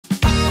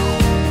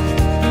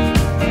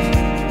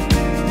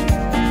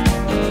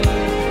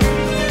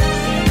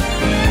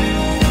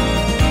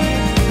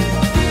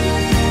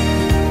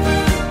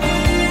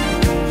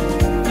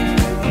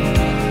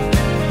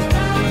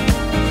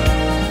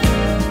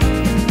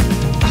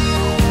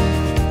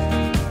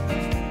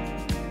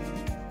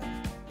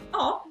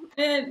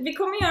vi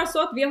kommer göra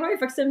så att vi har ju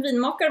faktiskt en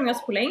vinmakare med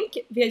oss på länk.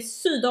 Vi är i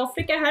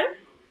Sydafrika här.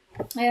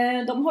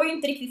 De har ju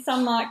inte riktigt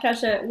samma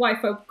kanske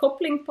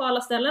wifi-uppkoppling på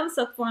alla ställen,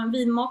 så att vår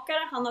vinmakare,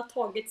 han har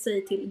tagit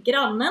sig till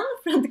grannen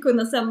för att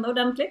kunna sända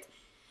ordentligt.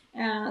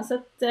 Så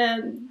att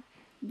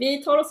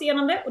vi tar oss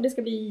igenom det och det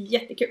ska bli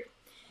jättekul.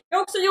 Jag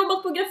har också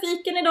jobbat på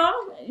grafiken idag,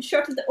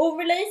 kört lite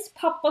overlays.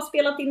 Pappa har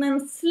spelat in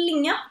en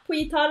slinga på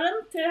gitarren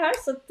till det här,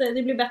 så att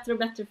det blir bättre och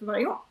bättre för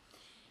varje gång.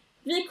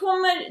 Vi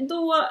kommer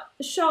då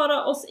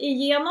köra oss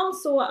igenom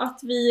så att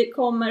vi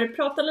kommer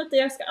prata lite.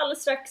 Jag ska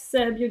alldeles strax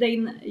bjuda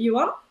in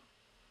Johan,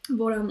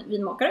 vår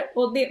vinmakare.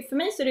 Och för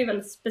mig så är det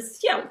väldigt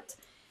speciellt.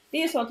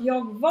 Det är så att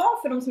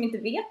för de som inte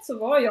vet, så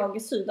var jag i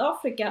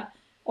Sydafrika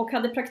och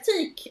hade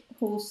praktik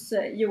hos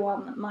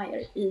Johan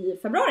Meyer i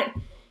februari.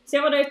 Så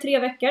jag var där i 3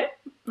 veckor.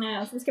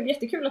 Så det ska bli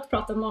jättekul att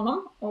prata med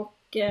honom. Och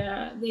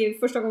det är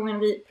första gången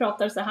vi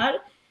pratar så här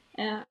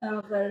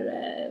över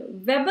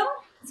webben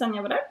sen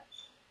jag var där.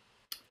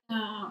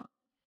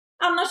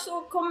 Annars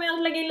så kommer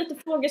jag lägga in lite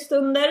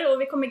frågestunder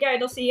och vi kommer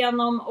guida oss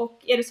igenom, och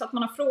är det så att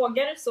man har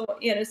frågor så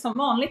är det som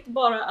vanligt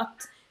bara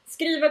att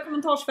skriva i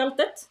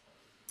kommentarsfältet.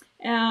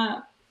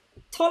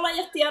 Tala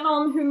jättegärna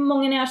om hur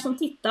många ni är som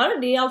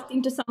tittar. Det är alltid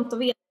intressant att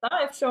veta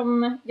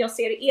eftersom jag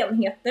ser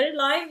enheter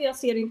live. Jag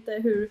ser inte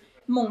hur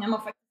många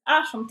man faktiskt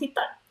är som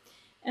tittar.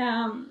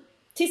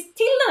 Till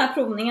den här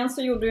provningen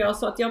så gjorde jag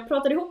så att jag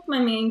pratade ihop mig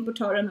med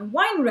importören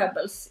Wine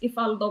Rebels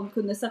ifall de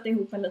kunde sätta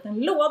ihop en liten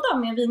låda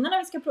med vinerna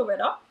vi ska prova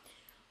idag.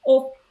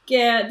 Och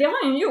det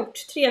har han gjort,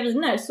 3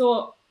 viner,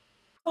 så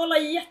hålla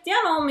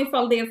jättegärna om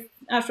ifall det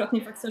är så att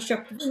ni faktiskt har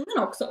köpt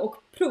vinerna också och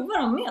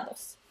prova dem med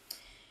oss.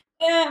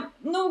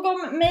 Nog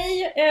om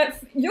mig,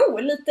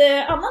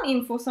 lite annan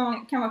info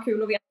som kan vara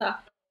kul att veta.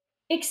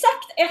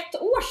 Exakt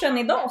 1 år sedan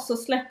idag så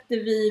släppte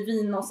vi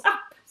Vinos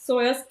app,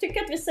 så jag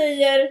tycker att vi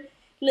säger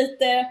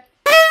lite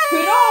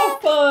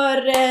hurra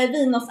för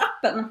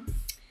Vinos-appen.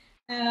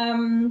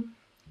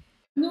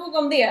 Nog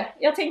om det.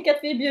 Jag tänker att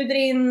vi bjuder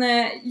in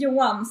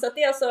Johan. Så att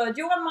det är alltså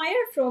Johan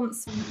Meyer från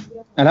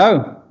Sydafrika.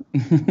 Hello.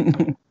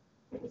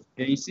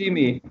 Can you see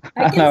me? I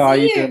can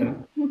see you.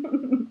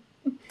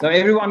 So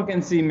everyone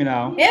can see me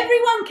now.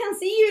 Everyone can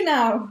see you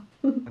now.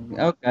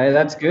 Okay,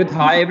 that's good.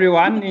 Hi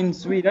everyone in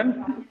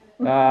Sweden.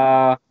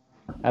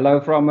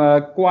 Hello from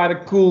quite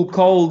a cool,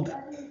 cold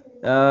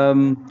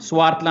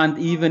Swartland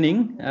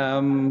evening.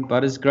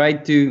 But it's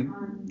great to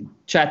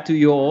chat to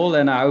you all,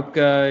 and I hope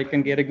you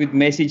can get a good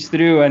message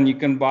through and you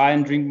can buy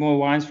and drink more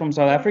wines from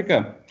South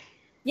Africa.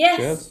 Yes,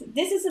 cheers.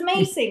 This is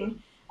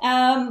amazing.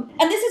 And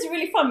this is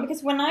really fun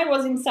because when I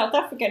was in South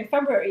Africa in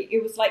February,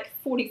 it was like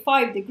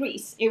 45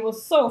 degrees. It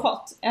was so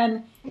hot,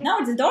 and now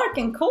it's dark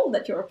and cold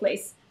at your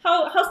place.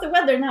 How's the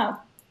weather now?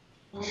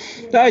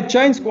 So it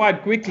changed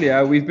quite quickly.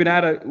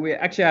 We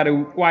actually had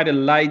quite a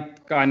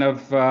late kind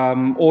of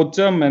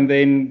autumn, and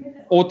then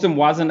autumn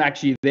wasn't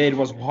actually there. It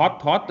was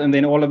hot, and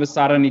then all of a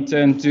sudden it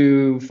turned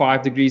to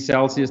 5 degrees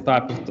Celsius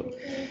type of.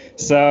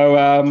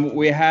 So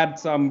we had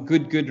some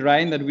good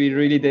rain that we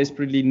really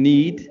desperately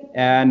need,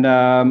 and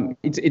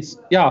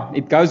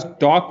it goes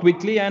dark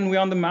quickly, and we're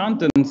on the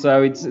mountain,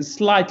 so it's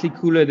slightly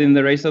cooler than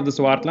the rest of the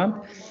Swartland.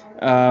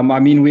 I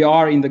mean, we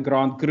are in the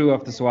Grand Cru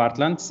of the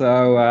Swartland,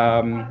 so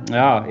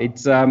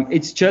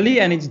it's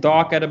chilly and it's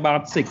dark at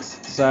about 6.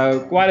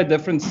 So quite a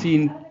different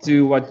scene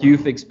to what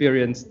you've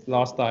experienced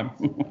last time.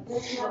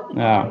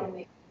 Yeah.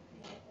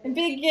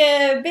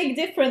 Big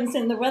difference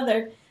in the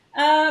weather.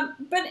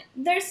 But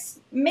there's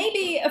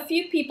maybe a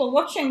few people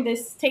watching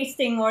this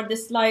tasting or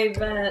this live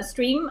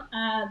stream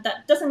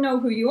that doesn't know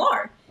who you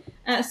are.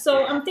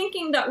 So I'm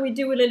thinking that we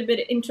do a little bit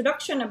of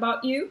introduction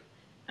about you.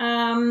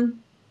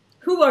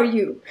 Who are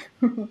you?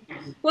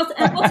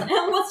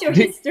 What's your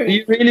history? Do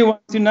you really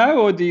want to know,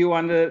 or do you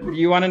want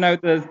to know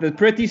the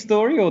pretty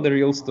story or the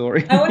real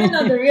story? I want to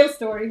know the real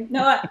story.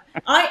 No,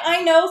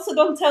 I know, so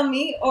don't tell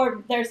me.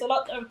 Or there's a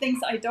lot of things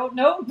I don't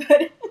know,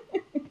 but.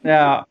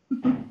 Yeah.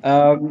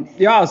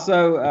 So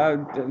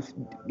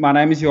my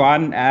name is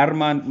Johan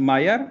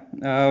Meyer.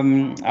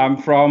 I'm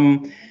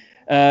from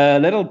a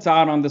little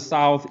town on the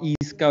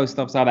southeast coast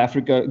of South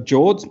Africa,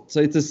 George. So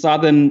it's a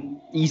southern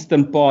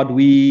eastern part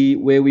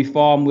where we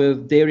farm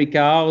with dairy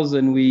cows,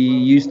 and we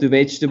use the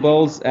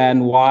vegetables,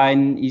 and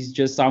wine is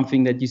just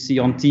something that you see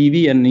on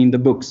TV and in the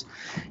books.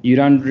 You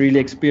don't really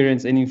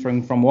experience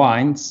anything from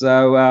wine.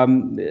 So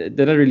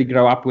didn't really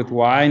grow up with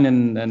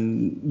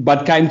wine,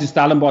 but came to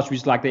Stellenbosch, which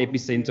is like the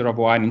epicenter of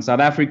wine in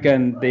South Africa,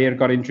 and there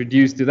got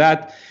introduced to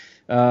that.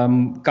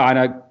 Kind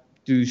of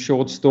to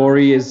short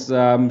story is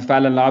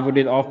fell in love with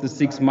it after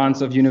 6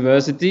 months of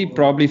university.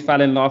 Probably fell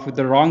in love with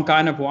the wrong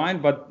kind of wine,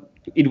 but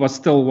it was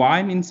still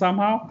wine in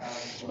somehow,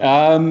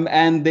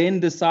 and then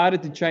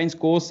decided to change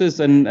courses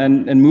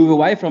and move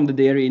away from the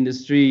dairy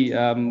industry,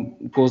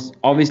 because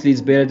obviously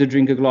it's better to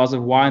drink a glass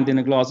of wine than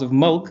a glass of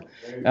milk.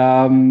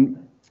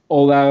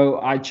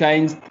 Although I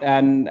changed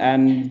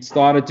and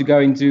started to go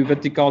into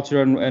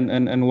viticulture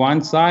and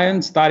wine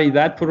science, studied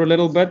that for a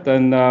little bit,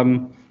 and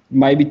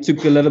maybe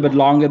took a little bit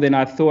longer than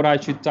I thought I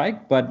should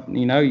take, but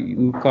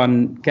you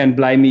can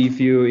blame me if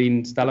you're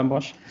in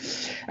Stellenbosch.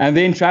 And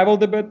then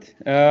traveled a bit,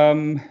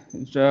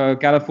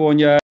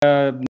 California,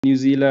 New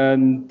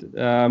Zealand,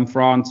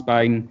 France,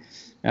 Spain,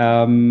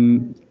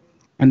 and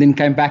then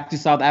came back to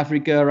South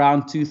Africa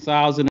around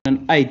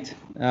 2008.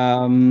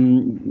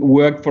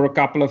 Worked for a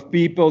couple of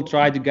people,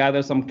 tried to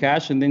gather some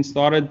cash, and then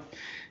started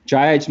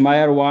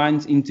Meyer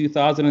Wines in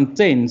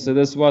 2010. So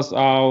this was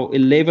our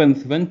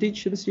 11th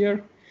vintage this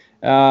year.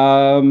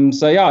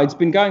 So yeah, it's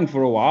been going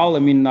for a while. I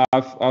mean,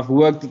 I've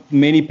worked at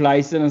many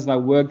places, and I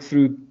worked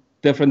through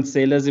different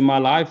sellers in my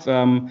life,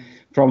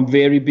 from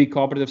very big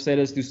cooperative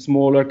sellers to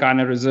smaller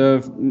kind of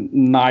reserve,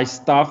 nice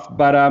stuff.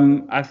 But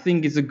I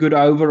think it's a good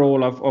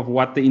overall of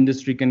what the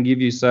industry can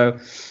give you. So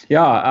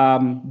yeah,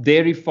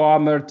 dairy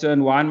farmer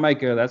turned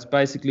winemaker. That's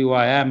basically who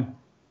I am.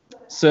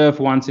 Surf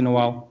once in a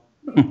while.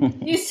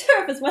 You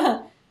surf as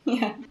well.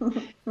 Yeah.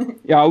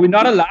 Yeah, we're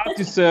not allowed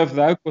to surf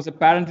though, because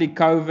apparently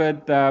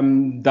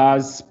COVID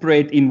does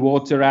spread in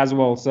water as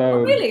well.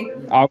 So really?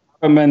 Our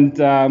government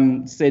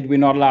said we're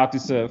not allowed to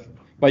surf.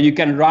 But you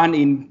can run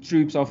in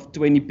troops of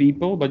 20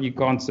 people, but you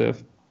can't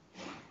surf.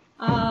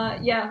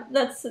 Yeah,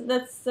 that's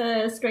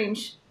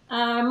strange.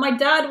 My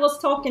dad was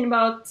talking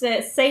about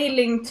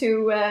sailing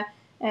to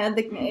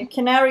the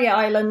Canary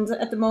Islands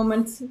at the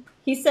moment.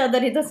 He said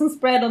that it doesn't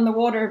spread on the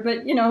water,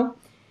 but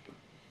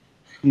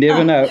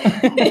never know.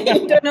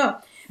 You don't know.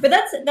 But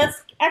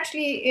that's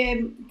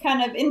actually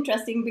kind of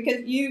interesting,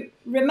 because you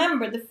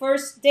remember the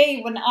first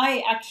day when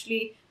I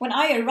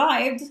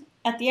arrived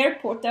at the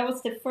airport. That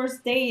was the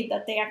first day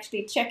that they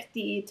actually checked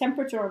the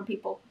temperature on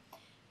people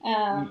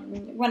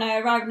when I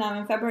arrived now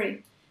in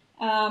February.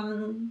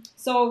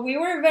 So we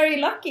were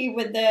very lucky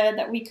with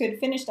that we could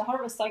finish the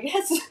harvest, I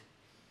guess.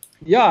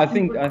 Yeah, I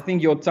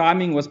think your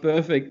timing was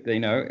perfect.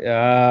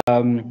 I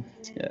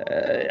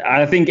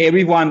think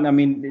everyone. I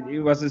mean, it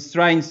was a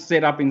strange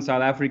setup in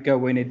South Africa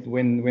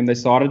when they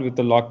started with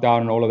the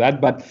lockdown and all of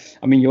that. But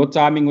I mean, your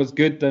timing was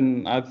good,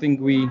 and I think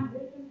we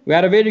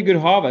had a very good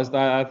harvest.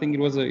 I think it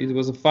was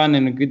a fun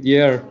and a good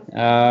year.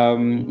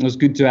 It was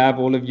good to have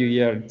all of you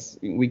here.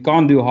 We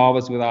can't do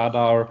harvest without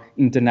our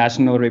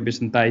international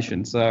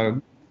representation.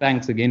 So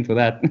thanks again for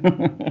that.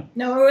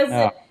 No, it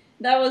was.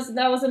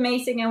 That was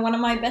amazing, and one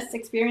of my best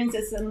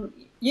experiences, and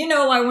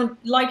I would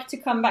like to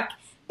come back.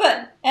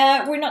 But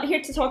we're not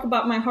here to talk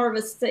about my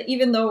harvest,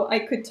 even though I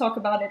could talk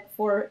about it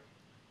for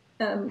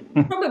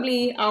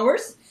probably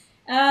hours.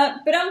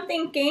 But I'm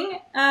thinking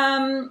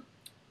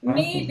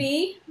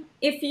maybe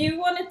if you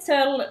want to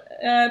tell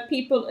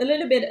people a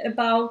little bit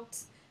about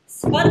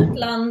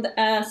Swartland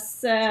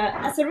as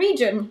a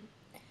region,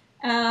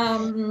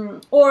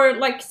 or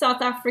like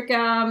South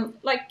Africa,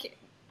 like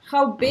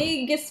how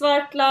big is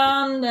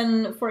Swartland,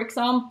 and for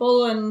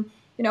example, and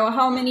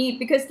how many,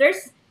 because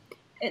there's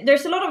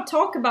a lot of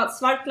talk about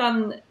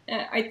Swartland,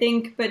 I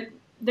think, but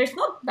there's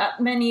not that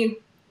many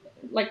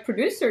like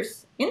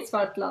producers in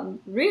Swartland,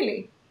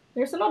 really.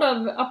 There's a lot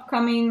of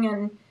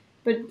upcoming,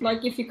 but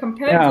like if you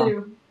compare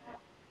to.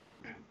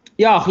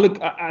 Yeah,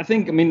 look, I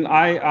think, I mean,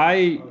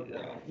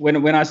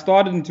 when I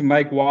started to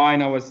make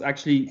wine, I was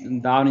actually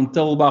down in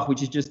Tillbaka,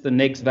 which is just the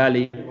next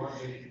valley.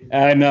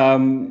 And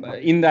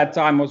in that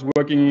time, I was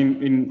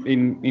working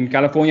in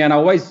California, and I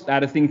always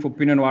had a thing for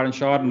Pinot Noir and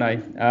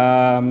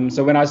Chardonnay.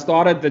 So when I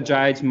started the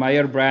Johan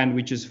Meyer brand,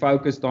 which is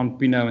focused on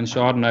Pinot and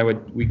Chardonnay,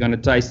 what we're going to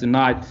taste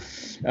tonight,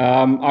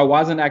 I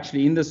wasn't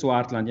actually in the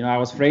Swartland. I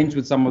was friends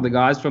with some of the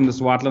guys from the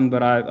Swartland,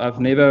 but I've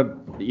never,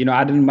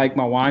 I didn't make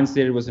my wines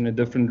there. It was in a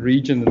different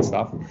region and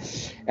stuff.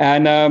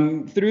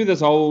 And through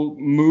this whole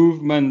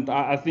movement,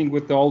 I think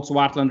with the whole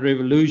Swartland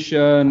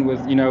revolution,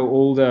 with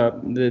all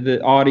the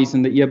artists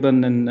and the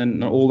Eben and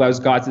all those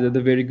guys that did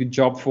a very good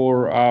job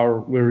for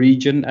our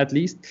region, at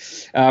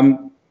least,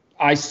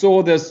 I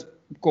saw this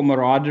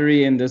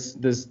camaraderie and this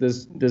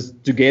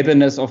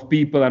togetherness of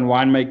people and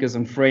winemakers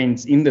and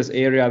friends in this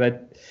area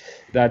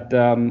that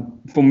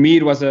for me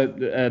it was a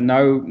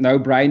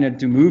no-brainer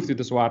to move to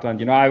the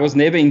Swartland. I was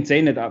never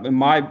intended. In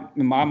my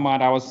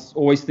mind, I was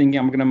always thinking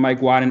I'm going to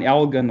make wine in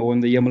Elgin or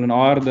in the Hemel en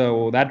Aarde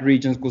or that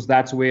region, because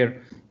that's where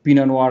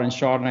Pinot Noir and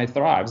Chardonnay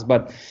thrives.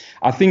 But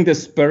I think the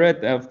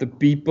spirit of the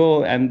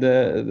people and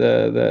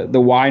the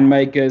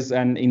winemakers,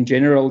 and in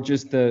general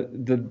just the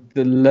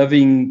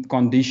living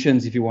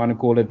conditions, if you want to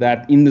call it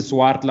that, in the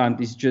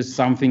Swartland is just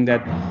something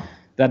that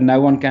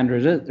no one can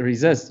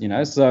resist.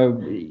 So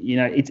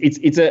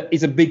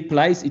it's a big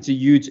place. It's a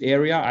huge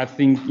area. I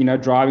think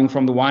driving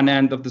from the one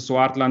end of the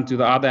Swartland to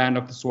the other end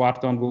of the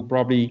Swartland will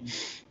probably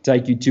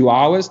take you 2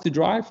 hours to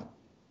drive.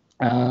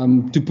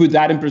 To put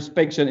that in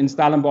perspective, in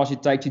Stellenbosch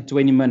it takes you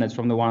 20 minutes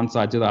from the one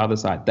side to the other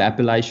side, the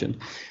appellation.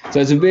 So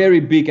it's a very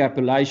big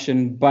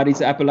appellation, but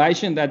it's an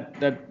appellation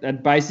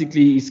that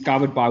basically is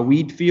covered by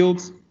wheat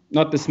fields.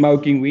 Not the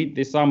smoking wheat,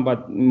 there's some,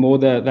 but more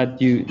that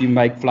you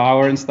make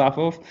flour and stuff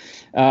of.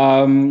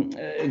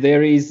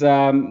 There's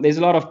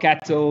a lot of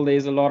cattle,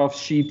 there's a lot of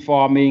sheep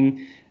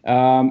farming.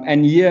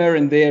 And here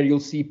and there, you'll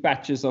see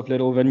patches of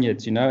little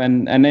vineyards, you know.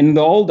 And in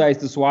the old days,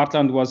 the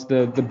Swartland was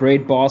the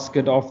bread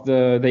basket of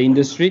the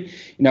industry.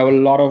 You know, a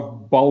lot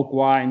of bulk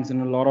wines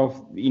and a lot of,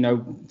 you know,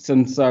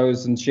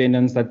 Cinsaults and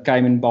Shannons that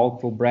came in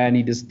bulk for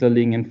brandy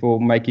distilling and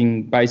for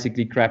making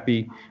basically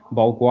crappy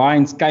bulk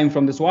wines came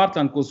from the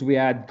Swartland because we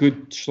had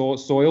good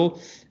soil.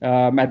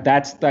 At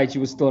that stage, it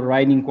was still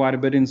raining quite a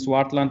bit in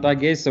Swartland, I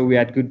guess. So we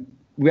have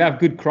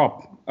good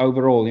crop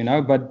overall, you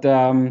know. But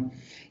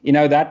you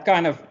know, that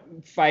kind of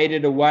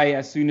faded away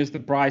as soon as the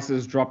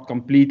prices dropped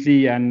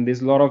completely, and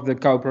there's a lot of the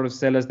co-product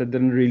sellers that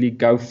didn't really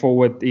go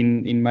forward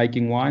in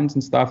making wines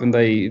and stuff, and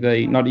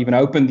they not even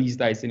open these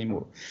days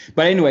anymore.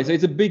 But anyway, so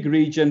it's a big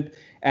region,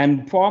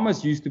 and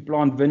farmers used to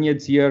plant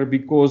vineyards here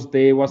because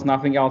there was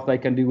nothing else they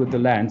can do with the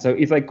land. So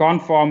if they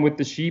can't farm with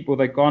the sheep, or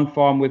they can't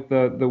farm with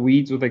the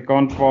weeds, or they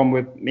can't farm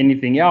with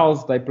anything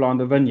else, they plant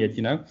a vineyard,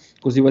 you know,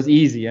 because it was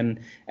easy.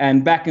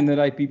 And back in the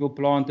day, people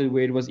planted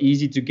where it was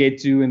easy to get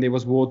to, and there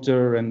was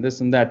water and this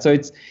and that. So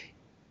it's,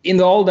 in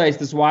the old days,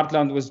 the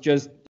Swartland was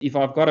just, if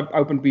I've got an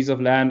open piece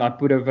of land, I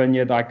put a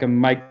vineyard, I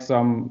can make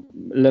some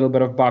little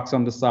bit of bucks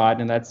on the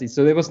side, and that's it.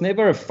 So there was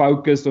never a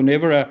focus, or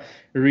never a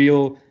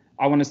real,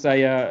 I want to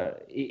say,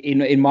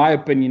 in my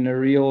opinion, a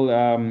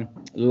real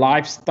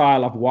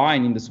lifestyle of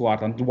wine in the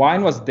Swartland.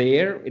 Wine was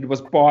there, it was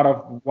part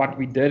of what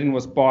we did, and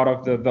was part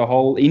of the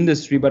whole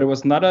industry, but it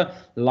was not a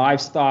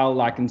lifestyle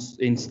like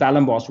in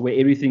Stellenbosch, where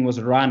everything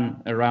was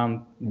run around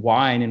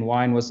wine, and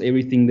wine was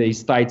everything, the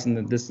estates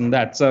and this and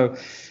that. So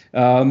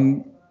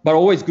but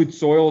always good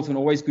soils and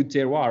always good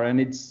terroir. And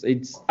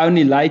it's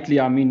only lately,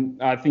 I mean,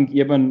 I think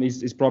Eben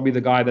is probably the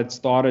guy that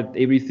started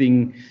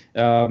everything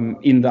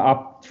in the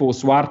up for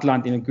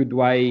Swartland in a good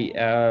way,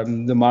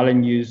 the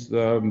Molyneux,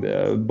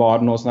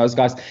 Barnos, and those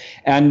guys.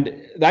 And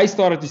they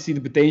started to see the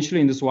potential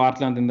in the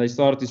Swartland, and they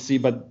started to see,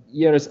 but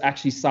here is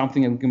actually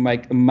something that we can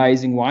make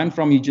amazing wine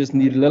from. You just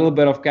need a little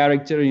bit of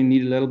character, and you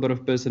need a little bit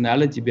of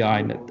personality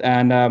behind it.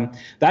 And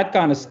that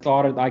kind of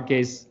started, I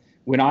guess,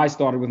 when I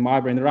started with my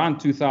brand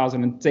around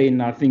 2010.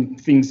 I think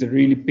things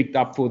really picked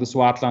up for the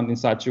Swartland in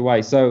such a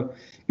way. So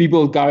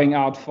people going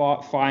out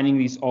finding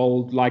these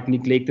old, like,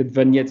 neglected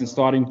vineyards and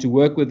starting to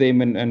work with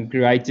them and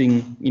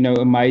creating, you know,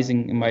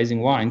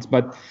 amazing wines.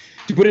 But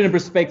to put it in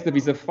perspective,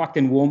 it's a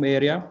fucking warm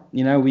area.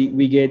 You know,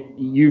 we get,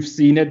 you've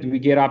seen it, we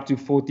get up to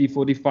 40,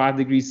 45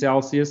 degrees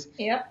Celsius.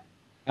 Yeah.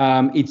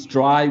 It's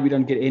dry. We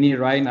don't get any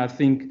rain. I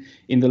think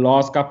in the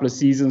last couple of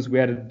seasons we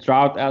had a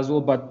drought as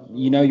well. But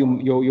you know,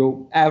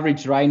 your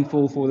average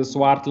rainfall for the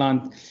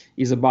Swartland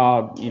is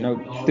about, you know,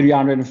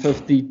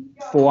 350,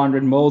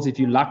 400 mils if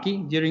you're lucky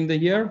during the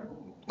year,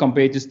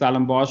 compared to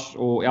Stellenbosch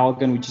or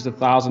Elgin, which is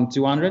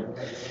 1,200.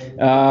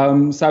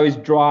 So it's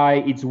dry,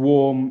 it's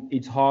warm,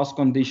 it's harsh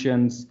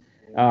conditions.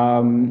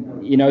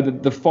 You know,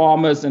 the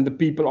farmers and the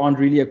people aren't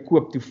really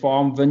equipped to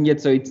farm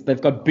vineyards, so they've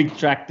got big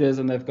tractors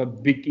and they've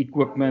got big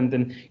equipment,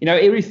 and you know,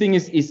 everything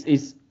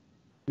is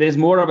there's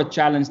more of a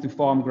challenge to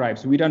farm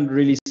grapes. We don't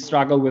really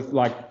struggle with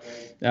like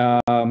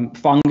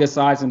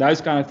fungicides and those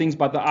kind of things,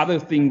 but the other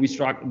thing we've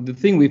had,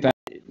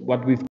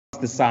 what we've got is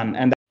the sun.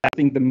 And I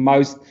think the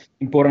most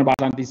important about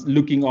land is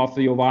looking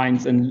after your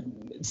vines and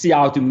see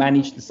how to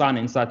manage the sun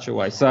in such a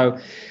way. So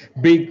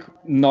big,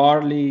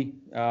 gnarly,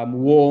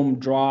 warm,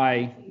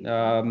 dry,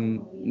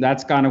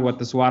 that's kind of what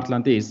the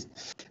Swartland is.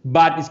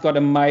 But it's got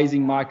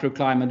amazing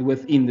microclimate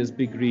within this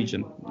big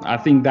region. I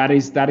think that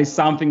is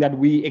something that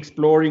we're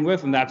exploring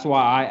with, and that's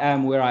why I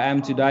am where I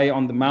am today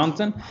on the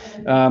mountain,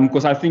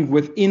 because I think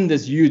within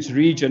this huge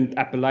region,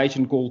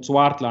 appellation called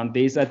Swartland,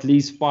 there's at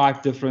least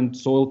 5 different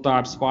soil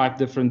types, 5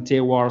 different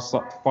terroirs,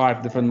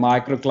 5 different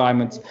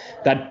microclimates.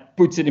 That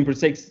puts it in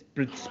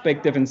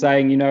perspective and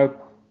saying, you know,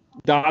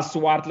 does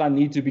Swartland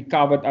need to be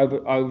covered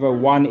over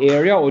one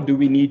area, or do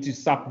we need to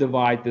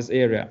subdivide this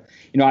area?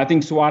 You know, I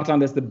think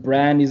Swartland as the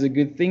brand is a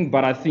good thing,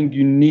 but I think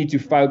you need to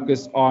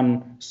focus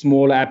on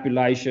smaller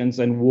appellations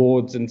and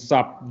wards and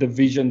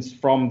subdivisions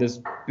from this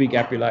big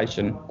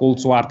appellation called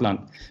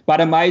Swartland.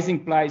 But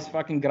amazing place,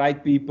 fucking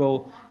great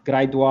people,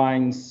 great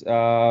wines,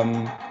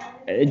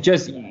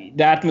 just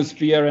the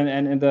atmosphere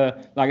and the,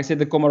 like I said,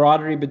 the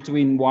camaraderie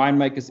between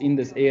winemakers in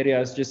this area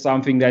is just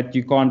something that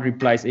you can't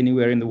replace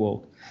anywhere in the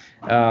world.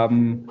 Yeah,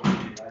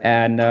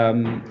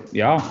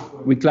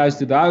 we're close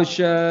to the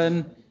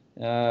ocean,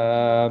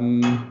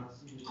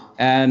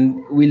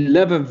 and we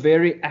live a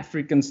very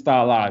African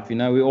style life. You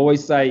know, we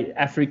always say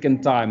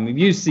African time. If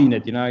you've seen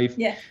it, you know, if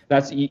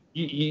that's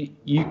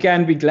you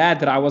can be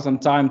glad that I was on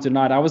time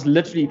tonight. I was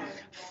literally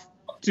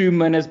 2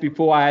 minutes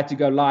before I had to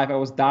go live, I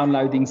was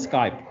downloading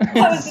Skype.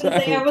 I was going to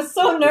say, I was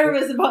so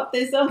nervous about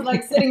this. I was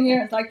like sitting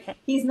here, it's like,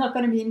 he's not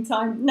going to be in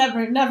time.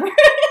 Never.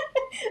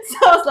 So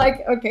I was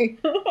like, okay,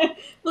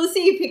 we'll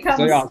see if he comes.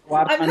 So yeah,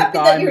 I'm happy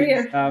that you're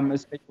here. A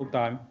special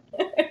time.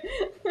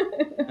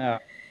 Yeah.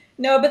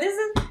 No, but this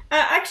is,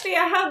 actually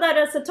I have that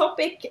as a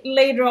topic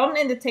later on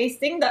in the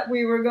tasting that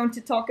we were going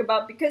to talk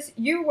about, because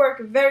you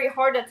work very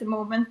hard at the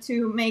moment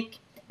to make,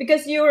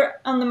 because you're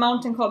on the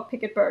mountain called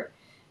Picketberg.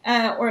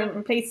 Or in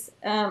a place,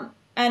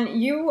 and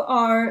you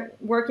are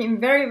working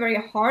very, very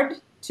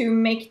hard to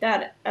make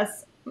that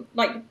as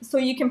like so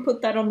you can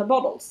put that on the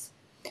bottles.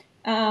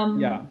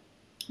 Yeah.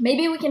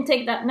 Maybe we can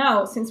take that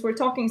now, since we're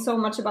talking so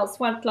much about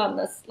Swartland,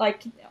 as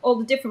like all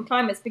the different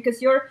climates,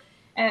 because you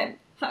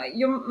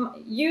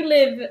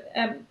live.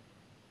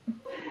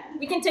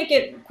 We can take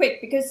it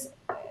quick, because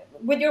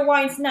with your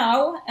wines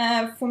now,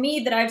 for me,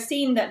 that I've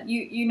seen that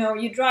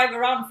you drive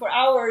around for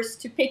hours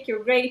to pick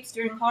your grapes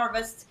during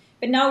harvest,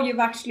 but now you've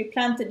actually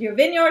planted your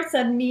vineyards,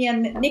 and me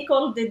and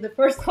Nicole did the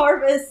first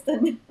harvest,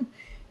 and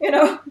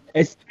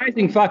It's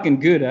tasting fucking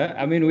good, huh?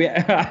 I mean,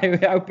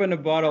 I opened a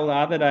bottle the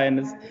other day,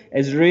 and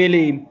it's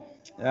really,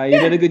 you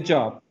did a good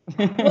job.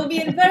 will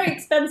be a very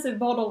expensive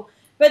bottle,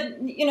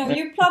 but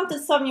you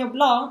planted Sauvignon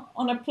Blanc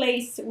on a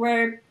place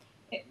where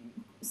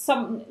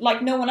some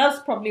like no one else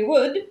probably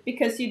would,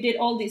 because you did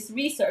all this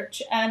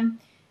research. And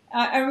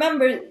I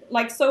remember,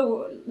 like,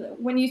 so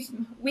when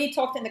we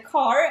talked in the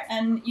car,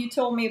 and you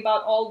told me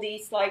about all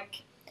these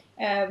like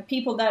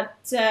people that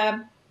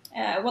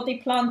what they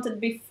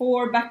planted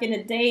before back in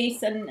the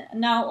days, and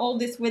now all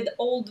this with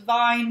old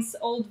vines,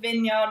 old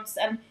vineyards,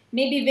 and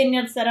maybe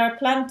vineyards that are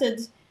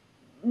planted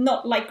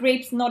not like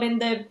grapes, not in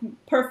the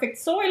perfect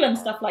soil and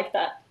stuff like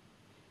that.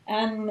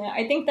 And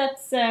I think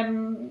that's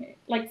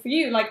like for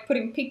you, like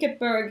putting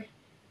Piketberg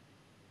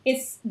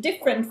is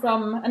different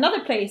from another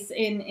place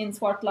in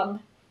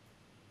Swartland.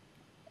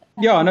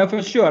 Yeah, no,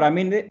 for sure. I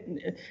mean,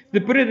 they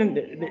put it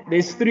in.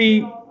 There's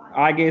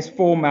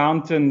four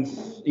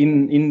mountains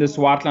in the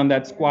Swartland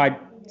that's quite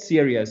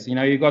serious.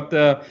 You got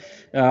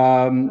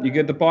you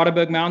get the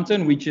Paardeberg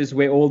Mountain, which is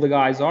where all the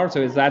guys are.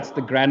 So that's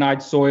the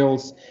granite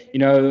soils.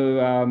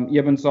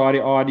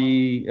 Ebensari,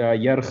 Adi,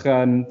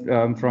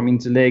 Jurgen from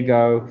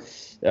Interlego.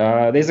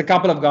 There's a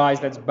couple of guys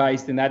that's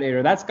based in that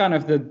area. That's kind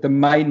of the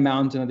main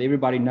mountain that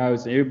everybody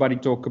knows, everybody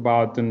talk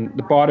about, and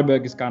the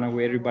Paardeberg is kind of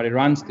where everybody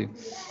runs to.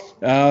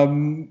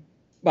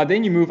 But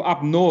then you move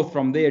up north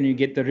from there, and you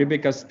get the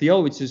Rebecca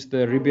Steel, which is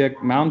the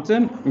Riebeek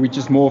Mountain, which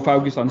is more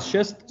focused on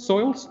schist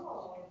soils.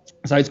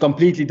 So it's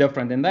completely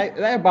different, and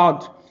they're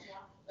about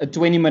a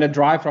 20-minute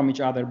drive from each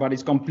other, but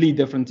it's complete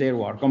different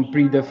terroir,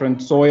 complete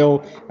different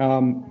soil.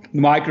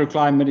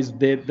 Microclimate is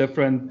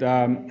different,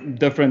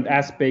 different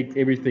aspect,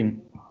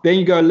 everything. Then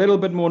you go a little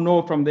bit more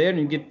north from there, and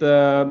you get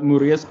the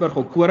Moeresberg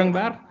or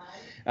Koringberg,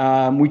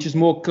 which is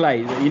more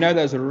clay.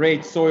 Those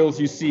red soils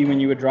you see when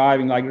you were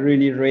driving, like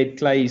really red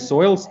clay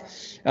soils.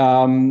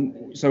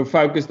 So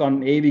focused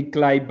on heavy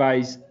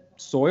clay-based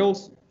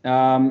soils.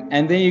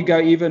 And then you go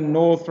even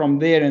north from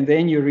there, and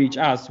then you reach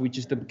us, which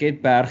is the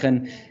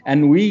Piketberg,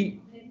 and we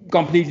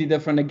completely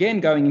different again,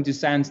 going into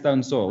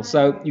sandstone soil.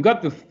 So you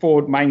got the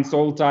four main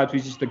soil types,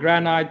 which is the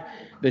granite,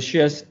 the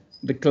schist,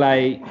 the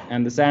clay,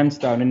 and the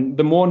sandstone. And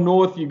the more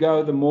north you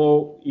go, the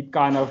more it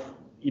kind of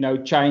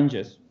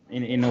changes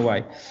in a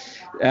way.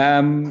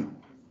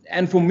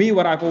 And for me,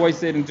 what I've always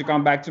said, and to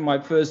come back to my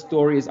first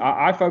story, is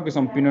I focus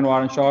on Pinot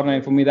Noir and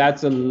Chardonnay. For me,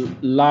 that's a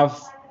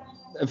love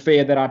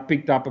affair that I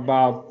picked up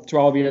about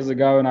 12 years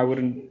ago, and I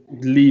wouldn't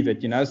leave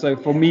it, So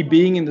for me,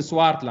 being in the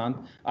Swartland,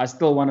 I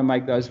still want to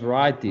make those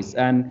varieties.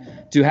 And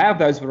to have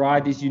those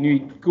varieties, you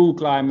need cool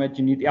climate,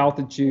 you need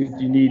altitude,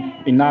 you need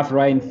enough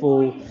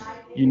rainfall,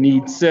 you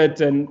need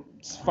certain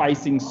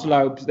facing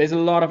slopes. There's a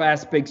lot of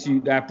aspects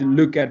you have to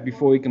look at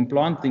before you can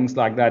plant things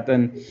like that.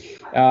 And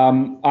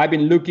I've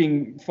been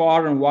looking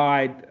far and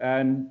wide,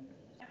 and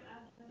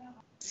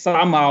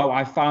somehow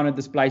I found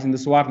this place in the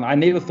Swartland. I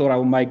never thought I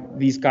would make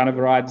these kind of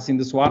varieties in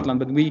the Swartland,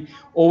 but we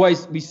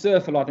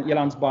surf a lot in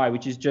Elandsbaai,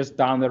 which is just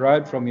down the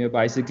road from here,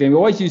 basically. And we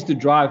always used to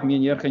drive, me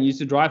and Jurgen used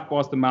to drive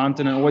past the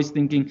mountain, and always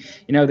thinking,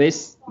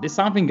 there's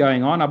something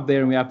going on up there,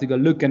 and we have to go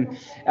look. And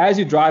as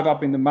you drive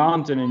up in the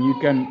mountain, and you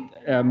can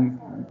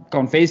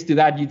confess to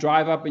that, you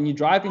drive up and you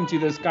drive into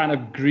this kind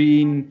of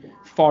green,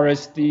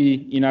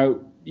 foresty,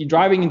 you're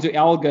driving into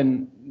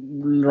Elgin,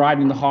 right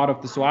in the heart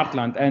of the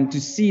Swartland, and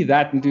to see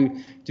that, and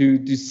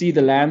to see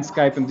the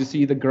landscape, and to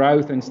see the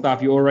growth and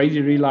stuff, you already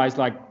realize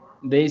like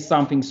there's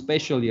something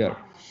special here.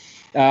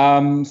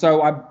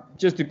 So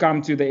just to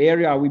come to the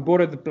area, we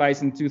bought the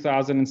place in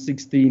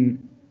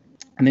 2016,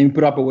 and then we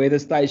put up a weather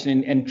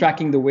station and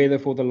tracking the weather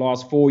for the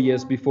last 4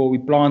 years before we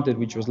planted,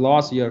 which was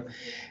last year.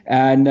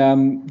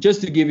 And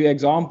just to give you an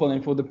example,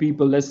 and for the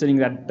people listening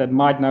that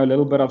might know a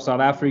little bit of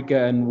South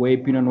Africa and where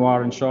Pinot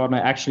Noir and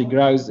Chardonnay actually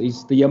grows,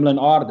 is the Hemel en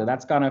Aarde.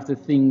 That's kind of the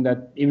thing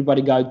that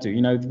everybody go to.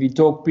 If you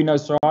talk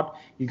Pinot Chard,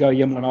 you go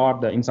Hemel en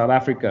Aarde in South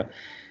Africa.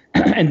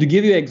 And to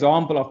give you an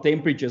example of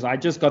temperatures, I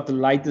just got the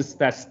latest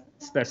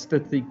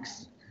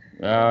statistics.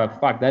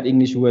 That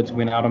English words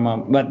went out of my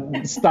mouth. But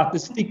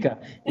statistika,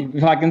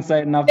 if I can say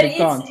it in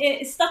Afrikaans.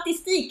 It's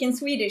statistik in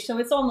Swedish, so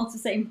it's almost the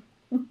same.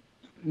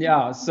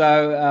 Yeah,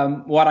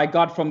 so what I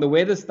got from the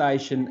weather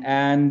station,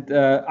 and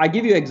I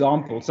give you an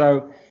example.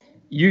 So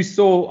you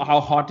saw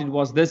how hot it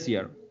was this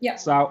year. Yeah.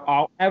 So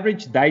our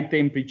average day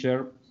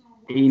temperature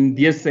in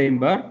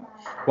December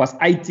was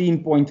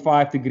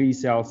 18.5 degrees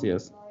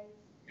Celsius.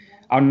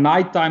 Our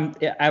nighttime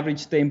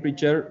average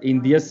temperature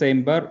in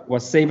December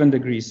was 7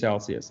 degrees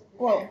Celsius.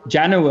 Whoa.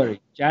 January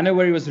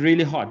was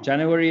really hot.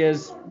 January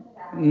is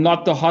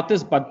not the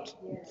hottest, but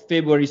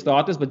February is the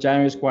hottest, but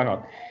January is quite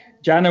hot.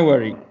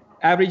 January.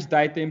 Average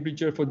day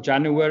temperature for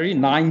January,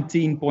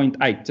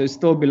 19.8, so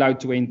still below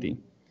 20.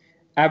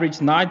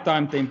 Average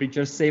nighttime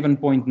temperature,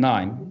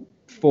 7.9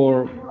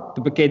 for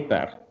the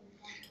Piketberg.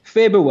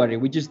 February,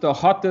 which is the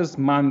hottest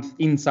month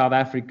in South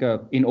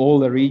Africa in all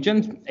the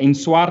regions. In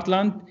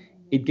Swartland,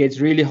 it gets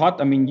really hot.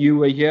 I mean, you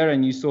were here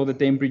and you saw the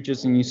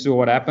temperatures and you saw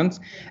what happens.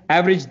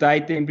 Average day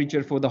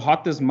temperature for the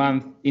hottest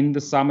month in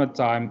the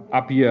summertime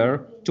up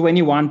here,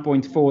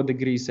 21.4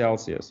 degrees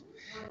Celsius.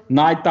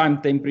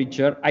 Nighttime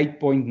temperature,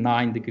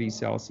 8.9 degrees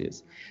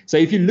Celsius. So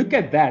if you look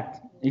at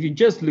that, if you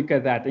just look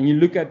at that and you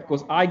look at,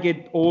 because I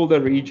get all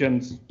the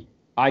regions,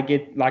 I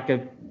get like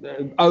a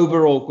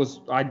overall,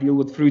 because I deal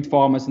with fruit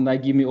farmers and they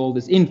give me all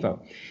this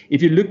info.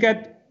 If you look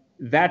at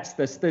that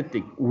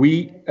statistic,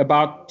 we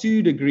about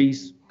 2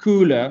 degrees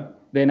cooler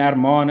than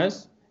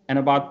Hermanus and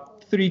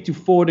about 3 to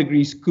 4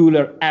 degrees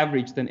cooler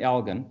average than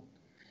Elgin.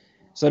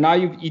 So now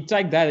you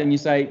take that and you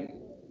say,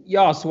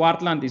 yeah,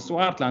 Swartland is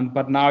Swartland,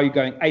 but now you're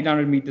going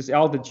 800 meters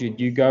altitude.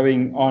 You're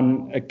going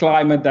on a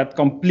climate that's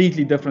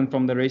completely different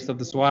from the rest of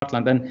the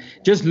Swartland. And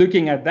just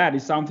looking at that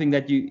is something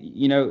that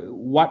you know,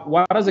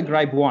 what does a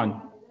grape want?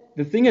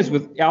 The thing is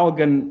with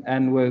Elgin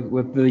and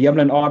with the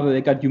Yemlin Order,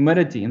 they got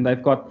humidity and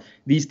they've got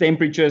these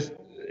temperatures.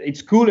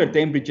 It's cooler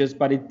temperatures,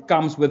 but it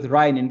comes with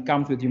rain and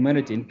comes with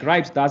humidity. And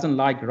grapes doesn't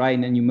like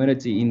rain and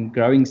humidity in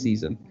growing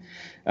season.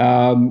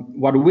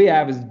 What we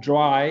have is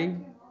dry,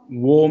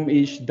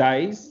 warm-ish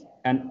days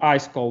and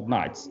ice cold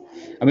nights.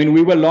 I mean,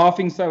 we were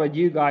laughing so at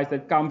you guys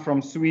that come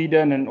from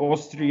Sweden and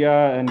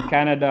Austria and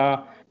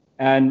Canada,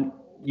 and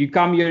you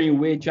come here and you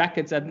wear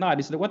jackets at night.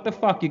 It's like, what the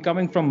fuck? You're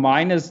coming from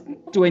minus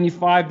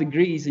 25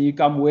 degrees and you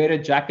come wear a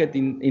jacket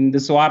in the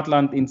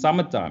Swartland in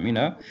summertime, you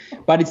know?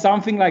 But it's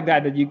something like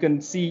that you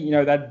can see, you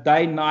know, that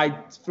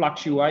day-night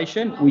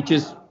fluctuation, which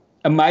is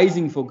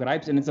amazing for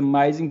grapes, and it's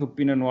amazing for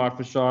Pinot Noir,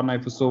 for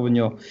Chardonnay, for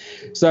Sauvignon.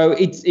 So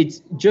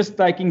it's just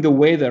taking the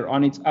weather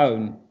on its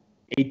own.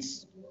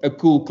 It's a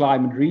cool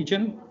climate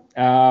region.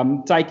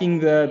 Taking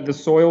the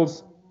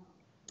soils,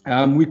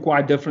 we're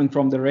quite different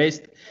from the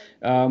rest.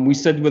 We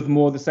sit with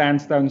more the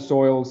sandstone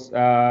soils.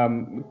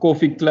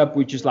 Coffee clip,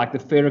 which is like the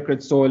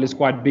ferrocrit soil, is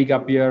quite big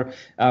up here.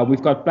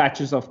 We've got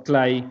patches of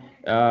clay.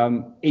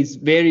 It's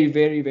very,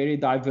 very, very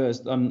diverse.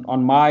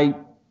 On my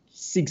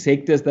 6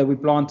 hectares that we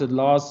planted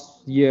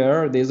last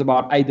year, there's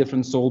about 8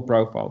 different soil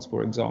profiles,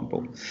 for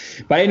example.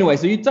 But anyway,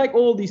 so you take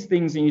all these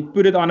things and you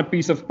put it on a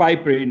piece of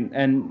paper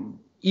and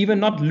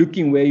even not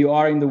looking where you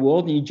are in the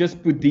world, and you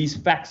just put these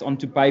facts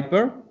onto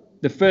paper,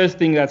 the first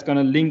thing that's going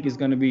to link is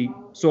going to be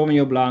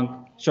Sauvignon Blanc,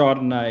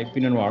 Chardonnay,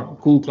 Pinot Noir,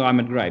 cool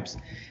climate grapes.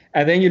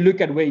 And then you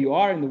look at where you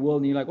are in the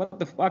world and you're like, what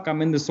the fuck?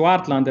 I'm in the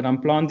Swartland and I'm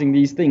planting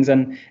these things.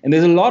 And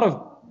there's a lot of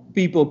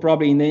people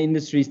probably in the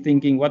industry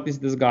thinking, what is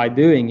this guy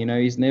doing? You know,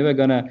 he's never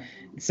going to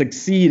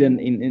succeed.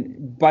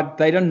 But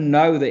they don't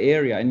know the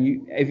area.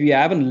 And if you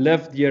haven't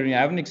lived here and you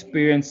haven't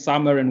experienced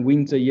summer and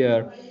winter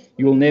here,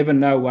 you will never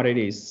know what it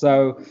is.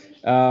 So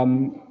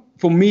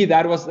for me,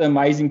 that was the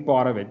amazing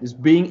part of it, is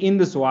being in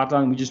the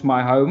Swartland, which is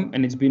my home,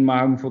 and it's been my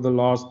home for the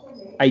last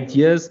 8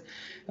 years.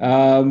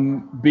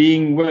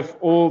 Being with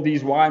all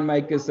these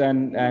winemakers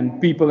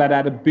and people that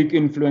had a big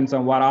influence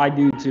on what I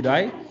do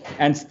today,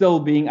 and still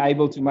being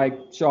able to make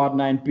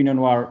Chardonnay and Pinot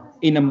Noir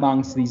in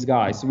amongst these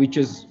guys, which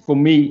is, for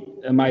me,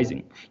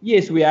 amazing.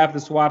 Yes, we have the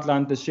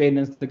Swartland, the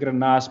Chenin, the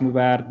Grenache,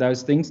 Mourvèdre,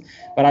 those things,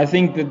 but I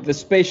think that the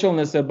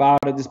specialness about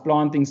it is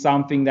planting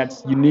something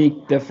that's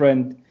unique,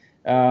 different,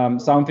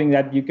 something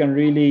that you can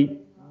really,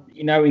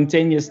 you know, in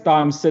 10 years'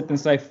 time sit and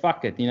say,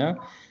 fuck it, you know.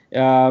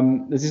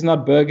 This is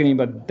not Burgundy,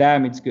 but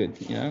damn, it's good,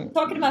 you know.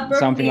 Talking about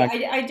Burgundy,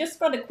 like I just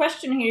got a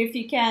question here if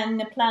you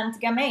can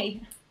plant Gamay.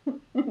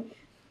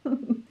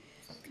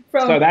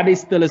 So that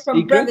is still a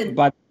secret,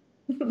 but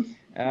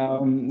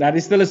that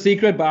is still a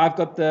secret. But I've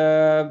got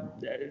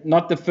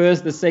not the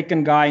first, the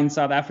second guy in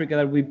South Africa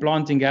that we're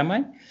planting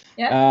Gamay.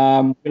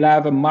 Yeah. We'll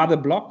have a mother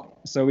block.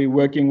 So we're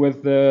working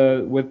with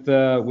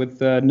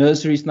the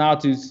nurseries now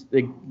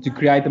to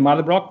create the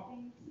mother block.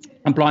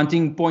 I'm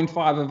planting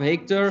 0.5 of a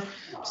hectare,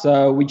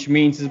 so which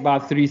means it's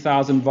about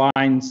 3,000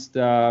 vines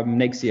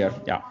next year,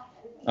 yeah,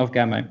 of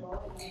Gamay.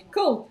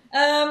 Cool.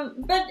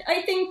 But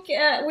I think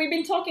we've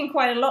been talking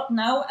quite a lot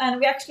now, and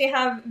we actually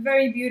have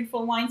very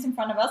beautiful wines in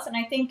front of us, and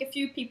I think a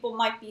few people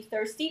might be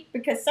thirsty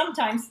because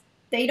sometimes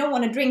they don't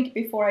want to drink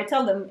before I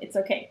tell them it's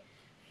okay.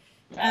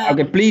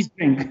 Okay, please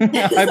drink.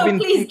 So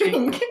please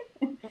drink.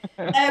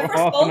 First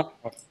of all,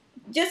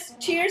 just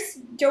cheers,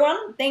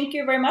 Johan. Thank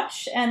you very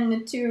much,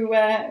 and to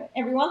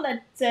everyone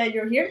that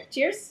you're here.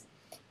 Cheers.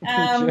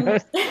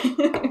 Cheers.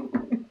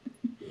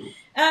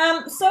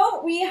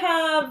 So we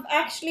have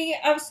actually,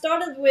 I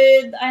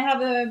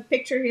have a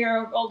picture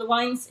here of all the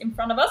wines in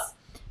front of us.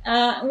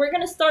 We're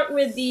going to start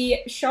with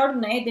the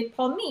Chardonnay de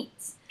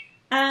Palmite.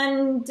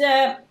 And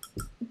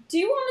do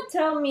you want to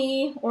tell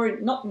me, or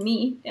not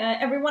me,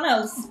 everyone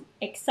else,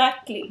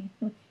 exactly?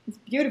 It's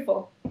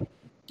beautiful.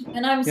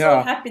 And I'm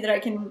so happy that I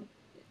can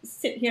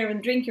sit here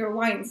and drink your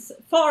wines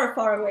far,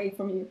 far away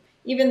from you,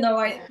 even though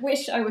I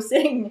wish I was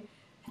sitting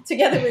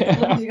together with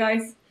all of you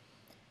guys.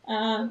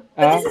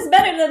 But this is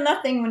better than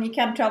nothing when you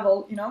can't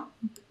travel, you know.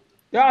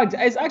 Yeah,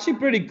 it's actually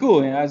pretty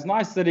cool. You know, it's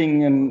nice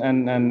sitting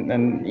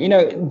and you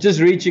know, just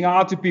reaching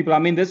out to people. I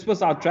mean, this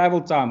was our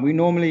travel time. We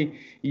normally,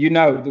 you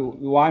know, the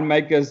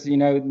winemakers, you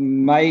know,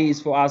 May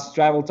is for us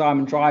travel time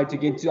and try to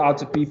get out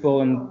to people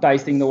and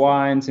tasting the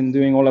wines and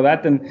doing all of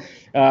that.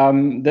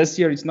 And this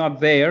year it's not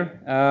there,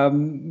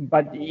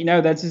 but you know,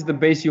 that's just the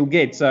best you'll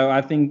get. So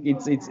I think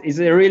it's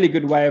a really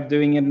good way of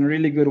doing it and a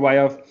really good way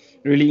of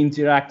really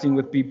interacting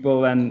with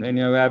people and you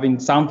know, having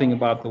something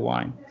about the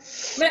wine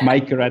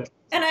maker at.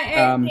 And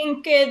I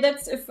think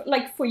that's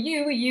like for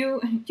you, you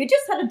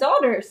just had a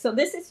daughter, so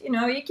this is, you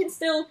know, you can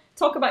still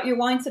talk about your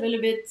wines a little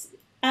bit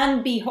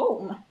and be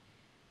home.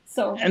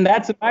 So. And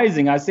that's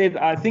amazing. I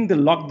think the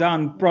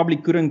lockdown probably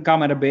couldn't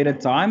come at a better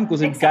time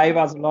because it gave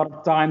us a lot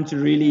of time to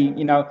really,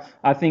 you know,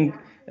 I think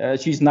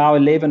she's now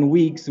 11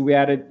 weeks. We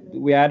had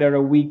her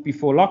a week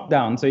before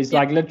lockdown. So it's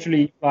like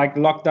literally like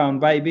lockdown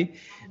baby.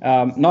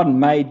 Not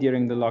made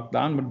during the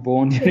lockdown, but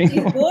born during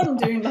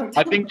lockdown.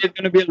 I think there's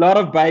going to be a lot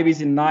of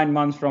babies in 9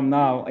 months from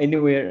now,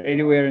 anywhere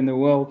in the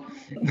world.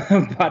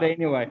 But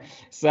anyway,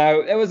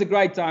 so it was a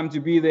great time to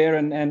be there,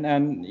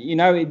 and you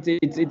know,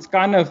 it's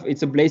kind of,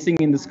 it's a blessing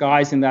in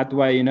disguise in that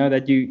way, you know,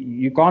 that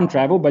you can't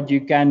travel, but you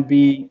can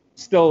be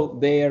still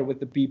there with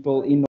the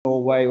people in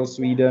Norway or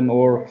Sweden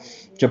or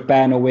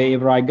Japan or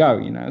wherever I go,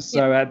 you know.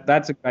 So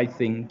that's a great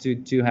thing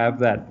to have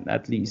that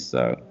at least.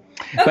 So.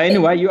 Okay. But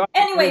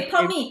anyway,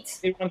 palmit.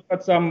 Everyone's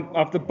got some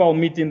of the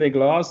palmit in their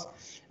glass.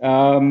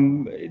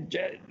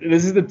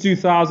 This is the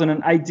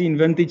 2018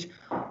 vintage.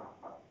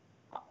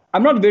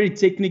 I'm not very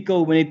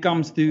technical when it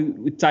comes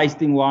to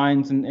tasting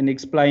wines and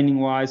explaining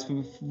wines.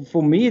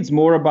 For me, it's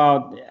more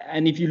about,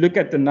 and if you look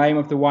at the name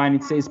of the wine,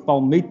 it says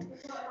palmit.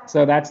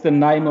 So that's the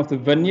name of the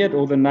vineyard,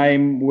 or the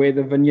name where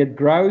the vineyard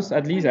grows,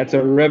 at least. That's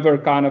a river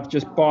kind of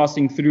just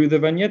passing through the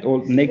vineyard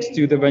or next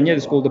to the vineyard.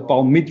 It's called the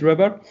Palmit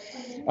River.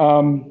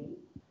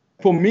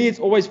 For me, it's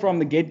always from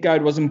the get-go,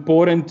 it was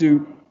important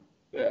to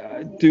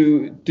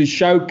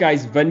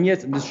showcase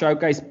vineyards and to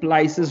showcase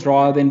places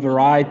rather than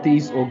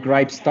varieties or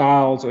grape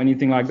styles or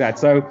anything like that.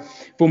 So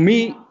for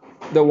me,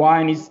 the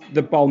wine is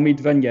the Palmit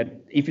vineyard.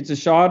 If it's a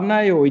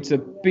Chardonnay or it's a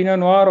Pinot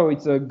Noir or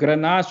it's a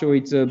Grenache or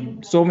it's a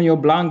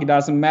Sauvignon Blanc, it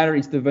doesn't matter.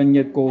 It's the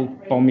vineyard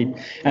called Palmit.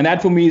 And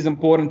that for me is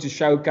important to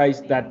showcase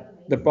that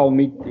the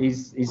Palmit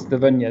is the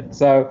vineyard.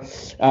 So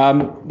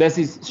this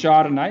is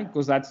Chardonnay,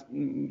 because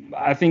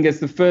I think it's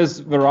the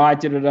first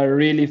variety that I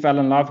really fell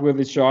in love with,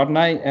 is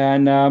Chardonnay.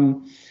 And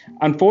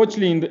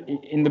unfortunately,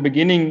 in the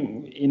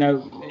beginning, you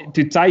know,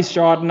 to taste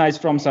Chardonnays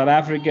from South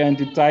Africa and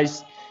to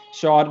taste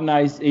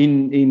Chardonnays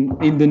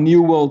in the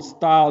New World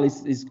style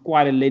is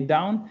quite a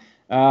letdown.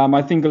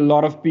 I think a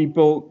lot of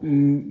people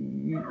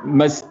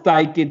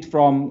mistake it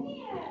from,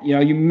 you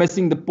know, you're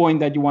missing the point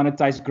that you want to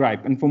taste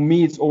grape. And for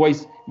me, it's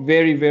always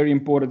very, very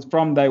important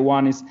from day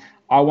one is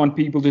I want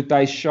people to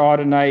taste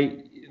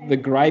Chardonnay, the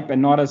grape,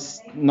 and not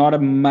a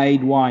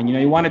made wine. You know,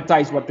 you want to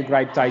taste what the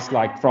grape tastes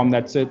like from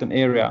that certain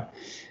area.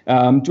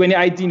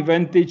 2018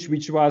 vintage,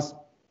 which was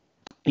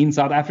in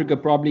South Africa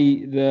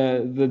probably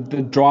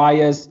the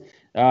driest.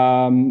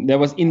 That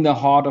was in the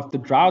heart of the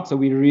drought, so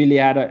we really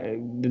had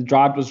the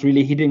drought was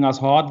really hitting us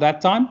hard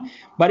that time.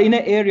 But in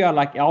an area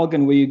like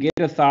Elgin, where you get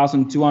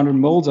 1,200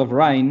 mils of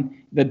rain,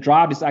 the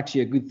drought is actually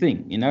a good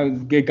thing. You know,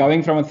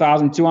 going from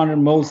 1,200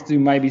 mils to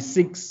maybe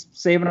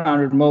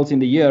 600-700 mils in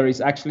the year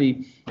is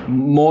actually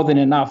more than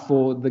enough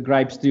for the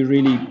grapes to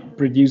really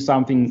produce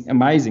something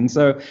amazing.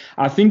 So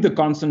I think the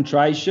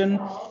concentration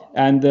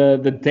and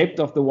the depth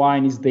of the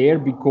wine is there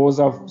because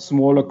of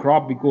smaller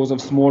crop, because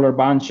of smaller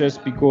bunches,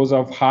 because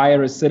of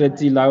higher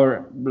acidity,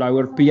 lower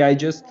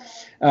pHs.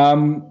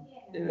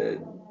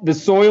 The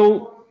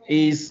soil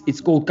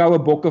it's called Koue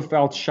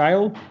Bokkeveld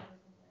shale,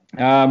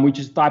 which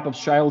is a type of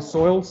shale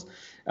soils.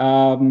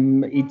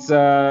 It's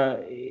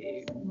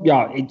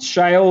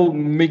shale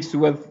mixed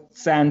with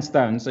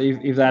sandstone, so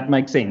if that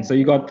makes sense. So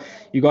you got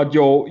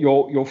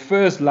your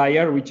first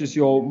layer, which is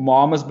your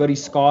Malmesbury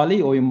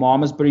scaly or your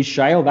Malmesbury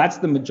shale. That's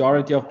the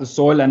majority of the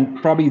soil,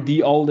 and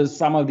probably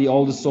some of the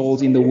oldest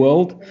soils in the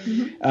world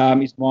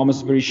is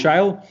Malmesbury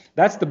shale.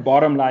 That's the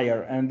bottom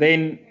layer, and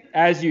then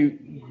as you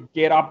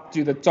get up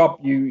to the top,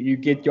 you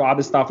get your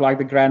other stuff like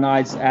the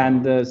granites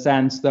and the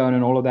sandstone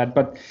and all of that.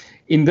 But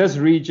in this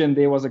region,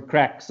 there was a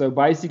crack. So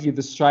basically,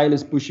 the shale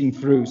is pushing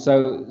through.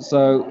 So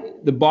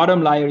the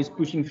bottom layer is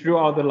pushing through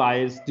all the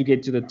layers to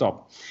get to the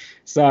top.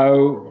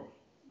 So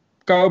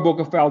Koue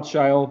Bokkeveld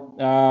shale,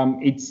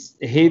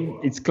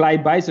 it's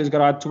clay-based. So it's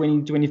got about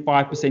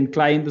 20-25%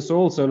 clay in the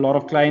soil. So a lot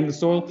of clay in the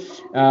soil.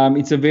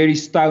 It's a very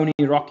stony,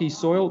 rocky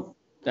soil.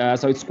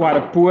 So it's quite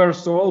a poor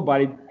soil,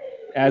 but it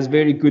has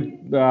very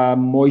good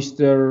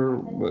moisture,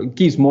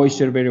 keeps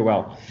moisture very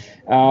well.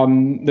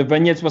 The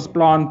vineyards was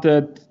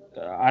planted,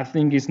 I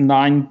think it's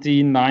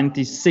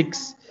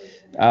 1996.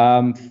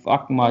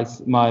 Fuck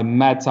my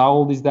maths. How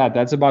old is that?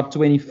 That's about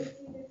 20.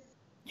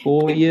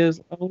 4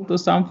 years old or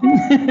something,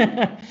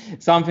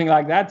 something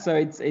like that. So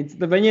it's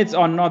the vineyards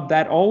are not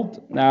that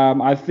old.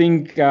 I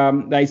think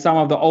they're some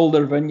of the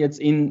older vineyards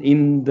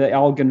in the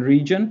Elgin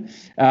region.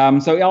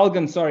 So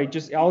Elgin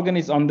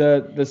is on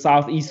the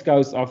southeast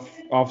coast of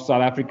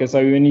South Africa. So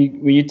when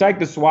you take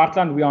the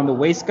Swartland, we're on the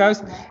west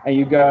coast, and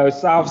you go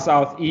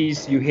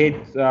southeast, you head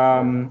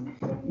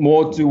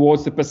more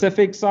towards the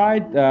Pacific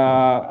side,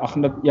 the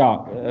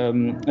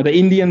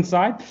Indian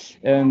side,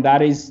 and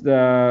that is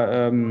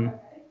the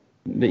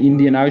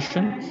Indian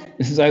Ocean.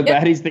 So Yep.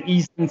 that is the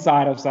eastern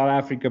side of South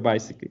Africa,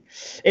 basically.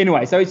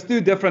 Anyway, so it's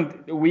two different.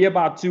 We're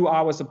about 2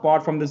 hours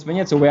apart from this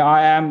vineyard. So where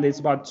I am, there's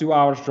about 2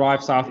 hours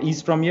drive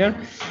southeast from here.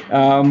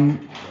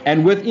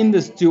 And within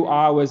this 2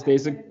 hours,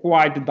 there's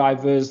quite a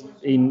diverse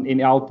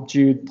in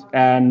altitude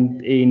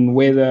and in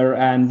weather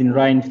and in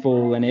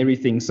rainfall and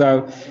everything.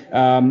 So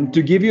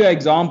to give you an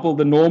example,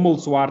 the normal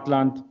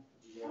Swartland,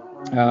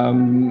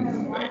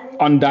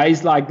 on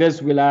days like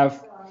this, we'll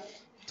have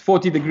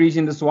 40 degrees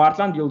in the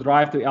Swartland, you'll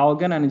drive to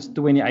Elgin and it's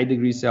 28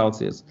 degrees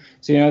Celsius.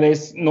 So,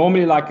 there's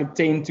normally like a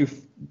 10 to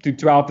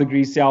 12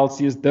 degrees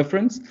Celsius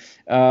difference.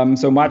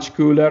 So much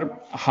cooler,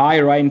 high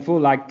rainfall,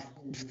 like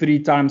 3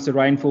 times the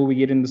rainfall we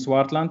get in the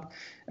Swartland.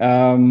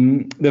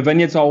 The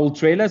vineyards are all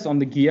trailers on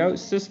the Geo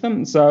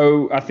system.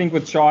 So I think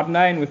with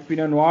Chardonnay and with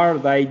Pinot Noir,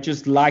 they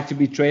just like to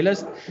be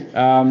trailers.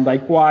 They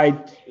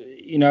quite,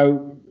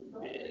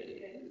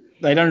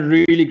 they don't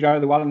really grow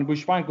the wild and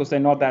bush vine because they're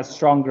not that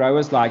strong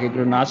growers like a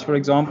Grenache, for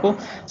example.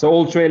 So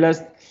all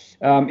trailers,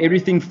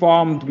 everything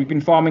farmed. We've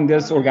been farming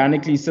this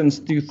organically since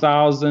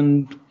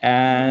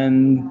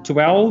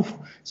 2012.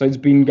 So it's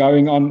been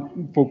going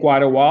on for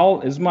quite a while.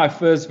 It's my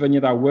first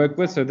vineyard I work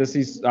with. So this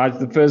is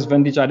the first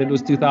vintage I did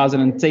was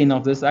 2010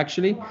 of this,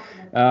 actually.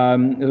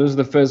 It was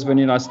the first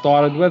vineyard I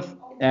started with.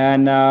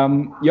 And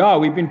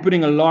we've been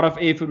putting a lot of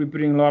effort. We're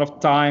putting a lot of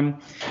time.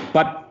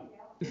 But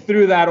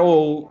through that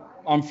all,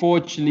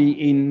 unfortunately,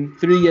 in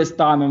 3 years'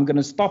 time, I'm going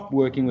to stop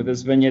working with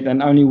this vineyard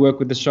and only work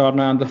with the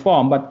Chardonnay on the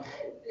farm. But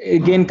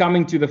again,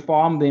 coming to the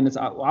farm, then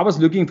I was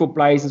looking for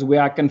places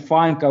where I can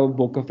find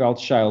Bockerveld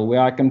shale,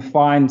 where I can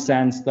find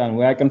sandstone,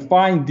 where I can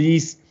find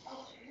these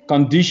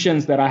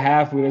conditions that I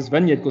have with this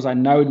vineyard, because I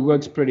know it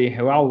works pretty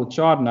well with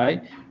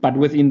Chardonnay, but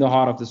within the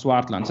heart of the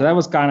Swartland. So that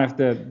was kind of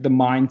the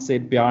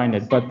mindset behind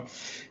it. But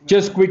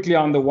just quickly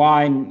on the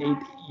wine,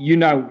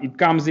 it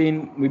comes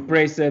in, we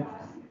press it,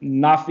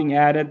 nothing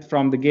added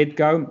from the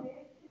get-go.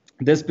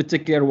 This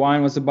particular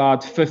wine was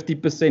about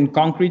 50%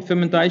 concrete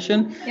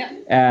fermentation,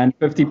 and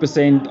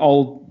 50%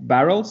 old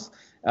barrels.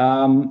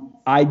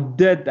 I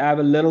did have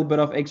a little bit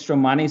of extra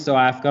money, so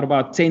I've got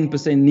about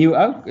 10% new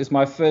oak. It's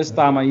my first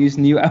time I use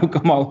new oak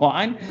on my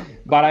wine.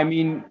 But I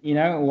mean,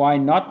 why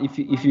not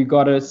if you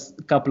got a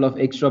couple of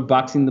extra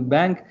bucks in the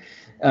bank?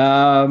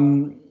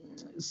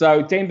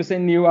 So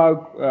 10% new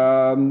oak,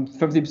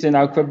 50%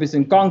 oak,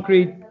 50%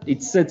 concrete.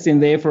 It sits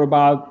in there for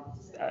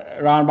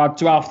around about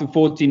 12 to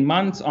 14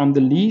 months on the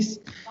lease,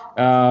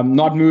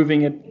 not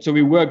moving it. So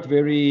we worked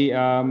very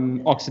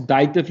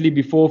oxidatively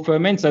before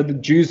ferment. So the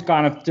juice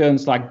kind of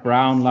turns like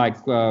brown,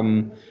 like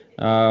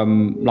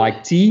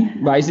tea,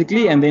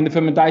 basically. And then the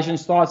fermentation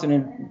starts and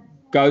it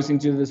goes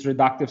into this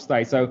reductive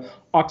state. So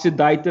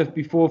oxidative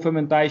before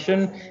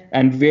fermentation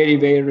and very,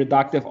 very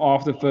reductive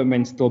after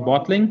ferment, still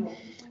bottling.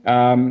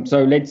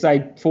 So let's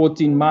say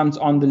 14 months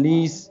on the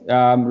lease,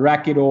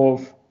 rack it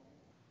off,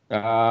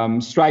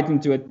 straight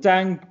into a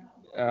tank.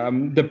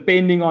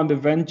 Depending on the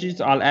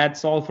vintage, I'll add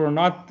sulfur or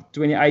not.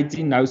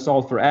 2018, no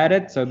sulfur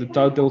added, so the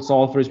total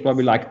sulfur is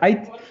probably like 8.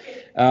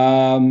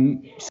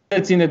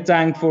 Sits in a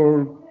tank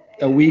for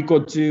a week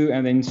or 2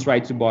 and then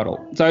straight to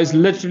bottle. So it's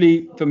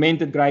literally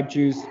fermented grape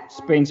juice,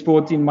 spends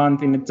 14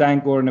 months in a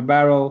tank or in a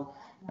barrel,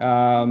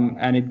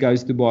 and it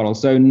goes to bottle.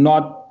 So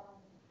not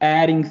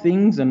adding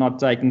things and not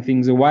taking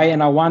things away.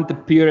 And I want the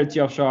purity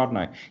of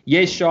Chardonnay.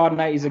 Yes,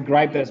 Chardonnay is a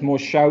grape that's more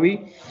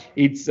showy.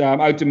 It's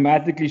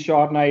automatically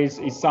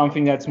Chardonnay is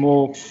something that's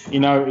more,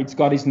 it's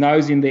got his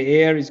nose in the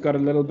air. It's got a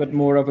little bit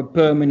more of a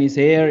perm in his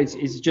hair.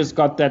 It's just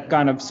got that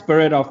kind of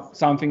spirit of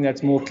something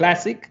that's more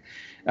classic.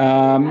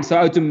 So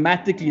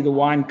automatically the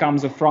wine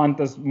comes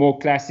front as more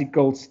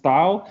classical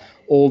style,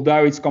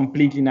 although it's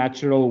completely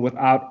natural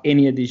without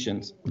any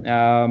additions.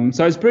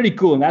 So it's pretty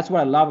cool, and that's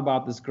what I love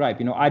about this grape.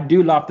 I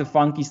do love the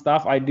funky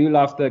stuff. I do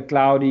love the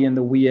cloudy and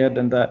the weird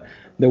and the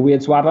weird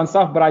Swartland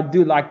stuff, but I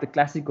do like the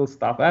classical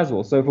stuff as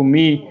well. So for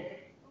me,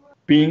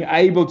 being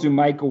able to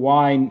make a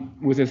wine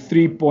with a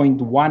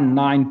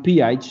 3.19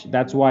 pH,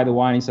 that's why the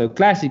wine is so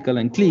classical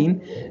and clean,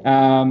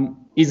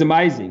 is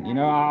amazing.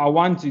 I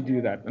want to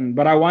do that,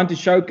 but I want to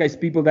showcase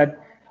people that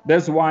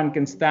this wine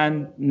can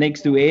stand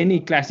next to any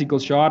classical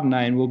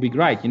Chardonnay and will be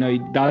great.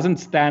 It doesn't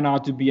stand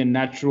out to be a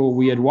natural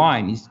weird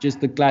wine. It's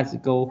just a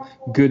classical,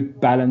 good,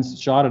 balanced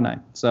Chardonnay.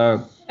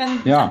 So,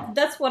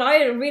 that's what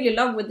I really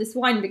love with this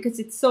wine, because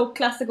it's so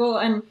classical.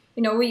 And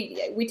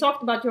we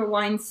talked about your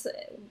wines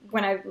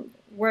when I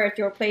were at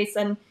your place,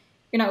 and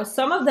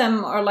some of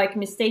them are like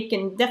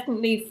mistaken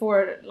definitely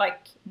for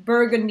like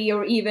Burgundy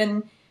or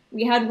even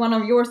we had one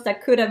of yours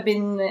that could have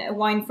been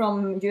wine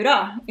from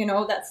Jura,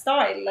 that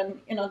style,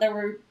 and there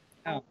were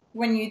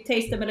when you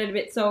taste them a little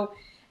bit. So,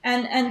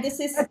 and this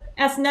is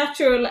as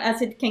natural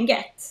as it can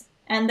get,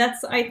 and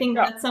I think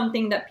that's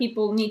something that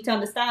people need to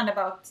understand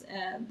about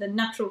the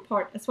natural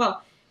part as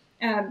well,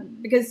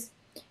 because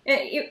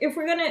if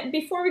we're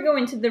before we go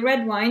into the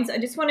red wines, I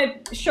just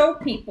want to show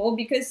people,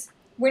 because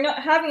we're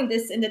not having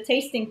this in the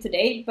tasting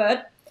today,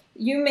 but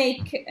you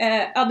make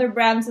other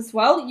brands as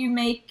well. You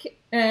make,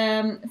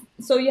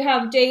 so you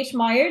have J.H.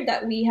 Meyer,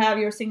 that we have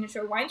your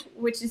signature wine,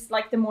 which is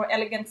like the more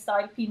elegant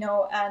style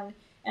Pinot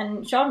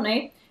and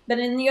Chardonnay. But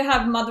then you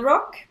have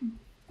Maderoc,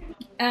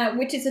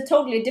 which is a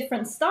totally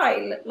different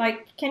style.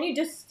 Like, can you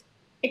just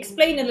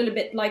explain a little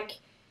bit, like,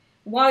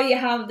 why you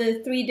have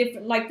the three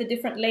different, like the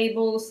different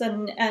labels,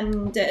 and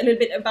a little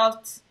bit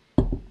about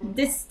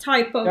this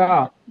type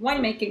of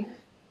winemaking?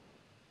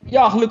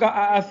 Yeah, look,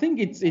 I think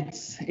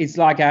it's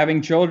like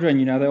having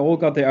children. They all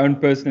got their own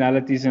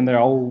personalities, and they're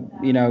all,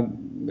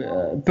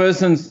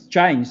 persons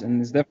change, and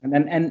it's different,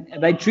 and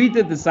they treat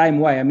it the same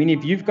way. I mean,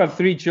 if you've got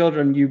 3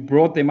 children, you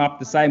brought them up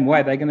the same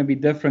way, they're going to be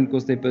different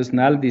because their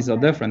personalities are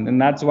different.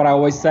 And that's what I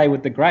always say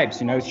with the grapes.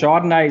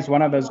 Chardonnay is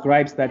one of those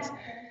grapes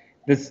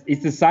it's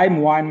the same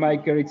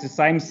winemaker, it's the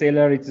same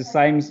cellar, it's the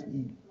same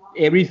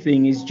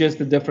everything, is just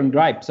a different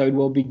grape, so it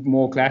will be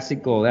more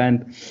classical.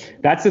 And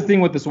that's the thing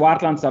with the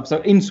Swartland stuff.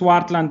 So in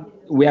Swartland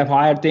we have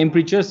higher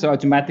temperatures, so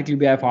automatically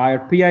we have higher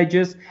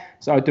pHs,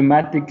 so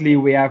automatically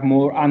we have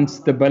more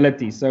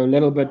instability, so a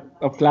little bit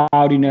of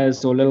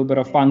cloudiness or a little bit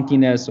of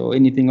funkiness or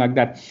anything like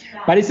that.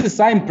 But it's the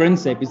same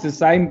principle, it's the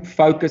same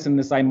focus and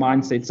the same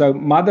mindset. So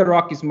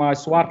Maderoc is my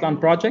Swartland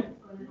project,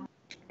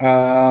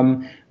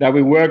 that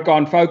we work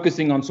on,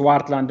 focusing on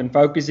Swartland and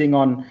focusing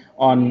on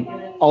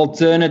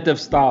alternative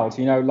styles,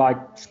 like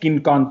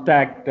skin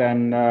contact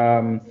and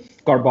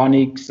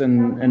carbonics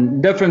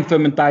and different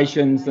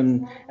fermentations,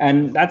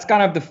 and that's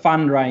kind of the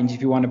fun range,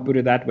 if you want to put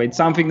it that way. It's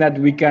something that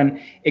we can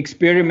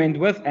experiment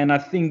with, and I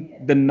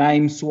think the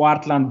name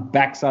Swartland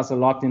backs us a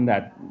lot in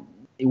that.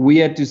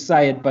 Weird to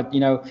say it, but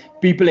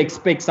people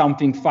expect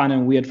something fun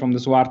and weird from the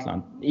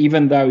Swartland,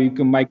 even though you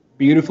can make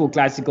beautiful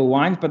classical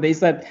wines. But there's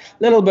that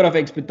little bit of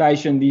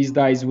expectation these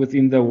days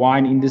within the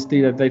wine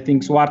industry that they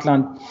think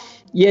Swartland,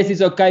 yes,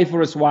 it's okay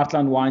for a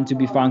Swartland wine to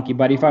be funky,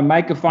 but if I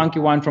make a funky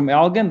wine from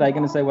Elgin, they're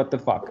going to say, what the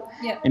fuck?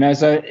 Yeah.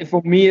 So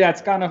for me,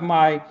 that's kind of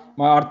my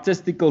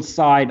artistical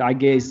side, I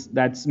guess,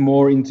 that's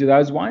more into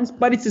those wines.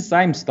 But it's the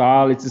same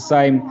style, it's the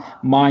same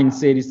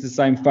mindset, it's the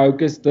same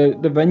focus. The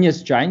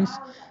vineyards change.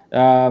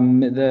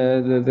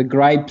 The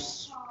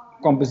grapes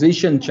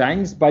composition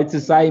changed, but it's the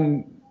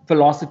same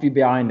philosophy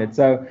behind it.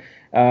 So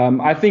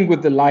I think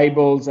with the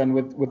labels and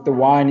with the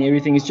wine,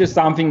 everything, it's just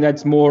something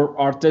that's more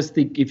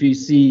artistic. If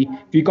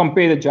you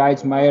compare the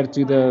J.H. Meyer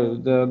to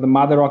the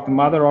Maderoc, the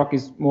Maderoc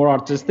is more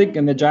artistic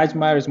and the J.H.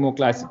 Meyer is more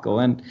classical.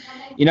 And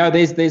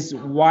there's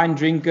wine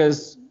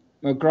drinkers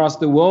across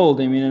the world.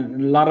 I mean,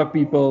 a lot of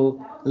people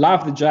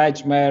love the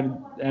J.H. Meyer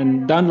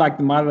and don't like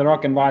the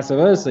Maderoc, and vice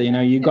versa.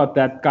 You got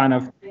that kind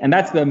of. And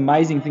that's the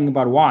amazing thing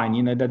about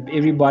wine, that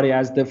everybody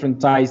has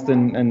different tastes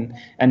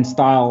and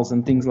styles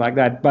and things like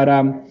that. But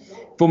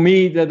for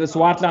me, the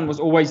Swartland was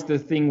always the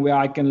thing where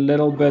I can a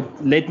little bit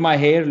let my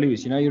hair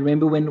loose. You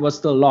remember when it was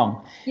still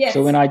long? Yes.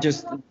 So when I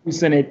just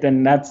loosen it,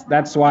 and that's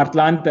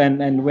Swartland.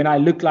 And when I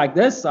look like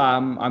this,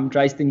 I'm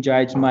tasting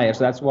J.H. Meyer.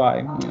 So that's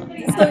why.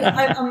 So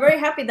I'm very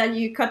happy that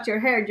you cut your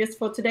hair just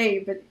for today.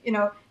 But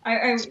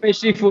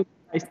especially for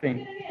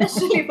tasting.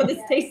 Especially for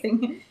this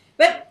tasting.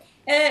 But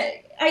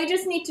I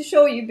just need to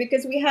show you,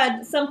 because we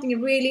had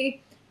something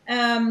really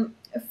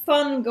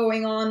fun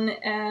going on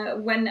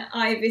when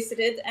I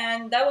visited,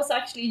 and that was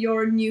actually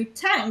your new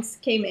tanks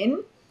came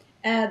in.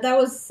 That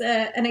was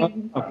a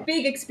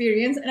big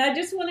experience, and I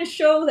just want to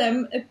show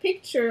them a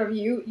picture of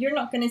you. You're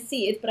not going to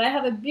see it, but I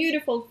have a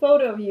beautiful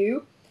photo of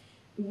you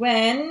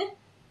when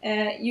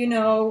you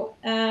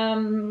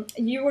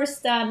were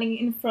standing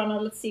in front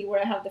of, let's see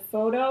where I have the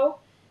photo,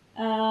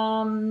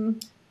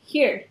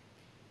 here.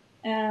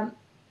 There.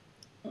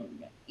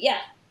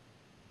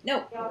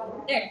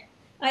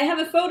 I have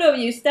a photo of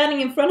you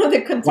standing in front of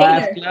the container. I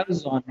have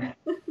clothes on.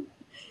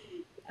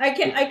 I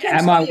can't.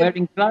 Am I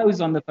wearing clothes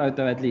on the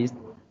photo at least?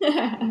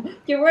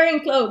 You're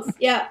wearing clothes,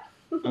 yeah.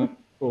 Oh,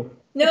 cool.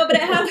 No, but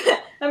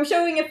I'm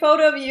showing a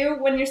photo of you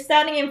when you're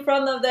standing in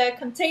front of the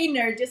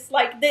container, just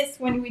like this,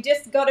 when we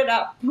just got it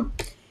up.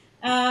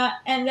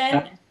 And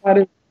then.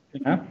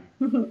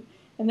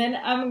 And then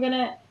I'm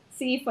gonna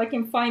see if I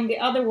can find the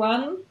other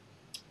one.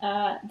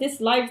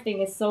 This live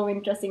thing is so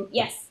interesting.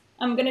 Yes,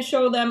 I'm going to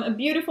show them a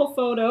beautiful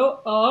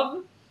photo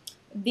of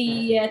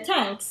the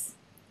tanks.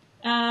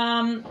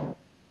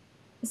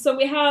 So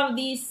we have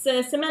these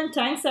cement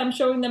tanks. I'm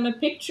showing them a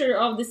picture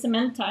of the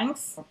cement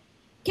tanks.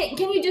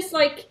 Can you just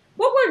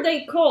what were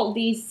they called,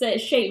 these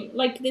shape,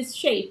 like this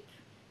shape?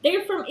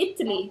 They're from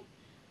Italy.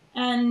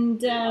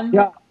 And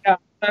yeah.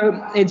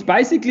 So it's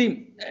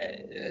basically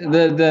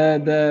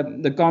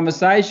the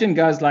conversation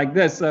goes like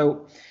this.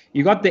 So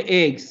you got the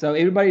eggs. So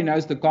everybody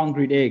knows the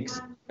concrete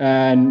eggs.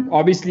 And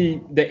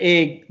obviously the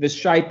egg, the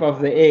shape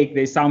of the egg,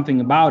 there's something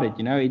about it,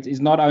 you know.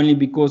 It's not only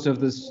because of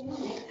this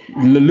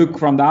look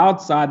from the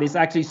outside, there's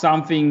actually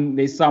something,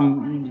 there's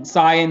some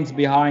science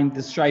behind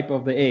the shape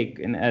of the egg,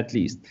 and at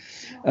least.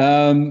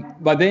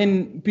 But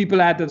then people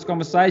had this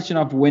conversation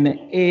of when an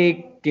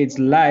egg gets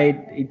laid,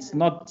 it's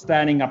not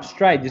standing up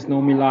straight, it's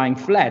normally lying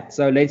flat.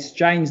 So let's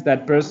change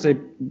that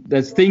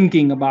that's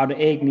thinking about the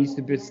egg needs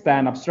to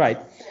stand up straight.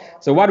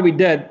 So what we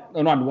did,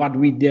 or not what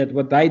we did,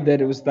 what they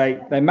did was they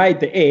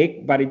made the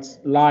egg, but it's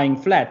lying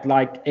flat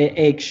like an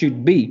egg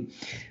should be.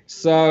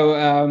 So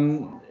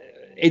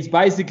it's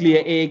basically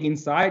an egg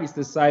inside. It's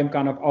the same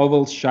kind of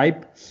oval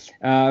shape.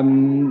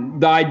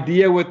 The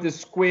idea with the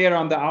square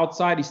on the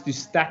outside is to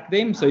stack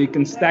them. So you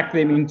can stack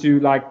them into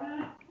like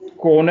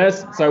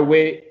corners. So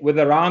with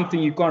a round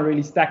thing, you can't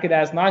really stack it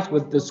as nice.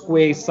 With the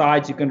square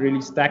sides, you can really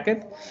stack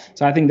it.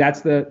 So I think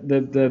that's the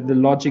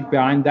logic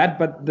behind that.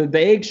 But the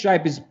egg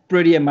shape is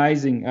pretty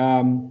amazing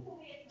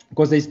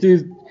because there's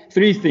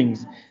three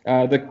things.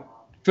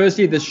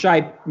 Firstly, the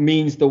shape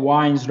means the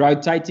wine's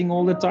rotating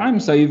all the time.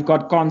 So you've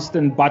got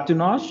constant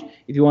batonnage,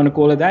 if you want to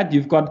call it that.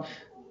 You've got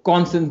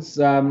constant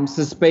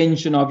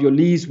suspension of your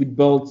lees, which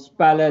builds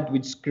palate,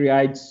 which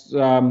creates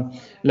a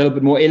little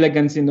bit more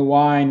elegance in the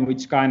wine,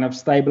 which kind of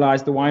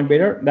stabilizes the wine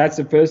better. That's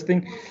the first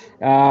thing.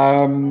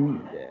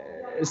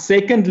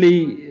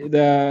 Secondly,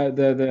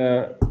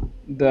 the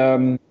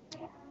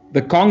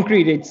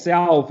concrete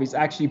itself is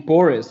actually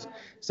porous.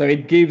 So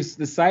it gives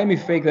the same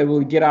effect that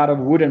we'll get out of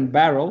wooden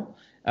barrel,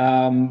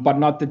 but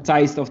not the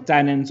taste of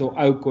tannins or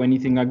oak or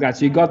anything like that.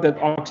 So you got that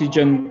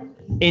oxygen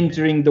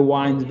entering the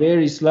wines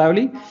very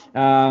slowly,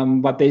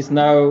 but there's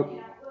no,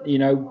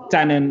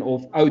 tannin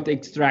or oat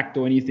extract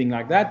or anything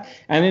like that.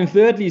 And then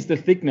thirdly is the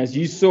thickness.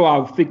 You saw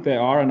how thick they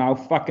are and how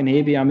fucking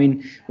heavy. I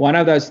mean, one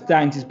of those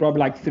tanks is probably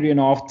like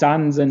 3.5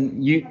 tons,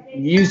 and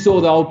you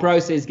saw the whole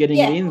process getting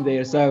it in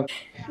there. So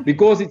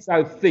because it's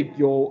so thick,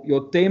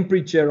 your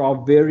temperature are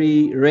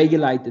very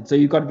regulated. So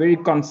you've got very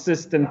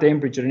consistent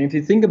temperature. And if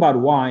you think about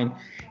wine,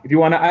 if you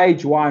want to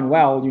age wine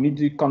well, you need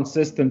to do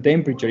consistent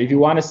temperature. If you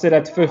want to sit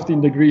at 15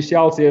 degrees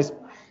Celsius,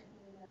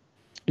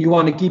 you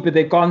want to keep it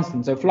there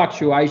constant. So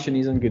fluctuation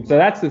isn't good. So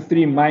that's the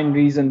three main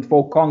reasons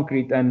for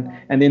concrete and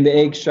then the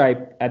egg shape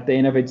at the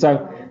end of it.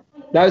 So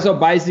those are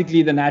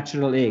basically the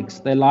natural eggs.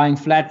 They're lying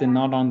flat and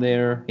not on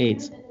their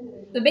heads.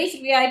 So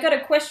basically, I got a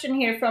question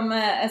here from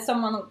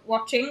someone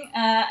watching,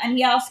 and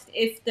he asked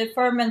if the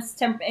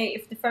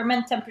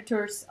ferment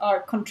temperatures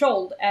are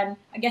controlled, and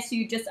I guess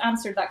you just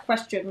answered that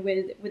question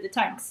with the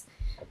tanks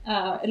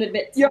a little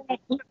bit. Yeah,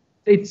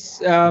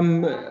 it's.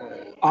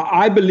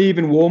 I believe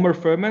in warmer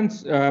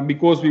ferments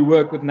because we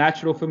work with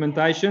natural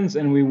fermentations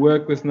and we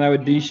work with no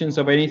additions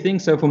of anything.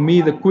 So for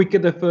me, the quicker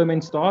the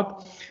ferment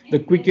start, the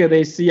quicker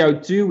there's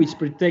CO2, which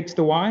protects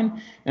the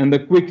wine, and the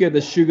quicker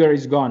the sugar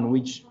is gone,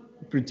 which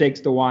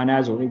protects the wine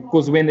as well.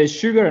 Because when there's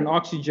sugar and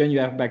oxygen, you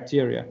have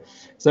bacteria.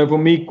 So for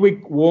me,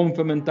 quick warm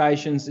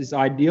fermentations is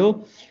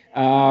ideal.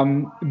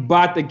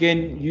 But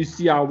again, you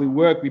see how we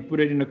work. We put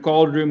it in a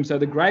cold room. So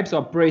the grapes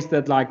are pressed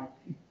at like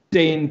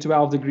 10,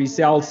 12 degrees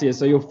Celsius.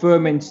 So your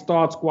ferment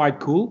starts quite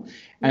cool.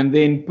 And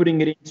then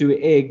putting it into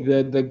egg,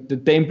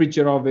 the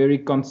temperature are very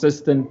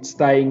consistent,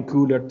 staying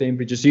cooler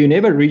temperature. So you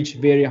never reach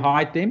very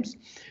high temps.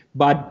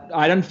 But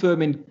I don't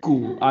ferment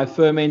cool.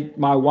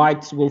 My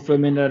whites will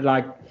ferment at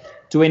like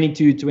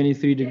 22,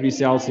 23 degrees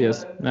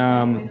Celsius,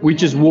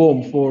 which is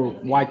warm for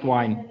white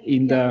wine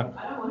in the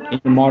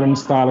modern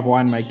style of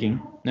winemaking.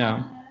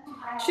 Yeah.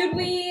 Should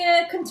we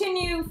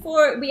continue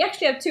we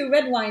actually have 2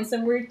 red wines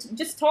and we're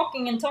just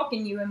talking,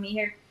 you and me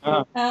here.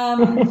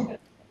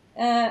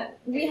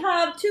 We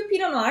have 2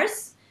 Pinot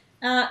Noirs.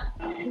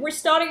 We're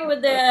starting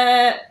with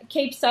the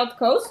Cape South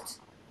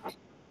Coast.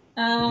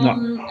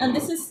 And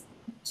this is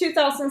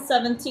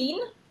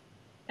 2017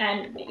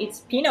 and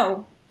it's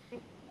Pinot.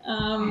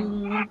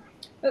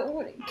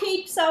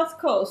 Cape South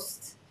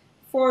Coast,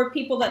 for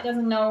people that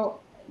doesn't know,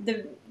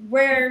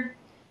 where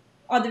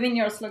are the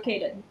vineyards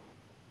located?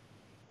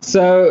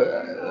 So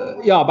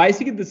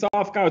basically the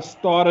South Coast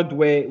started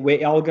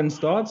where Elgin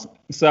starts.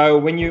 So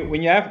when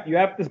you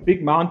have this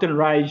big mountain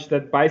range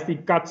that basically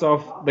cuts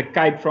off the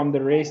Cape from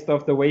the rest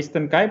of the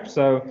Western Cape.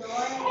 So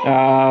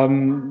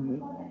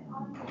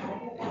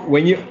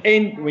when you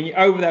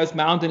over those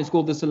mountains, it's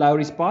called the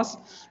Solaris Pass.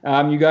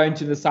 You go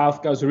into the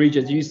South Coast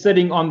region. You're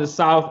sitting on the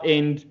south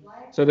end.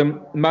 So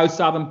the most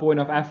southern point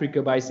of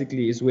Africa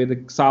basically is where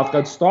the South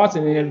Coast starts,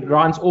 and then it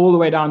runs all the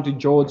way down to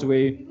George,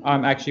 where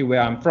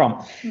I'm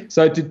from.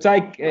 So to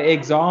take an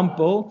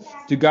example,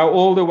 to go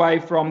all the way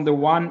from the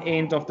one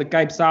end of the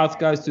Cape South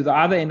Coast to the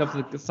other end of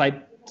the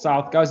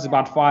South Coast is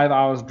about 5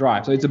 hours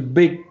drive. So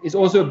it's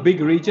also a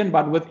big region,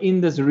 but within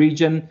this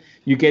region,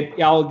 you get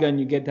Elgin,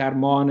 you get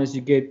Hermanus,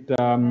 you get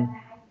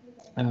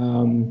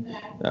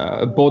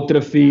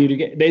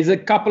Botrevier. There's a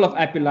couple of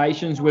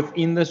appellations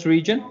within this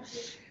region.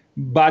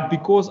 But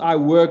because I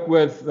work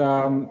with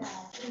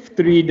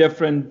 3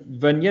 different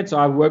vineyards, so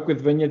I work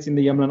with vineyards in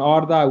the Yamlan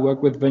Arda, I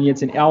work with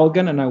vineyards in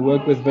Elgin, and I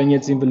work with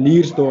vineyards in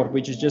Villiersdorp,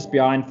 which is just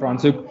behind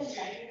Franschhoek.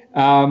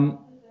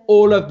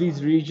 all of these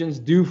regions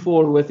do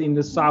fall within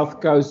the South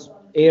Coast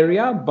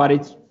area, but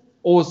it's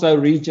also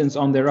regions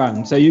on their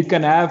own. So you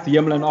can have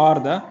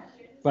Aarde,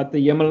 but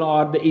the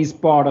Aarde is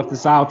part of the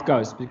South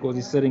Coast because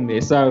it's sitting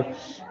there. So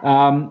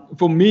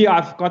for me,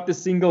 I've got the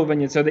single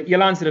vineyard. So the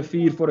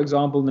Elandsrivier, for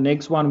example, the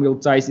next one we'll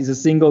taste is a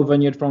single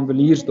vineyard from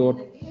Villiersdorp.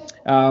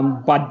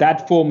 But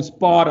that forms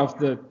part of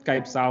the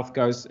Cape South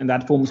Coast, and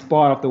that forms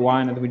part of the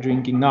wine that we're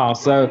drinking now.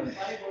 So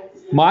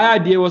my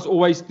idea was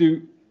always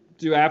to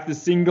have the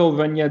single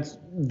vineyards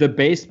the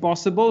best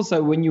possible.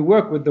 So when you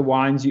work with the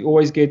wines, you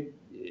always get,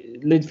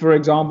 let's for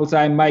example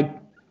say I make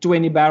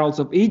 20 barrels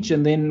of each,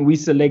 and then we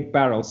select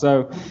barrels.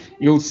 So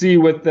you'll see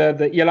with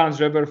the Elands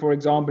River, for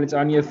example, it's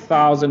only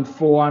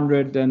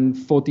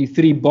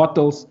 1,443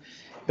 bottles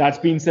that's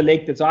been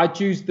selected. So I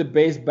choose the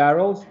best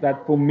barrels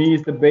that for me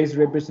is the best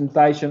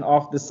representation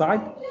of the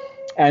site,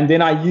 and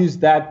then I use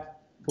that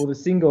for the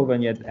single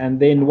vineyard, and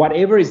then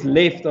whatever is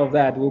left of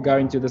that will go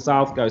into the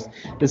South Coast.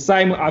 The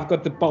same, I've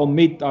got the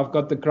Palmit, I've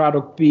got the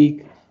Kraddock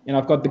Peak, and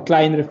I've got the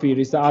Kleinrivier.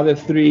 It's the other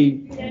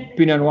three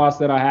Pinot Noirs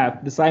that I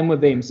have. The same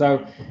with them.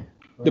 So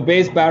the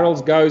best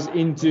barrels goes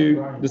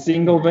into the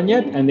single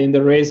vineyard, and then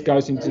the rest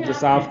goes into the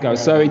South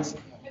Coast. So it's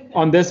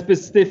on this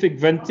specific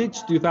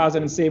vintage,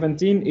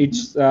 2017.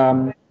 It's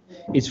from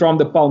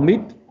the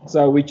Palmit,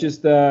 so which is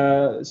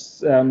the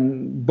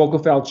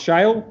Bokkeveld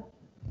Shale,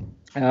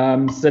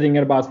 sitting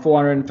at about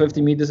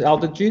 450 meters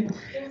altitude.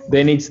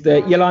 Then it's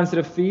the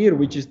Elandsrivier,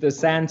 which is the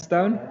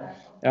sandstone,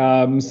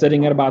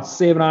 sitting at about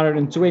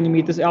 720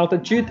 meters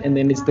altitude. And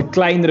then it's the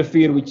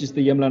Kleinrivier, which is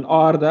the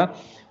Aarde,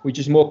 which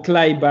is more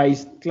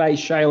clay-based, clay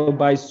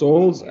shale-based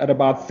soils at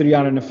about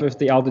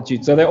 350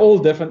 altitude. So they're all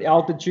different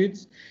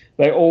altitudes.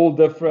 They're all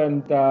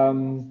different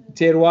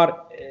terroir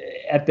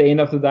at the end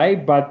of the day,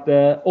 but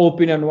all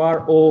Pinot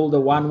Noir, all the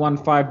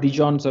 115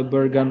 Dijon, so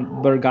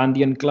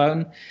Burgundian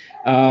clone.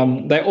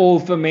 They all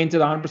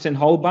fermented 100%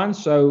 whole bunch.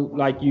 So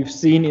like you've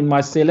seen in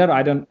my cellar,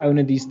 I don't own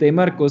a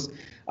destemmer because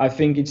I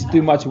think it's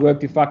too much work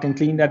to fucking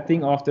clean that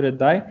thing after a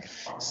day.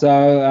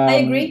 So I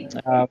agree.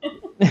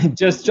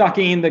 just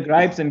chucking in the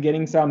grapes and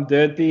getting some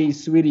dirty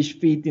Swedish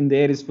feet in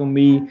there is for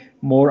me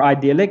more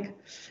idyllic.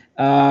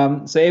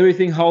 So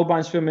everything whole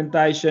bunch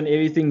fermentation,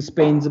 everything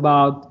spends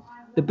about,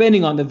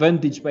 depending on the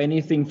vintage, but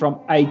anything from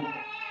 8,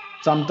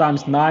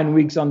 sometimes 9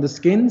 weeks on the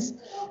skins.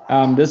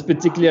 This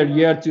particular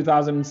year,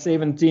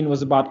 2017,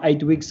 was about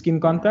 8 weeks skin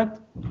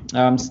contact,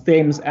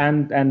 stems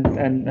and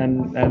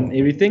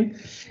everything.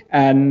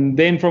 And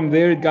then from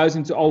there, it goes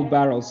into old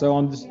barrels. So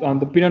on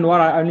the Pinot Noir,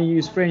 I only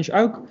use French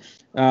oak,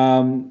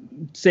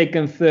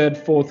 second, third,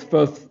 fourth,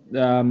 fifth,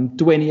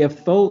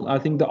 20th fill. I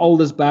think the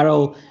oldest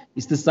barrel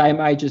is the same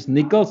age as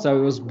Nickel, so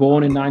it was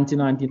born in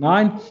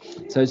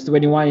 1999, so it's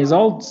 21 years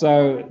old.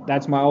 So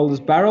that's my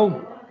oldest barrel,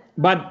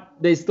 but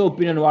there's still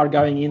Pinot Noir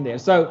going in there.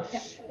 So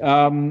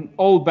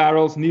old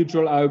barrels,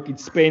 neutral oak, it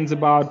spends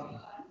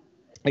about,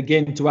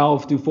 again,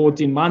 12 to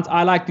 14 months.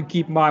 I like to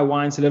keep my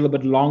wines a little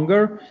bit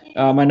longer.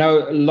 I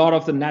know a lot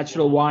of the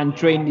natural wine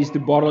trend is to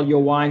bottle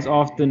your wines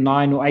after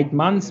 9 or 8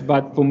 months,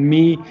 but for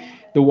me,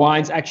 the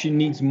wines actually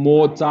needs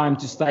more time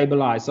to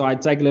stabilize. So I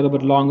take a little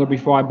bit longer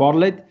before I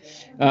bottle it.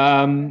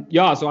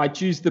 So I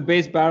choose the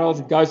best barrels.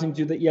 It goes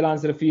into the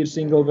Elandsrivier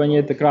single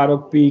vineyard, the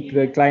Kraddock Peak,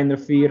 the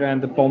Kleinrivier,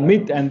 and the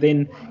Palmit, and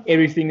then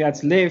everything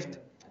that's left,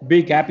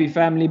 big happy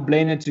family,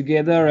 blend it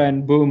together,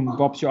 and boom,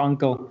 Bob's your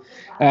uncle.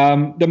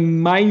 The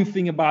main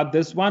thing about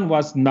this one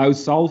was no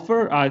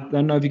sulfur. I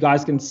don't know if you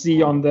guys can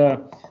see on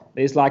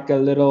there's like a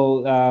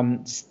little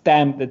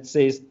stamp that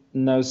says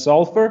no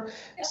sulfur.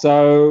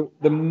 So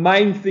the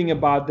main thing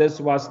about this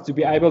was to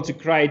be able to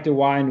create a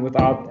wine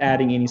without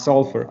adding any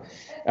sulfur.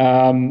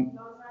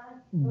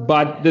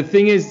 But the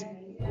thing is,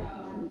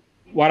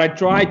 what I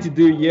try to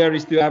do here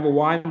is to have a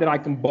wine that I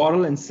can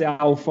bottle and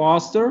sell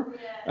faster,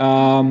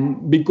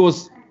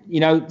 because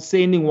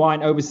sending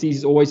wine overseas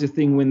is always a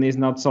thing when there's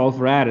not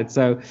sulfur added.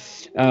 So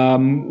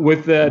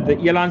with the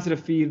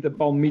Elandsrivier, the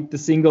Palmit, the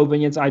single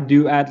vineyards, I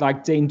do add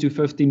like 10 to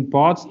 15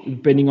 parts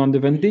depending on the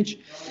vintage.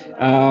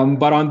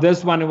 But on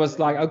this one, it was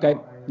like, okay,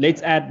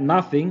 let's add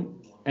nothing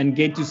and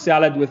get to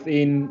sell it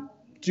within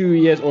 2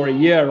 years or a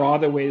year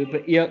rather. Where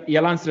the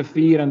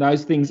Elandsrivier and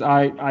those things,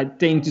 I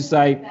tend to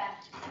say,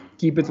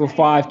 keep it for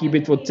 5, keep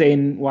it for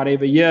 10,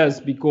 whatever years,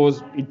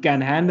 because it can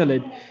handle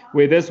it.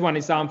 Where this one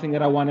is something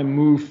that I want to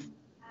move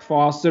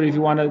faster, if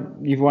you want to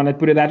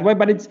put it that way.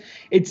 But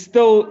it's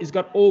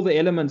got all the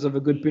elements of a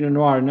good Pinot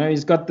Noir.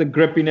 It's got the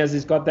grippiness,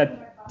 it's got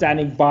that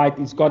tannic bite,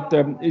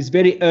 it's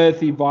very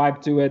earthy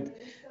vibe to it.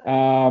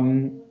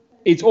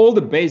 It's all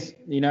the best,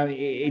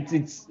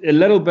 it's a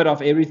little bit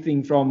of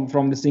everything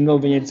from the single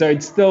vineyard. So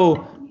it's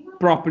still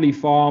properly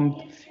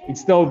farmed. It's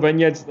still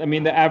vineyards. I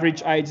mean, the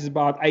average age is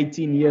about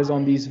 18 years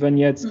on these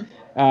vineyards.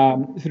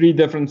 3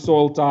 different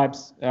soil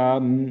types,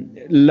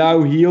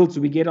 low yields.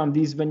 We get on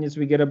these vineyards,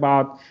 we get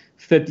about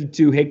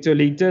 32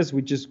 hectoliters,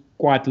 which is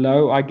quite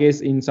low, I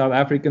guess, in South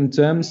African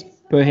terms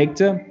per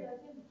hectare.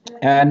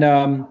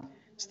 And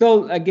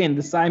still, again,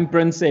 the same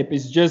principle.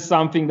 It's just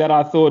something that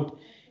I thought,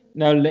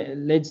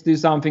 let's do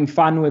something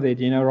fun with it,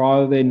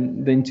 rather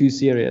than too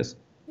serious.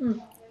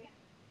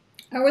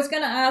 I was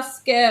gonna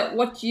ask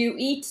what you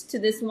eat to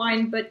this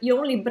wine, but you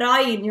only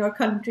braai in your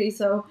country,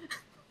 so.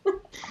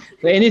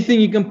 So anything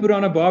you can put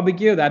on a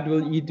barbecue, that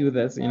will eat with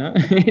us, you know.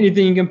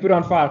 Anything you can put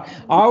on fire.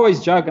 I always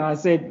joke and I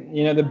said,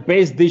 you know, the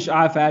best dish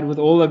I've had with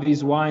all of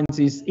these wines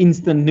is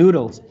instant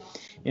noodles.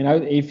 You know,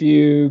 if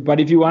you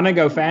want to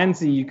go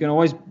fancy, you can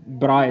always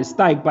braai a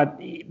steak. But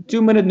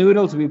 2-minute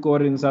noodles, we call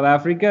it in South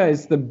Africa,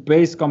 is the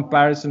best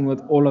comparison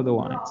with all of the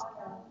wines.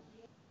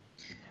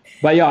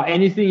 But yeah,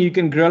 anything you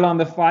can grill on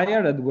the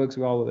fire, that works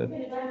well with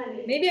it.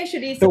 Maybe I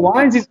should eat the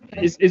wines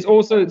is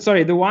also,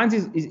 sorry, the wines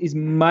is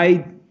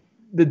made,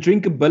 the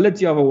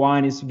drinkability of a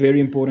wine is very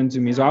important to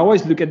me. So I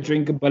always look at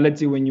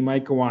drinkability when you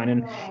make a wine.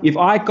 And if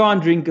I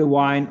can't drink a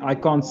wine, I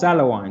can't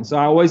sell a wine. So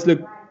I always look,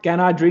 can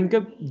I drink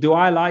it? Do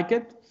I like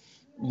it?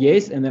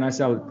 Yes, and then I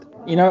sell it.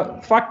 You know,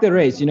 fuck the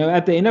rest. You know,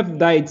 at the end of the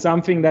day, it's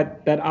something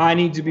that I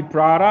need to be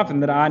proud of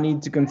and that I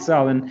need to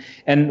sell.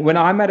 And when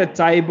I'm at a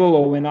table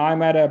or when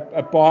I'm at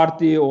a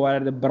party or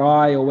at a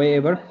braai or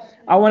wherever,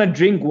 I want to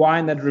drink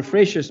wine that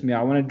refreshes me.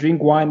 I want to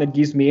drink wine that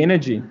gives me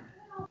energy.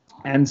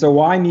 And so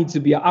wine needs to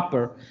be an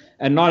upper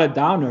and not a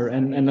downer.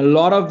 And a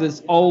lot of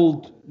this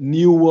old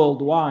New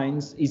World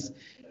wines is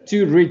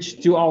too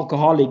rich, too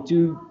alcoholic,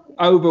 too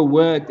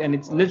overworked, and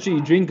it's literally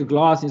you drink a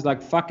glass and it's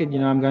like, fuck it, you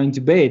know, I'm going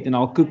to bed and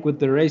I'll cook with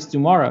the rest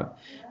tomorrow.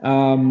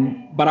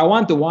 But I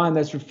want the wine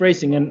that's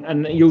refreshing,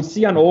 and you'll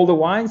see on all the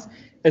wines,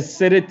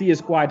 acidity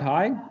is quite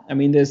high. I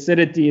mean, the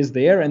acidity is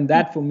there, and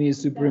that for me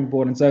is super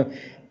important. So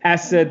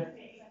acid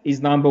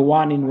is number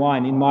one in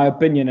wine, in my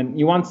opinion, and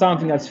you want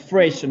something that's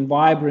fresh and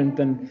vibrant,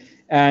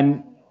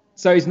 and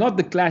so it's not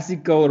the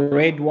classical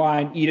red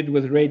wine, eat it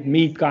with red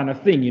meat kind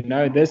of thing, you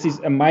know. This is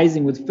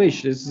amazing with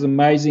fish. This is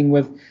amazing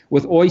with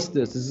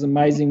oysters. This is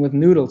amazing with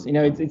noodles. You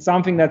know, it's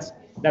something that's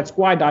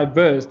quite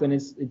diverse, and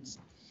it's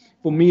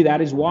for me, that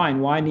is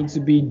wine. Wine needs to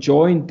be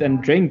joined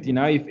and drinked. You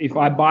know, if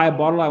I buy a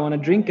bottle, I want to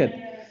drink it.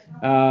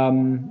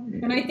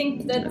 And I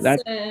think that's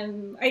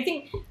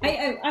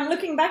I'm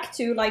looking back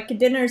to like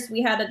dinners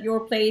we had at your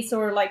place,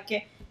 or like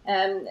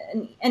an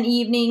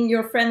evening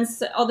your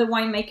friends, other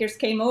winemakers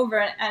came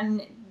over,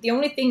 and the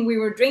only thing we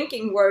were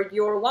drinking were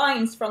your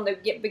wines from the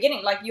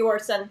beginning, like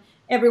yours and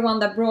everyone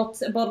that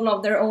brought a bottle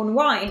of their own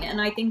wine.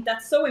 And I think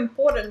that's so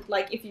important.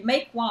 Like if you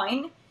make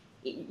wine,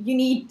 you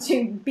need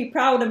to be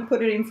proud and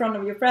put it in front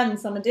of your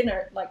friends on a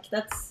dinner. Like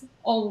that's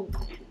all.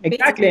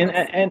 Exactly,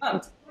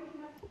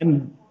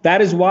 and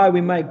that is why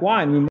we make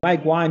wine. We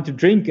make wine to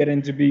drink it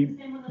and to be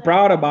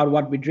proud about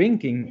what we're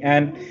drinking.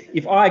 And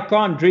if I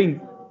can't drink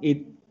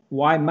it,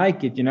 why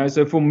make it? You know.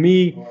 So for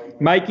me,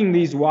 making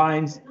these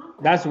wines,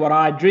 that's what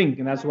I drink,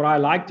 and that's what I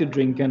like to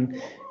drink.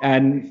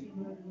 And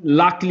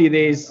luckily,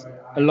 there's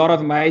a lot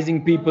of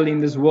amazing people in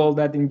this world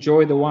that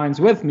enjoy the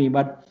wines with me.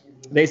 But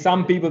there's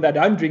some people that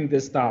don't drink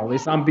this style.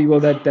 There's some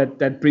people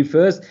that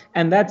prefers,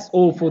 and that's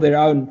all for their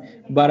own.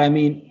 But I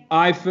mean,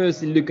 I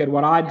firstly look at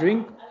what I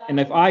drink, and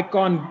if I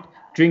can't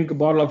drink a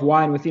bottle of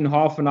wine within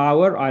half an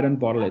hour, I don't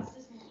bottle it.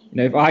 You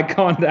know, if I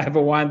can't have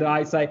a wine that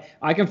I say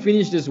I can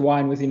finish this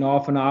wine within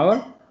half an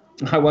hour,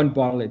 I won't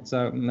bottle it.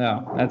 So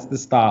no, that's the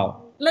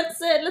style.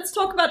 Let's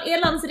talk about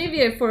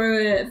Elandsrivje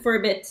for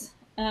a bit.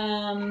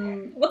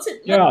 What's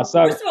it? Yeah.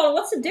 So first of all,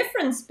 what's the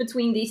difference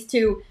between these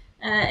two?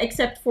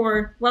 Except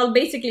for, well,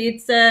 basically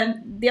it's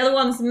the other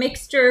one's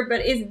mixture,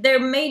 but they're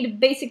made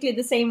basically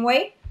the same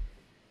way?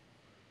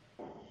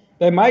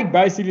 They make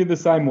basically the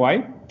same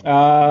way.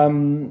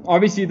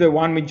 Obviously, the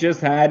one we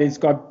just had, it's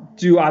got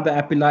 2 other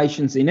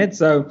appellations in it.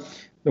 So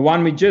the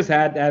one we just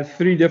had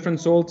 3 different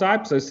soil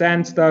types. So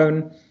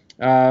sandstone,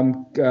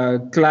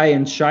 clay,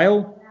 and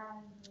shale.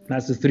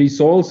 That's the 3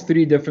 soils,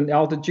 3 different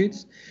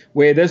altitudes,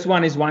 where this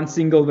one is one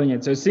single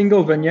vineyard. So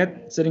single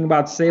vineyard, sitting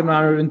about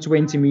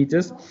 720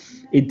 meters.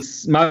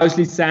 It's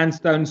mostly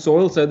sandstone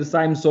soil, so the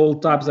same soil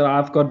types that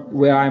I've got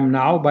where I'm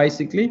now,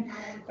 basically.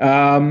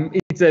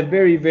 It's a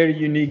very, very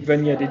unique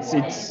vineyard.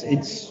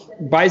 It's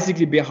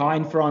basically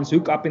behind France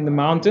Hoek, up in the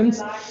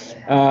mountains.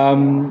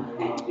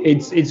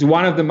 It's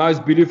one of the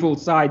most beautiful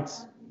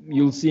sights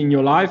you'll see in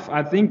your life.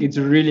 I think it's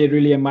really,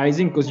 really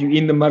amazing because you're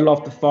in the middle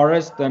of the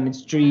forest and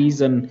it's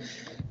trees and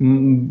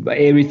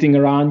everything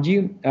around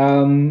you.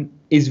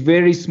 It's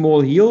very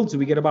small yields.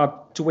 We get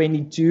about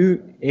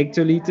 22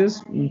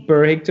 hectoliters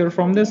per hectare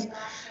from this.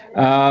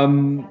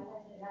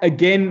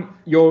 Again,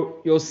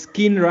 your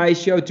skin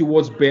ratio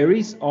towards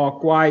berries are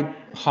quite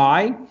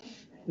high.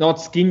 Not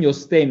skin, your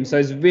stem. So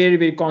it's very,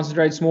 very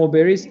concentrated small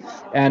berries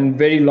and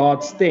very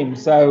large stem.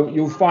 So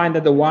you'll find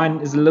that the wine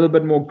is a little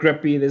bit more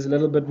grippy. There's a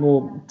little bit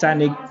more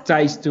tannic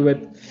taste to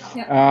it.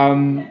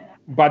 Yeah.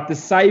 But the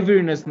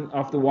savoriness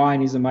of the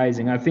wine is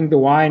amazing. I think the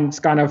wine's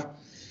kind of,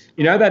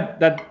 you know,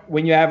 that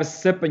when you have a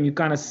sip and you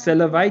kind of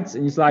salivate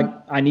and it's like,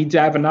 I need to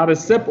have another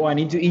sip or I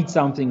need to eat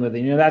something with it.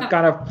 You know, that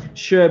kind of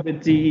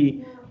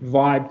sherbety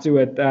vibe to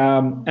it.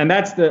 And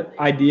that's the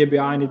idea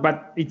behind it.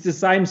 But it's the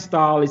same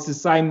style. It's the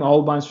same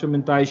whole bunch of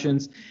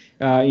fermentations.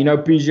 You know,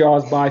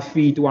 PGRs by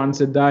feet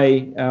once a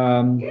day.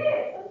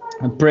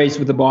 Pressed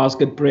with the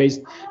basket press,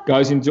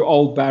 goes into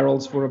old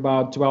barrels for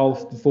about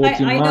 12 to 14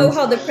 months. I know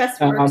how the press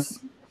works.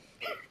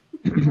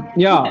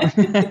 Yeah.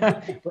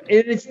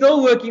 It's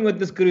still working with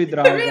the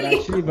screwdriver, Really?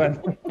 actually,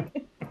 but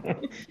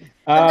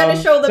I'm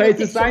gonna show them so a it's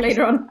the picture same.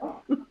 later on.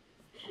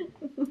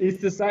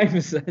 It's the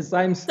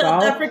same South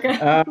style.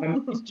 Africa.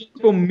 It's just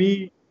for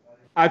me.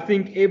 I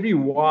think every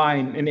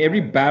wine and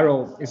every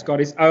barrel has got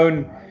its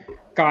own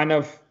kind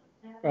of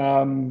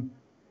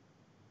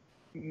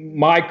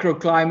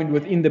microclimate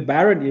within the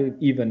barrel.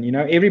 Even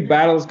every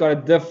barrel's got a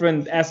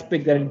different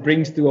aspect that it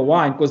brings to a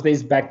wine, because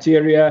there's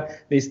bacteria,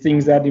 there's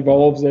things that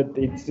evolves it.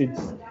 It's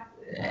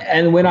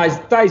and when I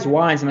taste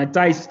wines and I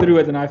taste through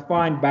it and I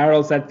find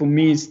barrels that for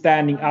me is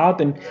standing out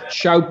and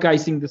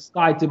showcasing the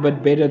site a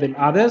bit better than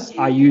others,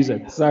 I use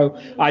it. So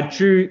I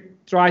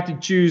try to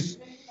choose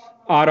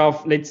out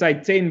of, let's say,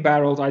 10